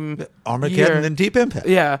the same Armageddon year. and Deep Impact.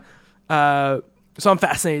 Yeah. So I'm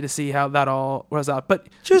fascinated to see how that all was out. But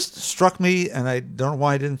Just struck me, and I don't know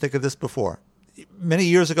why I didn't think of this before. Many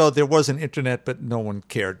years ago, there was an internet, but no one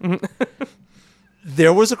cared.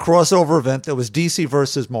 There was a crossover event that was DC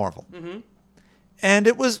versus Marvel. And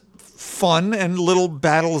it was fun and little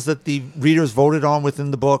battles that the readers voted on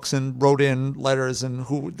within the books and wrote in letters and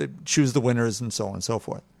who they choose the winners and so on and so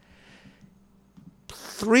forth.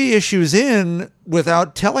 3 issues in,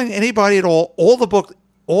 without telling anybody at all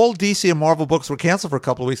all DC and Marvel books were canceled for a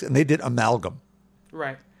couple of weeks, and they did Amalgam.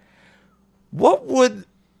 right.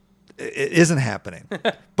 It isn't happening.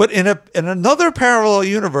 But in another parallel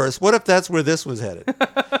universe, what if that's where this was headed?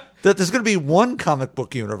 That there's going to be one comic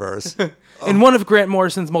book universe. In one of Grant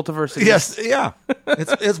Morrison's multiverses. Yes, yeah.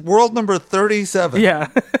 It's world number 37. Yeah.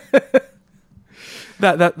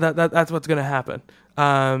 That's what's going to happen.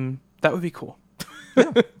 That would be cool.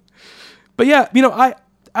 But yeah, you know,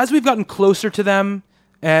 as we've gotten closer to them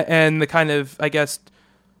and the kind of, I guess,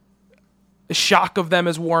 shock of them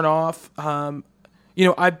has worn off, you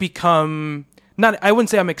know, I've become I wouldn't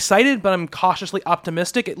say I'm excited, but I'm cautiously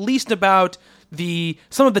optimistic, at least about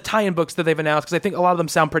some of the tie-in books that they've announced, because I think a lot of them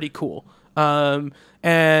sound pretty cool.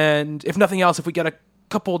 And if nothing else, if we get a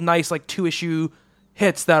couple nice, like, 2-issue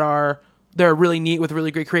hits they're really neat with really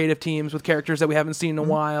great creative teams with characters that we haven't seen in a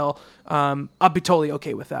while, I'll be totally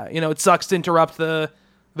okay with that. You know, it sucks to interrupt the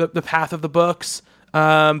path of the books,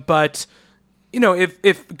 but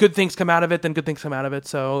if good things come out of it, then good things come out of it.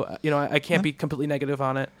 So, I can't be completely negative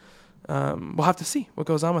on it. We'll have to see what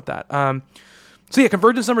goes on with that. So yeah,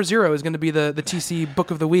 Convergence number 0 is going to be the TC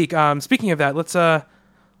book of the week. Speaking of that, let's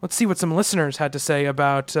see what some listeners had to say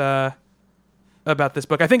about this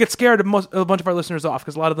book. I think it scared a bunch of our listeners off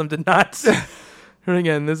because a lot of them did not. And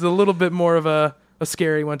again, this is a little bit more of a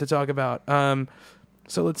scary one to talk about.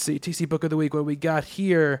 So let's see, TC book of the week. What we got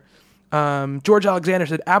here? George Alexander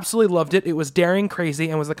said, absolutely loved it. It was daring, crazy,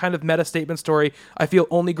 and was the kind of meta statement story I feel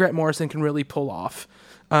only Grant Morrison can really pull off.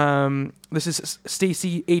 This is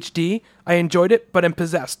Stacy HD. I enjoyed it, but am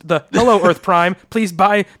possessed. The Hello Earth Prime. Please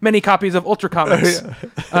buy many copies of Ultra Comics.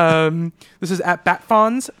 This is at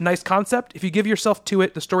Batfons. Nice concept. If you give yourself to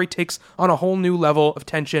it, the story takes on a whole new level of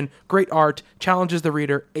tension. Great art. Challenges the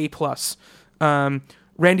reader. A+.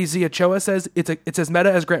 Randy Z. Ochoa says, it's as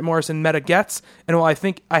meta as Grant Morrison meta gets, and while I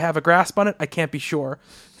think I have a grasp on it, I can't be sure.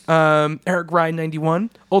 Eric Ryan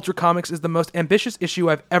 91. Ultra Comics is the most ambitious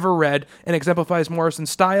issue I've ever read and exemplifies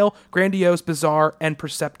Morrison's style, grandiose, bizarre, and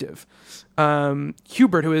perceptive.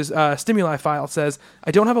 Hubert, who is Stimuli File, says,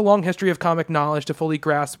 I don't have a long history of comic knowledge to fully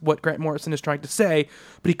grasp what Grant Morrison is trying to say,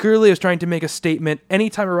 but he clearly is trying to make a statement.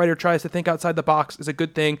 Anytime a writer tries to think outside the box is a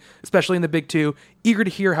good thing, especially in the big two. Eager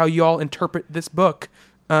to hear how y'all interpret this book.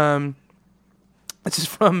 This is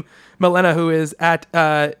from Milena, who is at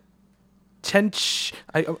Tenshikin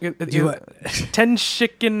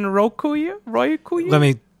Rokuya? Let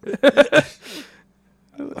me...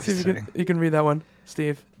 See if you can read that one,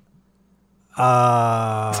 Steve. No,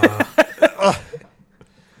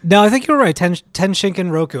 I think you were right.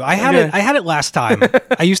 Tenshinken Roku. I had it last time.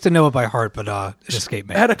 I used to know it by heart, but it escaped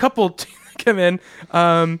me. I had a couple come in.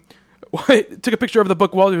 Took a picture of the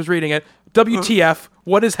book while he was reading it. WTF?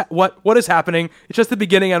 What is happening? It's just the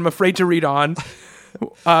beginning. I'm afraid to read on.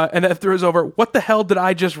 And then throws over. What the hell did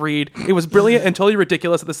I just read? It was brilliant and totally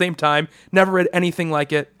ridiculous at the same time. Never read anything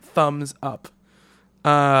like it. Thumbs up.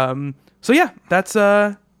 So yeah, that's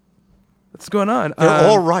what's going on. They're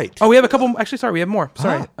all right. Oh, we have a couple. Actually, sorry, we have more.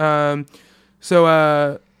 Sorry.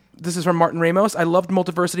 This is from Martin Ramos. I loved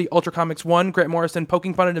Multiversity Ultra Comics 1. Grant Morrison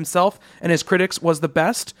poking fun at himself and his critics was the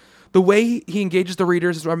best. The way he engages the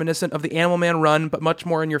readers is reminiscent of the Animal Man run, but much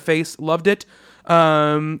more in your face. Loved it.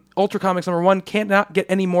 Ultra Comics number 1 can't not get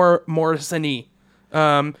any more Morrison-y.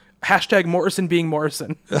 Hashtag Morrison being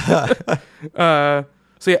Morrison. So yeah,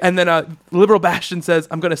 and then Liberal Bastion says,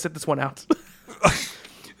 I'm going to sit this one out.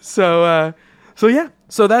 So yeah,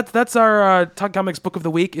 so that's our Talk Comics book of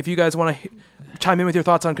the week. If you guys want to chime in with your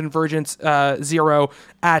thoughts on Convergence 0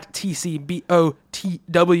 at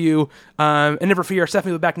TCBOTW, and never fear,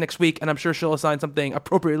 Stephanie will be back next week, and I'm sure she'll assign something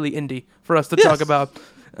appropriately indie for us to talk about.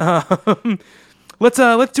 Let's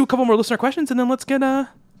do a couple more listener questions, and then let's get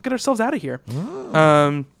ourselves out of here.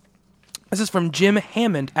 This is from Jim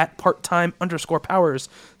Hammond at _powers.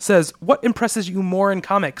 Says, what impresses you more in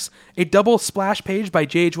comics? A double splash page by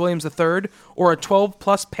J.H. Williams III or a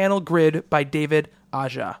 12-plus panel grid by David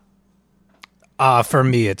Aja? For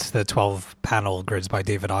me, it's the 12-panel grids by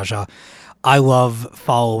David Aja. I love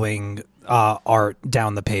following art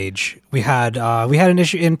down the page. We had an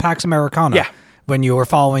issue in Pax Americana when you were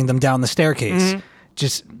following them down the staircase. Mm-hmm.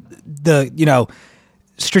 Just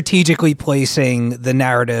strategically placing the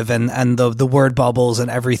narrative and the word bubbles and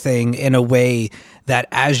everything in a way that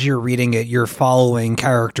as you're reading it, you're following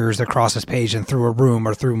characters across this page and through a room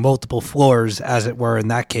or through multiple floors, as it were in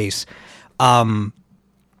that case.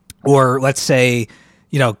 Or let's say,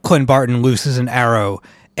 Clint Barton looses an arrow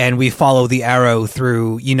and we follow the arrow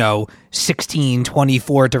through, 16,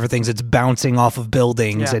 24 different things. It's bouncing off of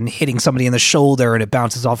buildings and hitting somebody in the shoulder, and it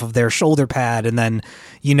bounces off of their shoulder pad and then,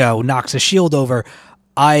 knocks a shield over.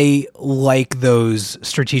 I like those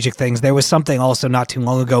strategic things. There was something also not too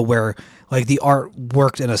long ago where like the art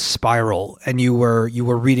worked in a spiral and you were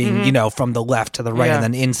reading, from the left to the right and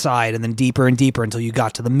then inside and then deeper and deeper until you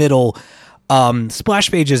got to the middle.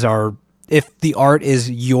 Splash pages are, if the art is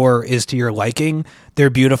to your liking, they're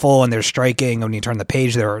beautiful and they're striking. When you turn the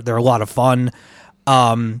page, they're a lot of fun.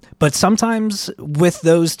 But sometimes with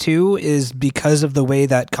those two is because of the way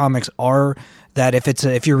that comics are, that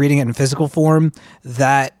if you're reading it in physical form,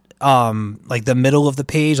 that like the middle of the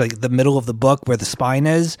page, like the middle of the book where the spine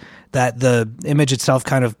is, that the image itself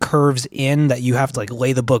kind of curves in, that you have to like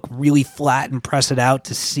lay the book really flat and press it out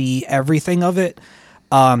to see everything of it,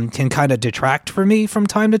 can kind of detract for me from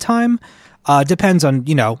time to time. Depends on,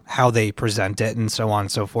 how they present it and so on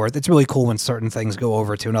and so forth. It's really cool when certain things go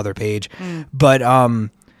over to another page. But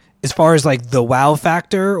as far as like the wow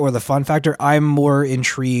factor or the fun factor, I'm more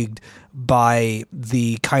intrigued by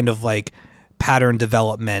the kind of like pattern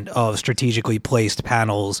development of strategically placed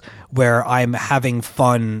panels where I'm having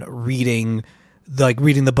fun reading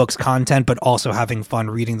the book's content, but also having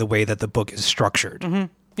fun reading the way that the book is structured.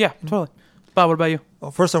 Yeah, totally. Bob, what about you?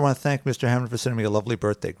 Well, first I want to thank Mr. Hammond for sending me a lovely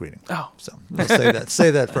birthday greeting. Oh. So let's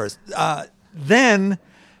say that first. Then,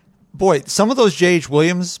 boy, some of those J.H.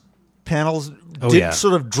 Williams panels did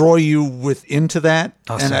sort of draw you into that.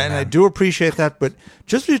 And I do appreciate that. But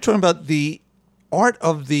just when you're talking about the art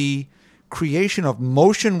of the creation of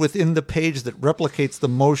motion within the page that replicates the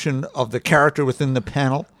motion of the character within the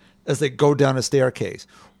panel as they go down a staircase,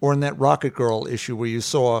 or in that Rocket Girl issue where you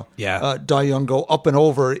saw Dai Young go up and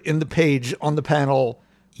over in the page on the panel,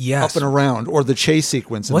 up and around, or the chase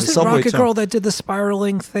sequence. Was it Rocket Girl that did the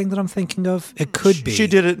spiraling thing that I'm thinking of? It could be. She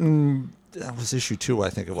did it in... That was issue 2, I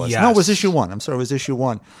think it was. Yes. No, it was issue 1. I'm sorry, it was issue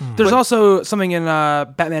 1. There's also something in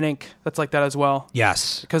Batman Inc. that's like that as well.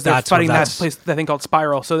 Yes. Because they're fighting that place, that thing called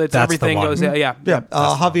Spiral. So that's everything goes,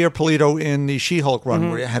 Javier Pulido in the She-Hulk run,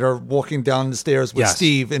 where you had her walking down the stairs with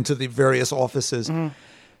Steve into the various offices.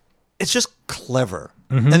 It's just clever.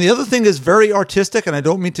 And the other thing is very artistic, and I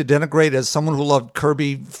don't mean to denigrate as someone who loved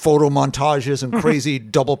Kirby photo montages and crazy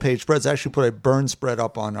double-page spreads. I actually put a burn spread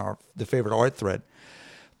up on the favorite art thread.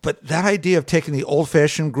 But that idea of taking the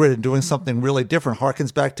old-fashioned grid and doing something really different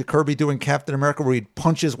harkens back to Kirby doing Captain America, where he'd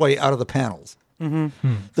punch his way out of the panels.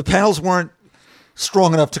 The panels weren't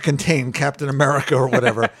strong enough to contain Captain America or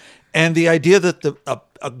whatever. And the idea that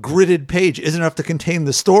a gridded page isn't enough to contain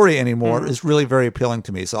the story anymore is really very appealing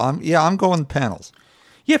to me. So I'm going panels.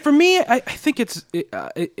 Yeah, for me, I think it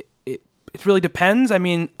really depends. I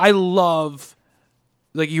mean, I love,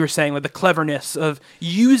 like you were saying, like the cleverness of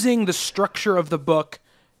using the structure of the book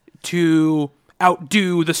to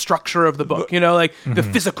outdo the structure of the book, like the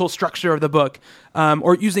physical structure of the book,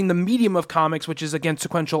 or using the medium of comics, which is again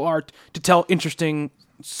sequential art, to tell interesting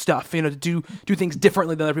stuff, to do things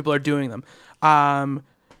differently than other people are doing them.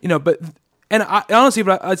 But honestly,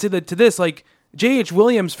 I'd say that to this, like J.H.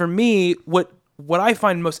 Williams, for me, what I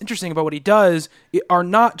find most interesting about what he does are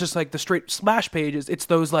not just like the straight splash pages. It's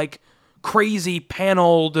those like crazy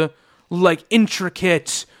paneled, like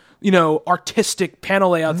intricate, artistic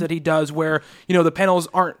panel layouts that he does where, the panels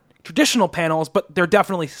aren't traditional panels, but they're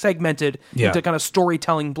definitely segmented into kind of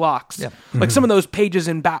storytelling blocks. Yeah. Like some of those pages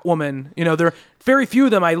in Batwoman, there are very few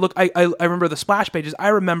of them. I remember the splash pages. I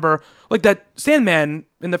remember like that Sandman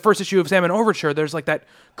in the first issue of Sandman Overture, there's like that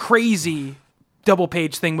crazy double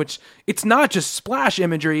page thing, which it's not just splash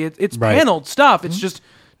imagery. It's paneled stuff. It's just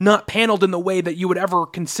not paneled in the way that you would ever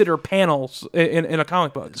consider panels in a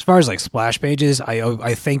comic book. As far as like splash pages,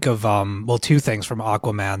 I think of two things from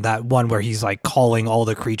Aquaman. That one where he's like calling all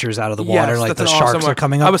the creatures out of the water, like the sharks are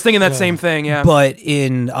coming up. I was thinking that same thing, yeah. But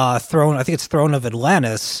in Throne, I think it's Throne of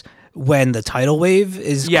Atlantis, when the tidal wave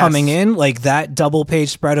is coming in, like that double page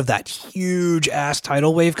spread of that huge ass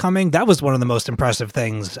tidal wave coming, that was one of the most impressive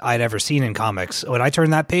things I'd ever seen in comics. When I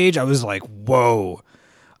turned that page, I was like, whoa.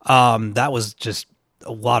 That was just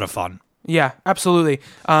a lot of fun. Yeah, absolutely.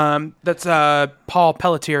 That's Paul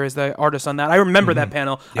Pelletier is the artist on that. I remember that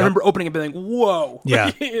panel. Yep. I remember opening it and being like, whoa.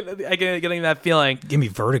 Yeah. getting that feeling. Give me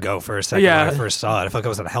vertigo for a second when I first saw it. I felt like I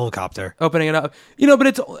was on a helicopter. Opening it up. But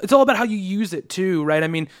it's all about how you use it too, right? I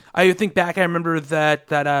mean, I think back, I remember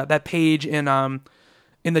that page in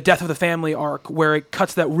the Death of the Family arc where it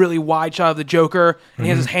cuts that really wide shot of the Joker and he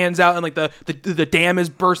has his hands out and like the dam is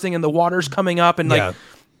bursting and the water's coming up and like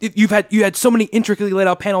you had so many intricately laid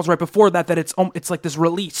out panels right before that it's like this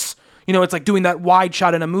release. It's like doing that wide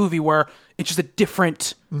shot in a movie where it's just a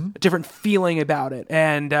different feeling about it.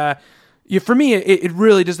 And for me, it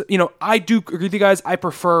really just I do agree with you guys. I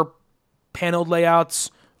prefer paneled layouts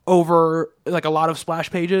over like a lot of splash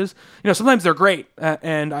pages. Sometimes they're great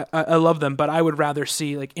and I love them, but I would rather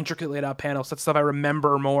see like intricately laid out panels. That stuff I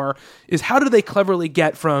remember more is how do they cleverly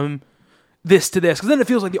get from this to this, because then it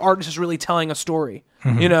feels like the artist is really telling a story.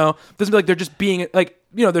 Doesn't feel like they're just being like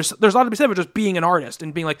there's a lot to be said for just being an artist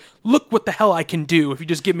and being like, look what the hell I can do if you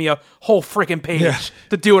just give me a whole freaking page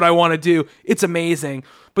to do what I want to do. It's amazing.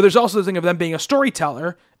 But there's also the thing of them being a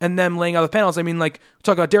storyteller and them laying out the panels. I mean, like we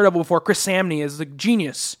talked about Daredevil before. Chris Samney is a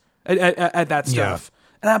genius at that stuff,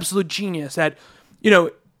 an absolute genius at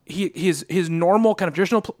his normal kind of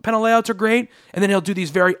traditional panel layouts are great, and then he'll do these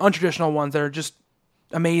very untraditional ones that are just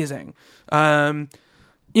amazing. But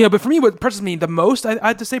for me, what impresses me the most, I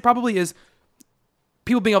have to say, probably is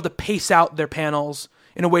people being able to pace out their panels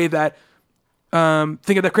in a way that,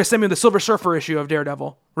 think of the Chris Samney, the Silver Surfer issue of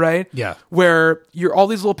Daredevil, right? Yeah. Where you're all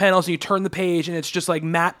these little panels and you turn the page and it's just like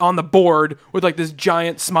Matt on the board with like this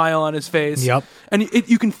giant smile on his face. Yep. And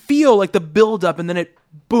you can feel like the build up and then it,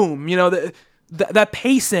 boom, that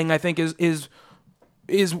pacing I think is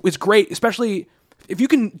great, especially if you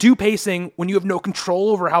can do pacing when you have no control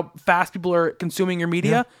over how fast people are consuming your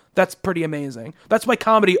media. Yeah. That's pretty amazing. That's why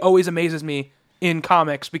comedy always amazes me in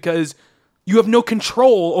comics, because you have no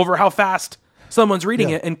control over how fast someone's reading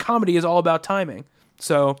it, and comedy is all about timing.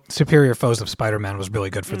 So Superior Foes of Spider-Man was really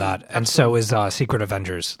good for that, and so is Secret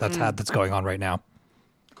Avengers. That's going on right now.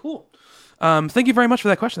 cool. Thank you very much for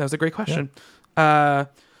that question. That was a great question.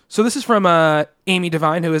 So this is from Amy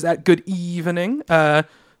Devine, who is at Good Evening.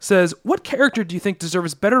 Says, what character do you think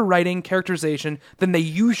deserves better writing characterization than they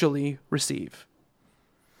usually receive?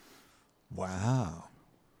 Wow.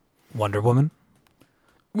 Wonder Woman.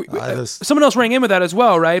 Someone else rang in with that as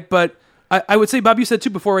well, right? But I would say, Bob, you said too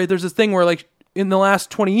before, right? There's this thing where, like, in the last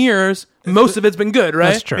 20 years, most of it's been good,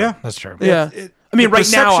 right? That's true. Yeah. That's true. Yeah. I mean, right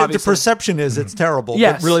now, obviously. The perception is it's terrible.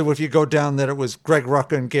 Yes. But really, if you go down that it was Greg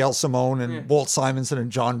Rucka and Gail Simone and Walt Simonson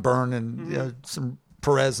and John Byrne and some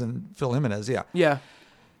Perez and Phil Jimenez, Yeah.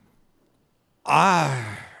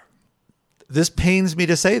 This pains me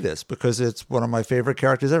to say this because it's one of my favorite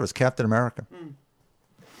characters ever. It's Captain America.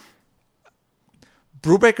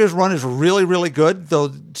 Brubaker's run is really, really good, though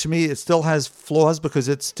to me it still has flaws because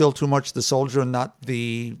it's still too much the soldier and not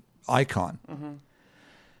the icon.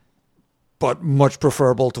 But much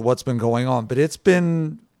preferable to what's been going on. But it's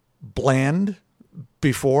been bland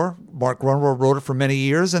before. Mark Grunwald wrote it for many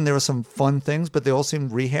years, and there were some fun things, but they all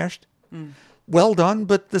seemed rehashed. Well done,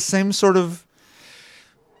 but the same sort of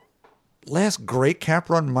last great Cap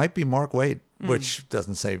run might be Mark Waid, which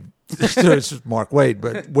doesn't say it's just Mark Waid,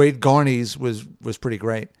 but Wade Garney's was pretty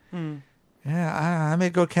great. Yeah, I may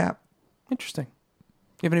go Cap. Interesting.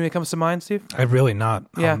 You have anything that comes to mind, Steve? I really not.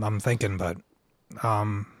 Yeah. I'm thinking, but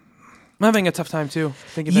I'm having a tough time too.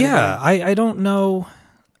 Thinking yeah, I don't know.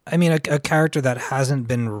 I mean, a character that hasn't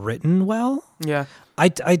been written well. Yeah. I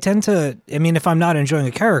tend to. I mean, if I'm not enjoying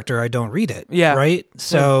a character, I don't read it. Yeah. Right.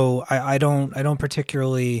 So I don't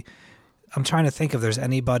particularly. I'm trying to think if there's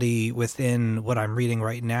anybody within what I'm reading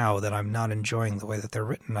right now that I'm not enjoying the way that they're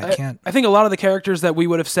written. I can't. I think a lot of the characters that we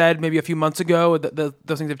would have said maybe a few months ago, those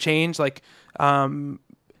things have changed. Like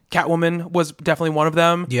Catwoman was definitely one of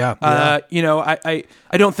them. Yeah. You know, I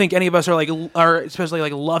don't think any of us are especially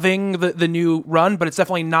like loving the new run, but it's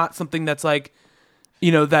definitely not something that's like,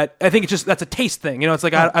 you know, that I think it's just that's a taste thing. You know, it's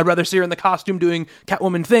like I'd rather see her in the costume doing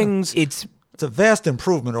Catwoman things. It's a vast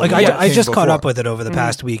improvement. Over like what I came just caught before. up with it over the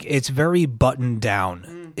past week. It's very buttoned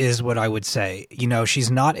down, is what I would say. You know,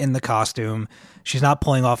 she's not in the costume. She's not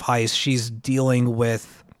pulling off heists. She's dealing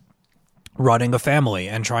with running a family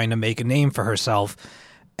and trying to make a name for herself.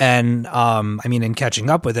 And I mean, in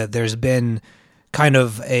catching up with it, there's been kind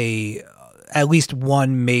of at least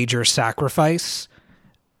one major sacrifice,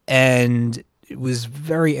 and it was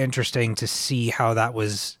very interesting to see how that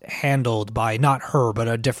was handled by not her, but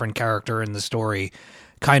a different character in the story.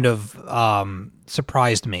 Kind of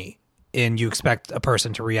surprised me. And you expect a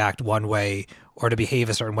person to react one way or to behave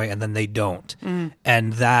a certain way, and then they don't.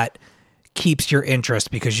 And that keeps your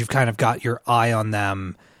interest because you've kind of got your eye on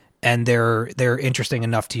them, and they're interesting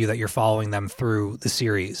enough to you that you're following them through the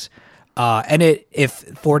series. And if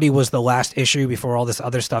 40 was the last issue before all this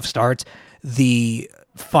other stuff starts, the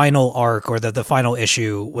final arc or the final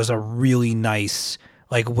issue was a really nice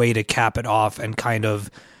like way to cap it off and kind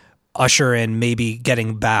of usher in maybe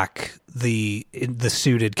getting back the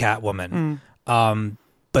suited Catwoman,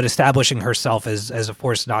 but establishing herself as a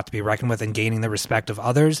force not to be reckoned with and gaining the respect of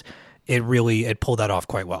others. It pulled that off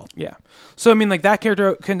quite well. Yeah. So I mean, like that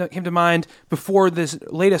character came to mind before this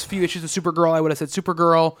latest few issues of Supergirl. I would have said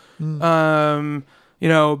Supergirl. You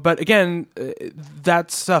know, but again, that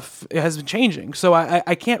stuff has been changing. So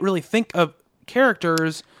I can't really think of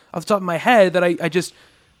characters off the top of my head that I just,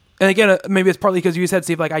 and again, maybe it's partly because you said,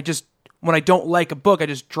 Steve, like when I don't like a book, I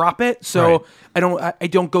just drop it. So Right. I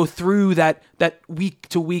don't go through that week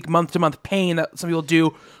to week, month to month pain that some people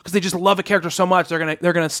do because they just love a character so much they're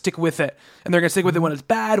gonna stick with it, and they're gonna stick with it when it's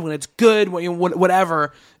bad, when it's good,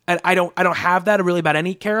 whatever. And I don't have that really about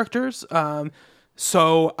any characters.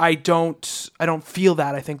 So I don't feel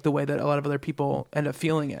that, I think, the way that a lot of other people end up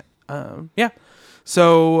feeling it. Yeah.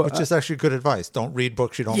 So Which is actually good advice. Don't read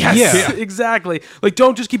books you don't yes, like. exactly. Like,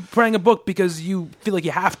 don't just keep writing a book because you feel like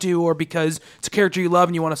you have to, or because it's a character you love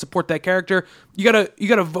and you want to support that character. You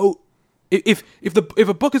gotta vote. If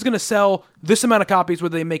a book is going to sell this amount of copies,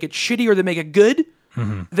 whether they make it shitty or they make it good,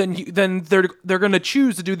 then they're going to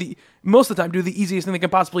choose to do most of the time the easiest thing they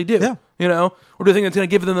can possibly do. Yeah. You know, or the thing that's going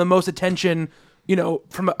to give them the most attention. You know,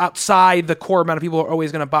 from outside the core amount of people are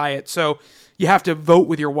always going to buy it. So you have to vote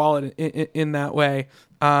with your wallet in that way.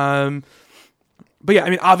 But yeah, I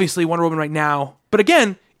mean, obviously Wonder Woman right now. But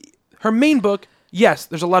again, her main book, yes,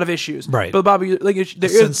 there's a lot of issues. Right. But Bobby, like, The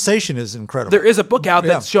sensation is incredible. there is a book out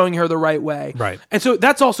that's showing her the right way. Right. And so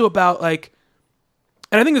that's also about, like,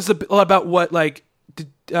 and I think this is a lot about what, like,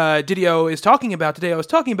 Didio is talking about today. I was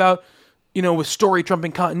talking about, with story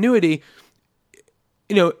trumping continuity,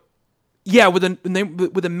 yeah, with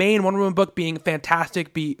the main Wonder Woman book being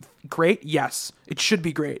fantastic, be great. Yes, it should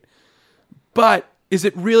be great. But is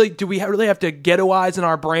it really? Do we really have to ghettoize in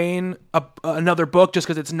our brain another book just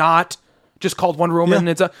because it's not just called Wonder Woman?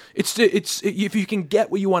 Yeah. It's if you can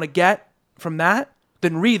get what you want to get from that,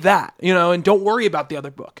 then read that. And don't worry about the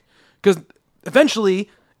other book, because eventually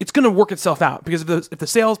it's going to work itself out. Because if the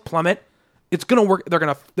sales plummet, it's going to work. They're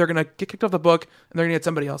gonna get kicked off the book, and they're gonna get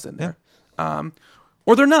somebody else in there.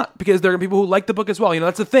 Or they're not, because there are people who like the book as well.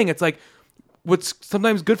 That's the thing. It's like what's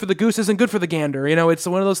sometimes good for the goose isn't good for the gander. It's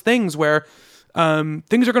one of those things where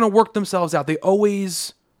things are going to work themselves out. They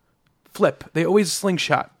always flip. They always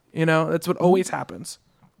slingshot. That's what always happens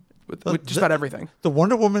with just about everything. The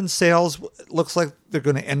Wonder Woman sales looks like they're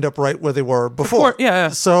going to end up right where they were before. Yeah.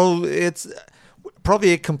 So it's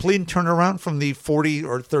probably a complete turnaround from the 40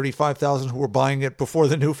 or 35,000 who were buying it before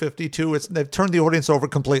the new 52. They've turned the audience over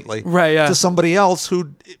completely, right? Yeah. To somebody else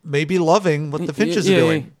who may be loving what the Finches are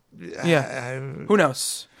doing. Yeah. Who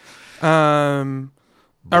knows? All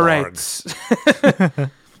right.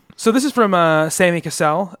 So this is from Sammy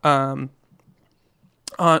Cassell on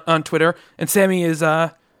Twitter, and Sammy is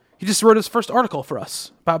he just wrote his first article for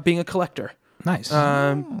us about being a collector. Nice.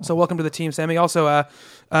 So welcome to the team, Sammy. Also,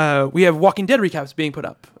 we have Walking Dead recaps being put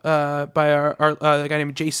up by our guy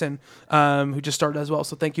named Jason, who just started as well.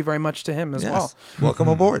 So thank you very much to him as well. Welcome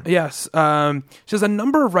aboard. Yes. Says a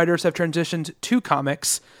number of writers have transitioned to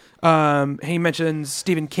comics. He mentions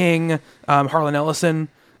Stephen King, Harlan Ellison.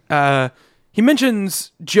 He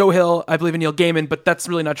mentions Joe Hill, I believe, and Neil Gaiman, but that's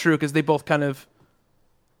really not true because they both kind of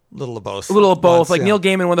A little of both. Neil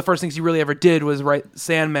Gaiman, one of the first things he really ever did was write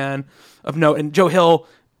Sandman of note, and Joe Hill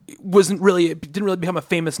didn't really become a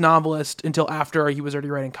famous novelist until after he was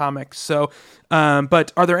already writing comics. So,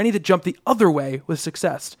 but are there any that jump the other way with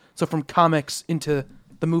success? So from comics into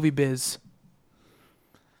the movie biz.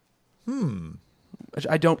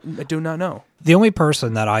 I do not know. The only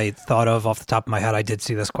person that I thought of off the top of my head, I did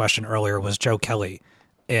see this question earlier, was Joe Kelly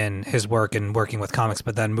in his work and working with comics,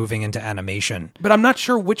 but then moving into animation. But I'm not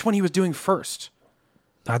sure which one he was doing first.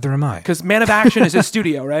 Neither am I. Because Man of Action is his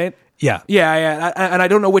studio, right? Yeah. Yeah. And I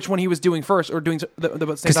don't know which one he was doing first or doing the same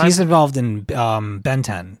time. Because he's involved in Ben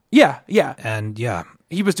 10. Yeah. And yeah.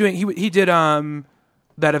 He was doing, he did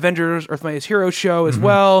that Avengers Earth Mightiest Heroes show as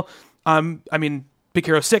well. I mean, Big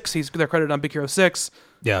Hero 6, they're credited on Big Hero 6.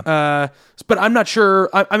 Yeah. But I'm not sure.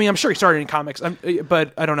 I'm sure he started in comics,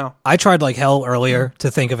 but I don't know. I tried like hell earlier to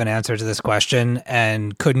think of an answer to this question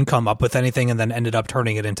and couldn't come up with anything, and then ended up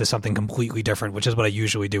turning it into something completely different, which is what I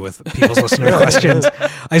usually do with people's listener questions.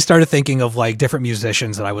 I started thinking of like different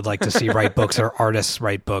musicians that I would like to see write books or artists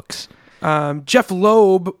write books. Jeff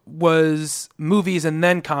Loeb was movies and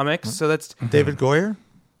then comics, so that's David Goyer.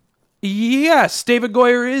 Yes, David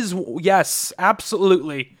Goyer is. Yes,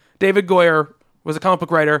 absolutely. David Goyer was a comic book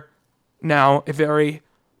writer, now a very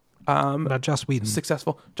About Joss Whedon.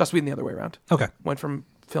 successful. Joss Whedon the other way around. Okay. Went from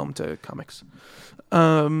film to comics.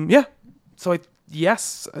 Yeah. So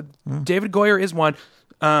David Goyer is one.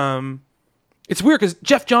 It's weird because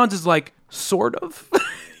Jeff Johns is like sort of,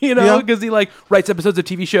 because he like writes episodes of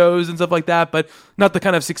TV shows and stuff like that, but not the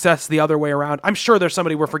kind of success the other way around. I'm sure there's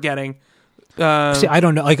somebody we're forgetting. See, I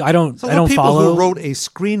don't know. Like, I don't People follow. who wrote a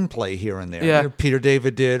screenplay here and there. Yeah. Peter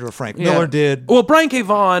David did, or Frank Miller did. Well, Brian K.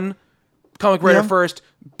 Vaughan, comic writer first,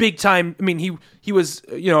 big time. I mean, he was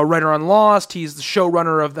a writer on Lost. He's the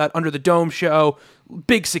showrunner of that Under the Dome show.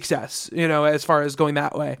 Big success, as far as going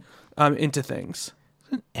that way into things.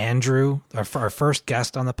 Andrew, our first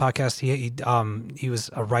guest on the podcast, he was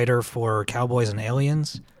a writer for Cowboys and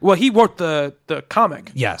Aliens. Well, he wrote the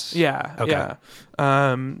comic. Yes. Yeah. Okay.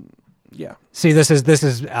 Yeah. Yeah. See, this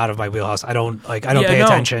is out of my wheelhouse. I don't pay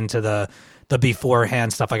attention to the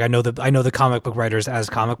beforehand stuff. Like I know the comic book writers as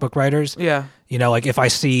comic book writers. Yeah. Like if I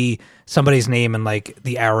see somebody's name in like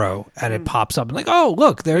the Arrow and it pops up and like, oh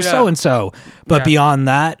look, there's so and so. But beyond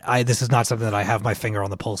that, this is not something that I have my finger on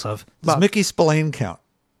the pulse of. Does Mickey Spillane count?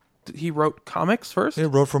 He wrote comics first? He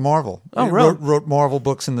wrote for Marvel. Oh, he really? wrote Marvel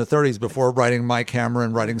books in the 30s before writing Mike Hammer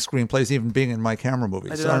and writing screenplays, even being in Mike Hammer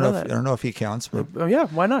movies. I did not know that. I don't know if he counts. But Oh, yeah,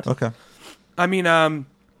 why not? okay. I mean,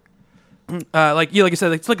 like you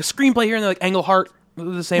said, it's like a screenplay here and like Englehart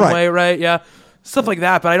the same way, right? Yeah, stuff like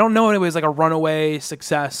that. But I don't know if it was like a runaway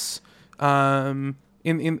success in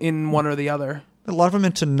one or the other. A lot of them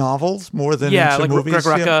into novels more than into like movies.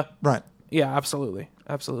 Greg Rucka. Right. Yeah, absolutely.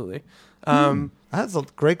 That's a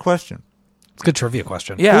great question. It's a good trivia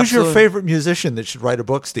question. Yeah, Who's your absolutely. favorite musician that should write a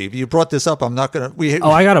book, Steve? You brought this up. I'm not gonna.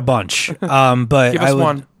 Oh, I got a bunch. But Give us I would,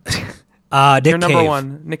 one. Nick Your number Cave.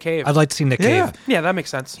 one, Nick Cave. I'd like to see Nick Yeah. Cave. Yeah, that makes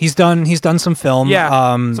sense. He's done some film. Yeah,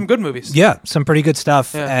 some good movies. Yeah, some pretty good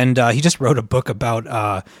stuff. Yeah. And he just wrote a book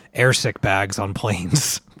about air sick bags on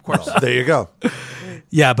planes. Of course. there you go.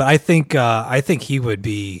 Yeah, but I think he would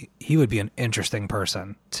be an interesting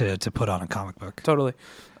person to put on a comic book. Totally.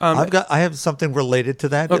 I have something related to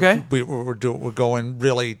that. Okay. We're going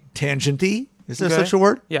really tangenty. Is there Okay. such a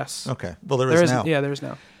word? Yes. Okay. Well, there There is is. now. Yeah, there is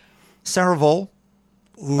now. Sarah Vole,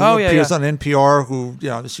 who Oh, yeah, appears yeah. on NPR, who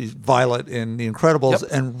she's Violet in The Incredibles,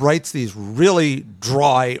 Yep. and writes these really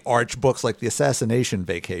dry arch books like The Assassination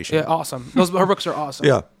Vacation. Yeah, awesome. Her books are awesome.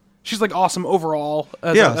 Yeah. She's like awesome overall.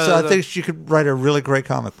 So I think she could write a really great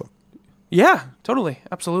comic book. Yeah, totally.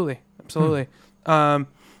 Absolutely.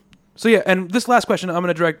 So yeah, and this last question I'm going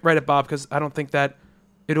to direct right at Bob because I don't think that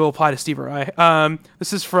it will apply to Steve or I.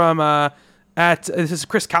 This is from this is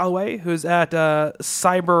Chris Calloway, who's at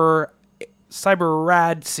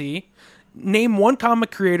CyberRadC. Name one comic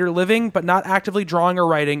creator living but not actively drawing or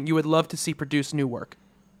writing you would love to see produce new work.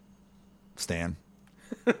 Stan.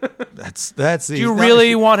 That's the. Do you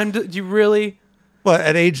really want him to? Do you really? Well,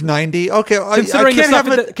 at age 90? Okay, I Considering can't have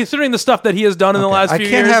him considering the stuff that he has done in the last I few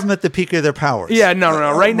can't years. have them at the peak of their powers. Yeah,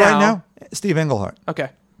 no. Right now, Steve Englehart. okay,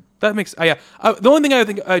 that makes. Yeah, the only thing I would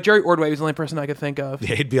think Jerry Ordway was the only person I could think of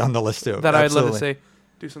Yeah, he'd be on the list too. that I'd love to Absolutely. see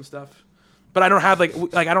do some stuff. But I don't have like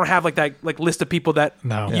I don't have like that like list of people that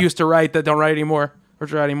No. used to write that don't write anymore or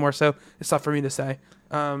draw anymore. So it's tough for me to say.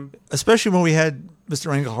 Especially when we had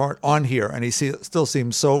Mr. Englehart on here, and he still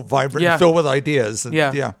seems so vibrant Yeah. and filled with ideas. And,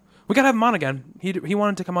 Yeah, we gotta have him on again. He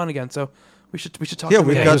wanted to come on again, so we should talk. Yeah, to him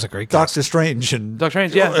we've again. he was a got great guy. Doctor Strange and Doctor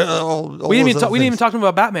Strange. Yeah, all we didn't those even other we didn't even things. talk to him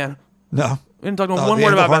about Batman. No, We didn't talk to him the one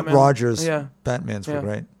word about Englehart Batman. Rogers. Yeah. Batman's were Yeah.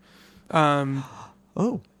 great.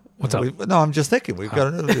 Oh, What's up? no, I'm just thinking we've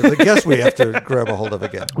got another guest we have to grab a hold of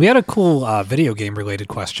again. We had a cool video game related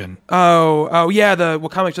question. Oh yeah.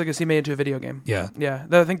 What comic legacy he made into a video game? Yeah. Yeah.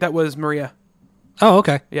 I think that was Maria. Oh,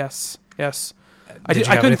 okay. Yes. Did you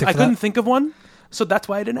have anything I for couldn't that? think of one, so that's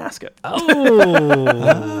why I didn't ask it. Oh,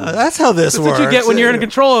 That's how this That's works. what you get when you're in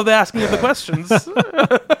control of the asking of the questions.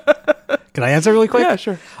 can I answer really quick? Yeah,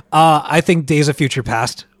 sure. I think Days of Future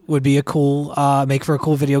Past would be a cool make for a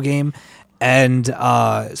cool video game, and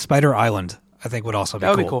Spider Island I think would also be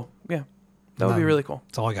That would cool. be cool. Yeah, that would be really cool.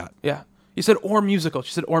 That's all I got. Yeah. You said or musical.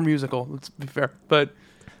 She said or musical. Let's be fair, but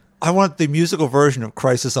I want the musical version of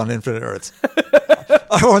Crisis on Infinite Earths.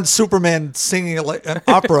 I want Superman singing like an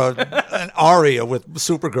opera, an aria with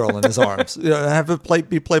Supergirl in his arms. Have it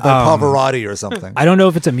be played by Pavarotti or something. I don't know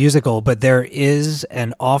if it's a musical, but there is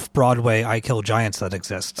an off-Broadway I Kill Giants that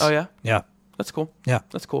exists. oh yeah, Yeah. that's cool. Yeah.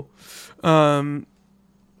 That's cool. I'm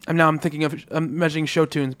thinking of imagining show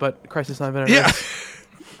tunes, but Crisis on Infinite Yeah, Earths.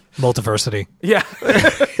 Multiversity. Yeah.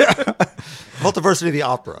 Multiversity the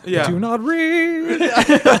opera. Yeah. Do not read.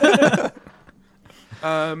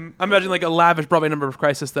 I'm imagining like a lavish Broadway number of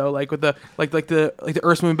Crisis though, like with the like the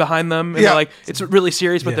Earth moving behind them, and Yeah. they're like it's really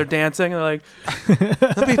serious, but Yeah. they're dancing, and they're like,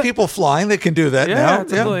 There'll be people flying that can do that yeah, now.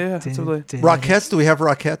 absolutely, yeah, absolutely, Rockettes? Do we have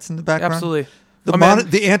Rockettes in the background? absolutely. The, Oh, man.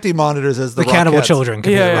 the anti-monitors as the The Cannibal Rockettes. Children.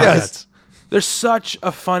 Can Yeah, be the yeah. Rockettes. There's such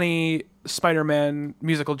a funny Spider-Man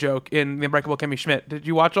musical joke in The Unbreakable Kimmy Schmidt. Did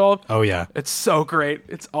you watch all of? Oh yeah. It's so great.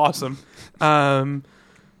 It's awesome.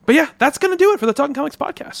 But yeah, that's going to do it for the Talking Comics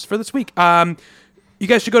podcast for this week. You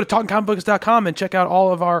guys should go to talkingcomicbooks.com and check out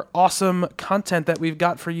all of our awesome content that we've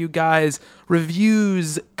got for you guys.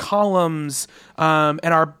 Reviews, columns, and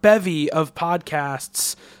our bevy of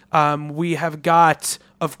podcasts. We have got,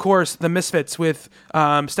 of course, The Misfits with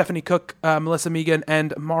Stephanie Cook, Melissa Megan,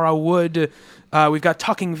 and Mara Wood. We've got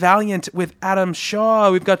Talking Valiant with Adam Shaw.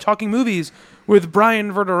 We've got Talking Movies with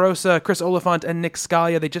Brian Verderosa, Chris Oliphant, and Nick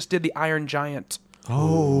Scalia. They just did The Iron Giant.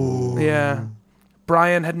 Oh. Yeah.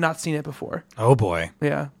 Brian had not seen it before. Oh boy.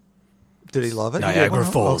 Yeah. Did he love it? Niagara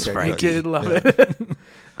Falls, Okay, Frank. good. Did love it.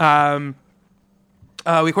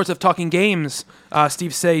 We, of course, have Talking Games.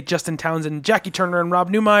 Steve Say, Justin Townsend, Jackie Turner, and Rob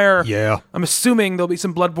Newmeyer. Yeah. I'm assuming there'll be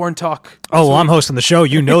some Bloodborne talk. Oh, well, I'm hosting the show.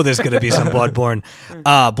 You know there's going to be some Bloodborne.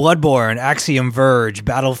 Bloodborne, Axiom Verge,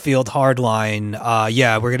 Battlefield Hardline.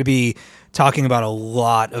 Yeah, we're going to be talking about a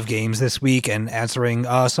lot of games this week and answering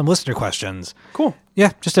some listener questions. Cool.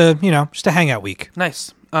 Yeah, just a hangout week.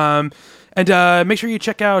 Nice. And make sure you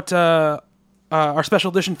check out our special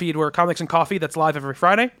edition feed where Comics and Coffee, that's live every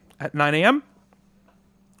Friday at 9 a.m.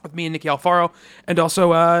 with me and Nikki Alfaro, and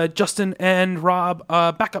also Justin and Rob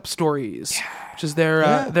Backup Stories, which is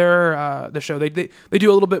their show. They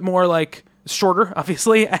do a little bit more like shorter,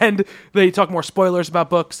 obviously, and they talk more spoilers about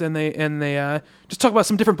books, and they just talk about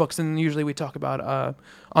some different books than usually we talk about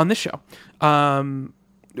on this show.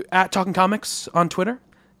 At Talking Comics on Twitter,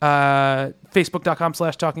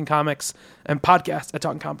 Facebook.com/Talking Comics, and podcast at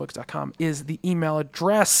TalkingComicBooks.com is the email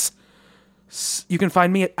address. You can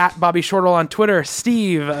find me at Bobby Shortle on Twitter.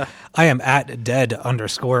 Steve. I am at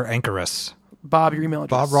dead_Anchorus. Bob, your email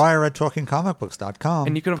address. Bob Ryer at TalkingComicBooks.com.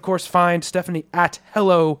 And you can, of course, find Stephanie at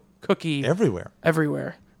Hello Cookie. Everywhere.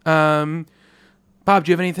 Bob,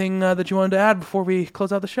 do you have anything that you wanted to add before we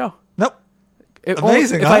close out the show? Nope.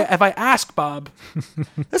 Amazing, If I ask Bob.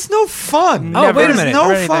 That's no fun. Oh, wait a minute. No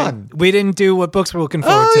Or fun. We didn't do what books we're looking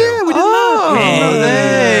forward to. Yeah, we did not.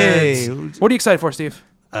 Hey. What are you excited for, Steve?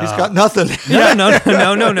 He's got nothing.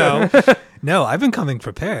 No. No, I've been coming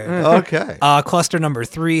prepared. Okay. Cluster number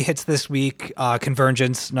 3 hits this week.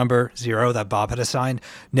 Convergence number 0 that Bob had assigned.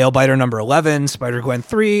 Nailbiter number 11. Spider-Gwen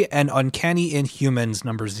 3. And Uncanny Inhumans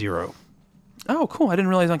number 0. Oh, cool. I didn't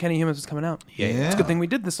realize Uncanny Humans was coming out. Yeah. It's a good thing we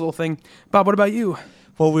did this little thing. Bob, what about you?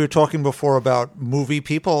 Well, we were talking before about movie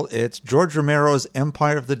people. It's George Romero's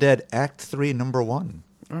Empire of the Dead, Act 3, number 1.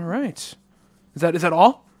 All right. Is that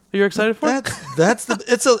all that you're excited for?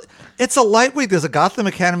 It's a lightweight. There's a Gotham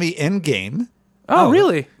Academy Endgame. Oh,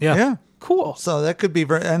 really? Yeah. Yeah. Cool. So that could be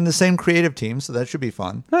and the same creative team, so that should be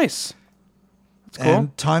fun. Nice. That's cool.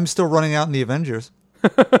 And time's still running out in the Avengers.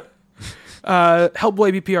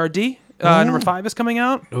 Hellboy BPRD number 5 is coming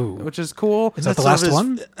out, which is cool. Is that the last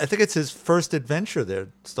one? I think it's his first adventure they're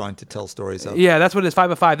starting to tell stories of. Yeah, that's what it is.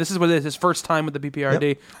 5 of 5. This is what it is. His first time with the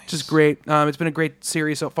BPRD, which is great. It's been a great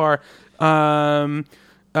series so far.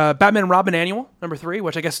 Batman and Robin Annual number 3,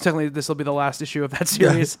 which I guess technically this will be the last issue of that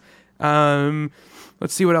series.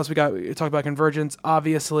 Let's see what else we got. We talked about Convergence,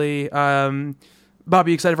 obviously. Bob, are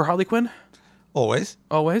you excited for Harley Quinn? Always.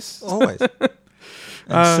 Always.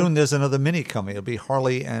 And soon there's another mini coming. It'll be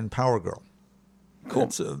Harley and Power Girl. Cool.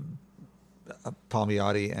 It's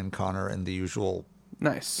Palmiotti and Connor and the usual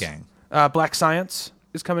Nice. gang. Black Science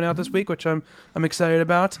is coming out this week, which I'm excited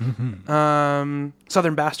about.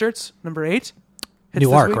 Southern Bastards number 8. hits New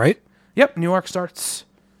this arc, week. right? Yep, new arc starts.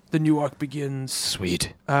 The new arc begins.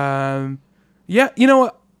 Sweet. Yeah, you know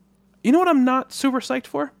what? You know what I'm not super psyched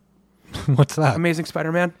for? What's that? Amazing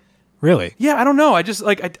Spider-Man. Really? Yeah, I don't know. I just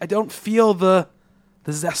I don't feel the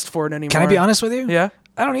zest for it anymore. Can I be honest with you? Yeah.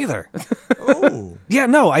 I don't either. Oh. Yeah,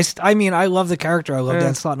 no. I mean, I love the character. I love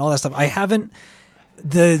Dan Slott and all that stuff. I haven't.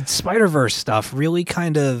 The Spider-Verse stuff really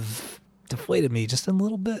kind of deflated me just a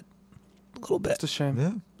little bit. It's a shame.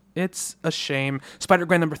 Yeah. It's a shame.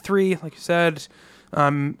 Spider-Gwen number 3, like you said.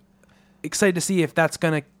 Excited to see if that's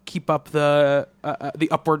going to keep up the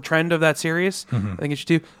upward trend of that series. I think it should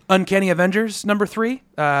do. Uncanny Avengers number 3,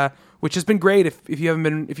 which has been great. If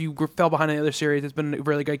you fell behind any other series, it's been a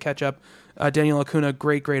really great catch up. Daniel Acuna,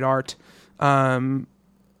 great art. What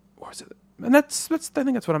was it? And that's I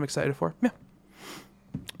think that's what I'm excited for. Yeah.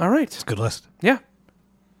 All right. Good list. Yeah.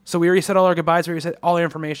 So we already said all our goodbyes. We already said all our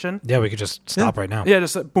information. Yeah, we could just stop right now. Yeah,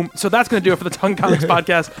 just boom. So that's going to do it for the Tongue Comics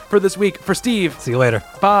podcast for this week. For Steve, See you later.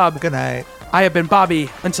 Bob, Good night. I have been Bobby.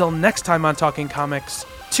 Until next time on Talking Comics,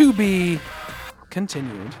 to be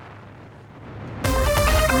continued.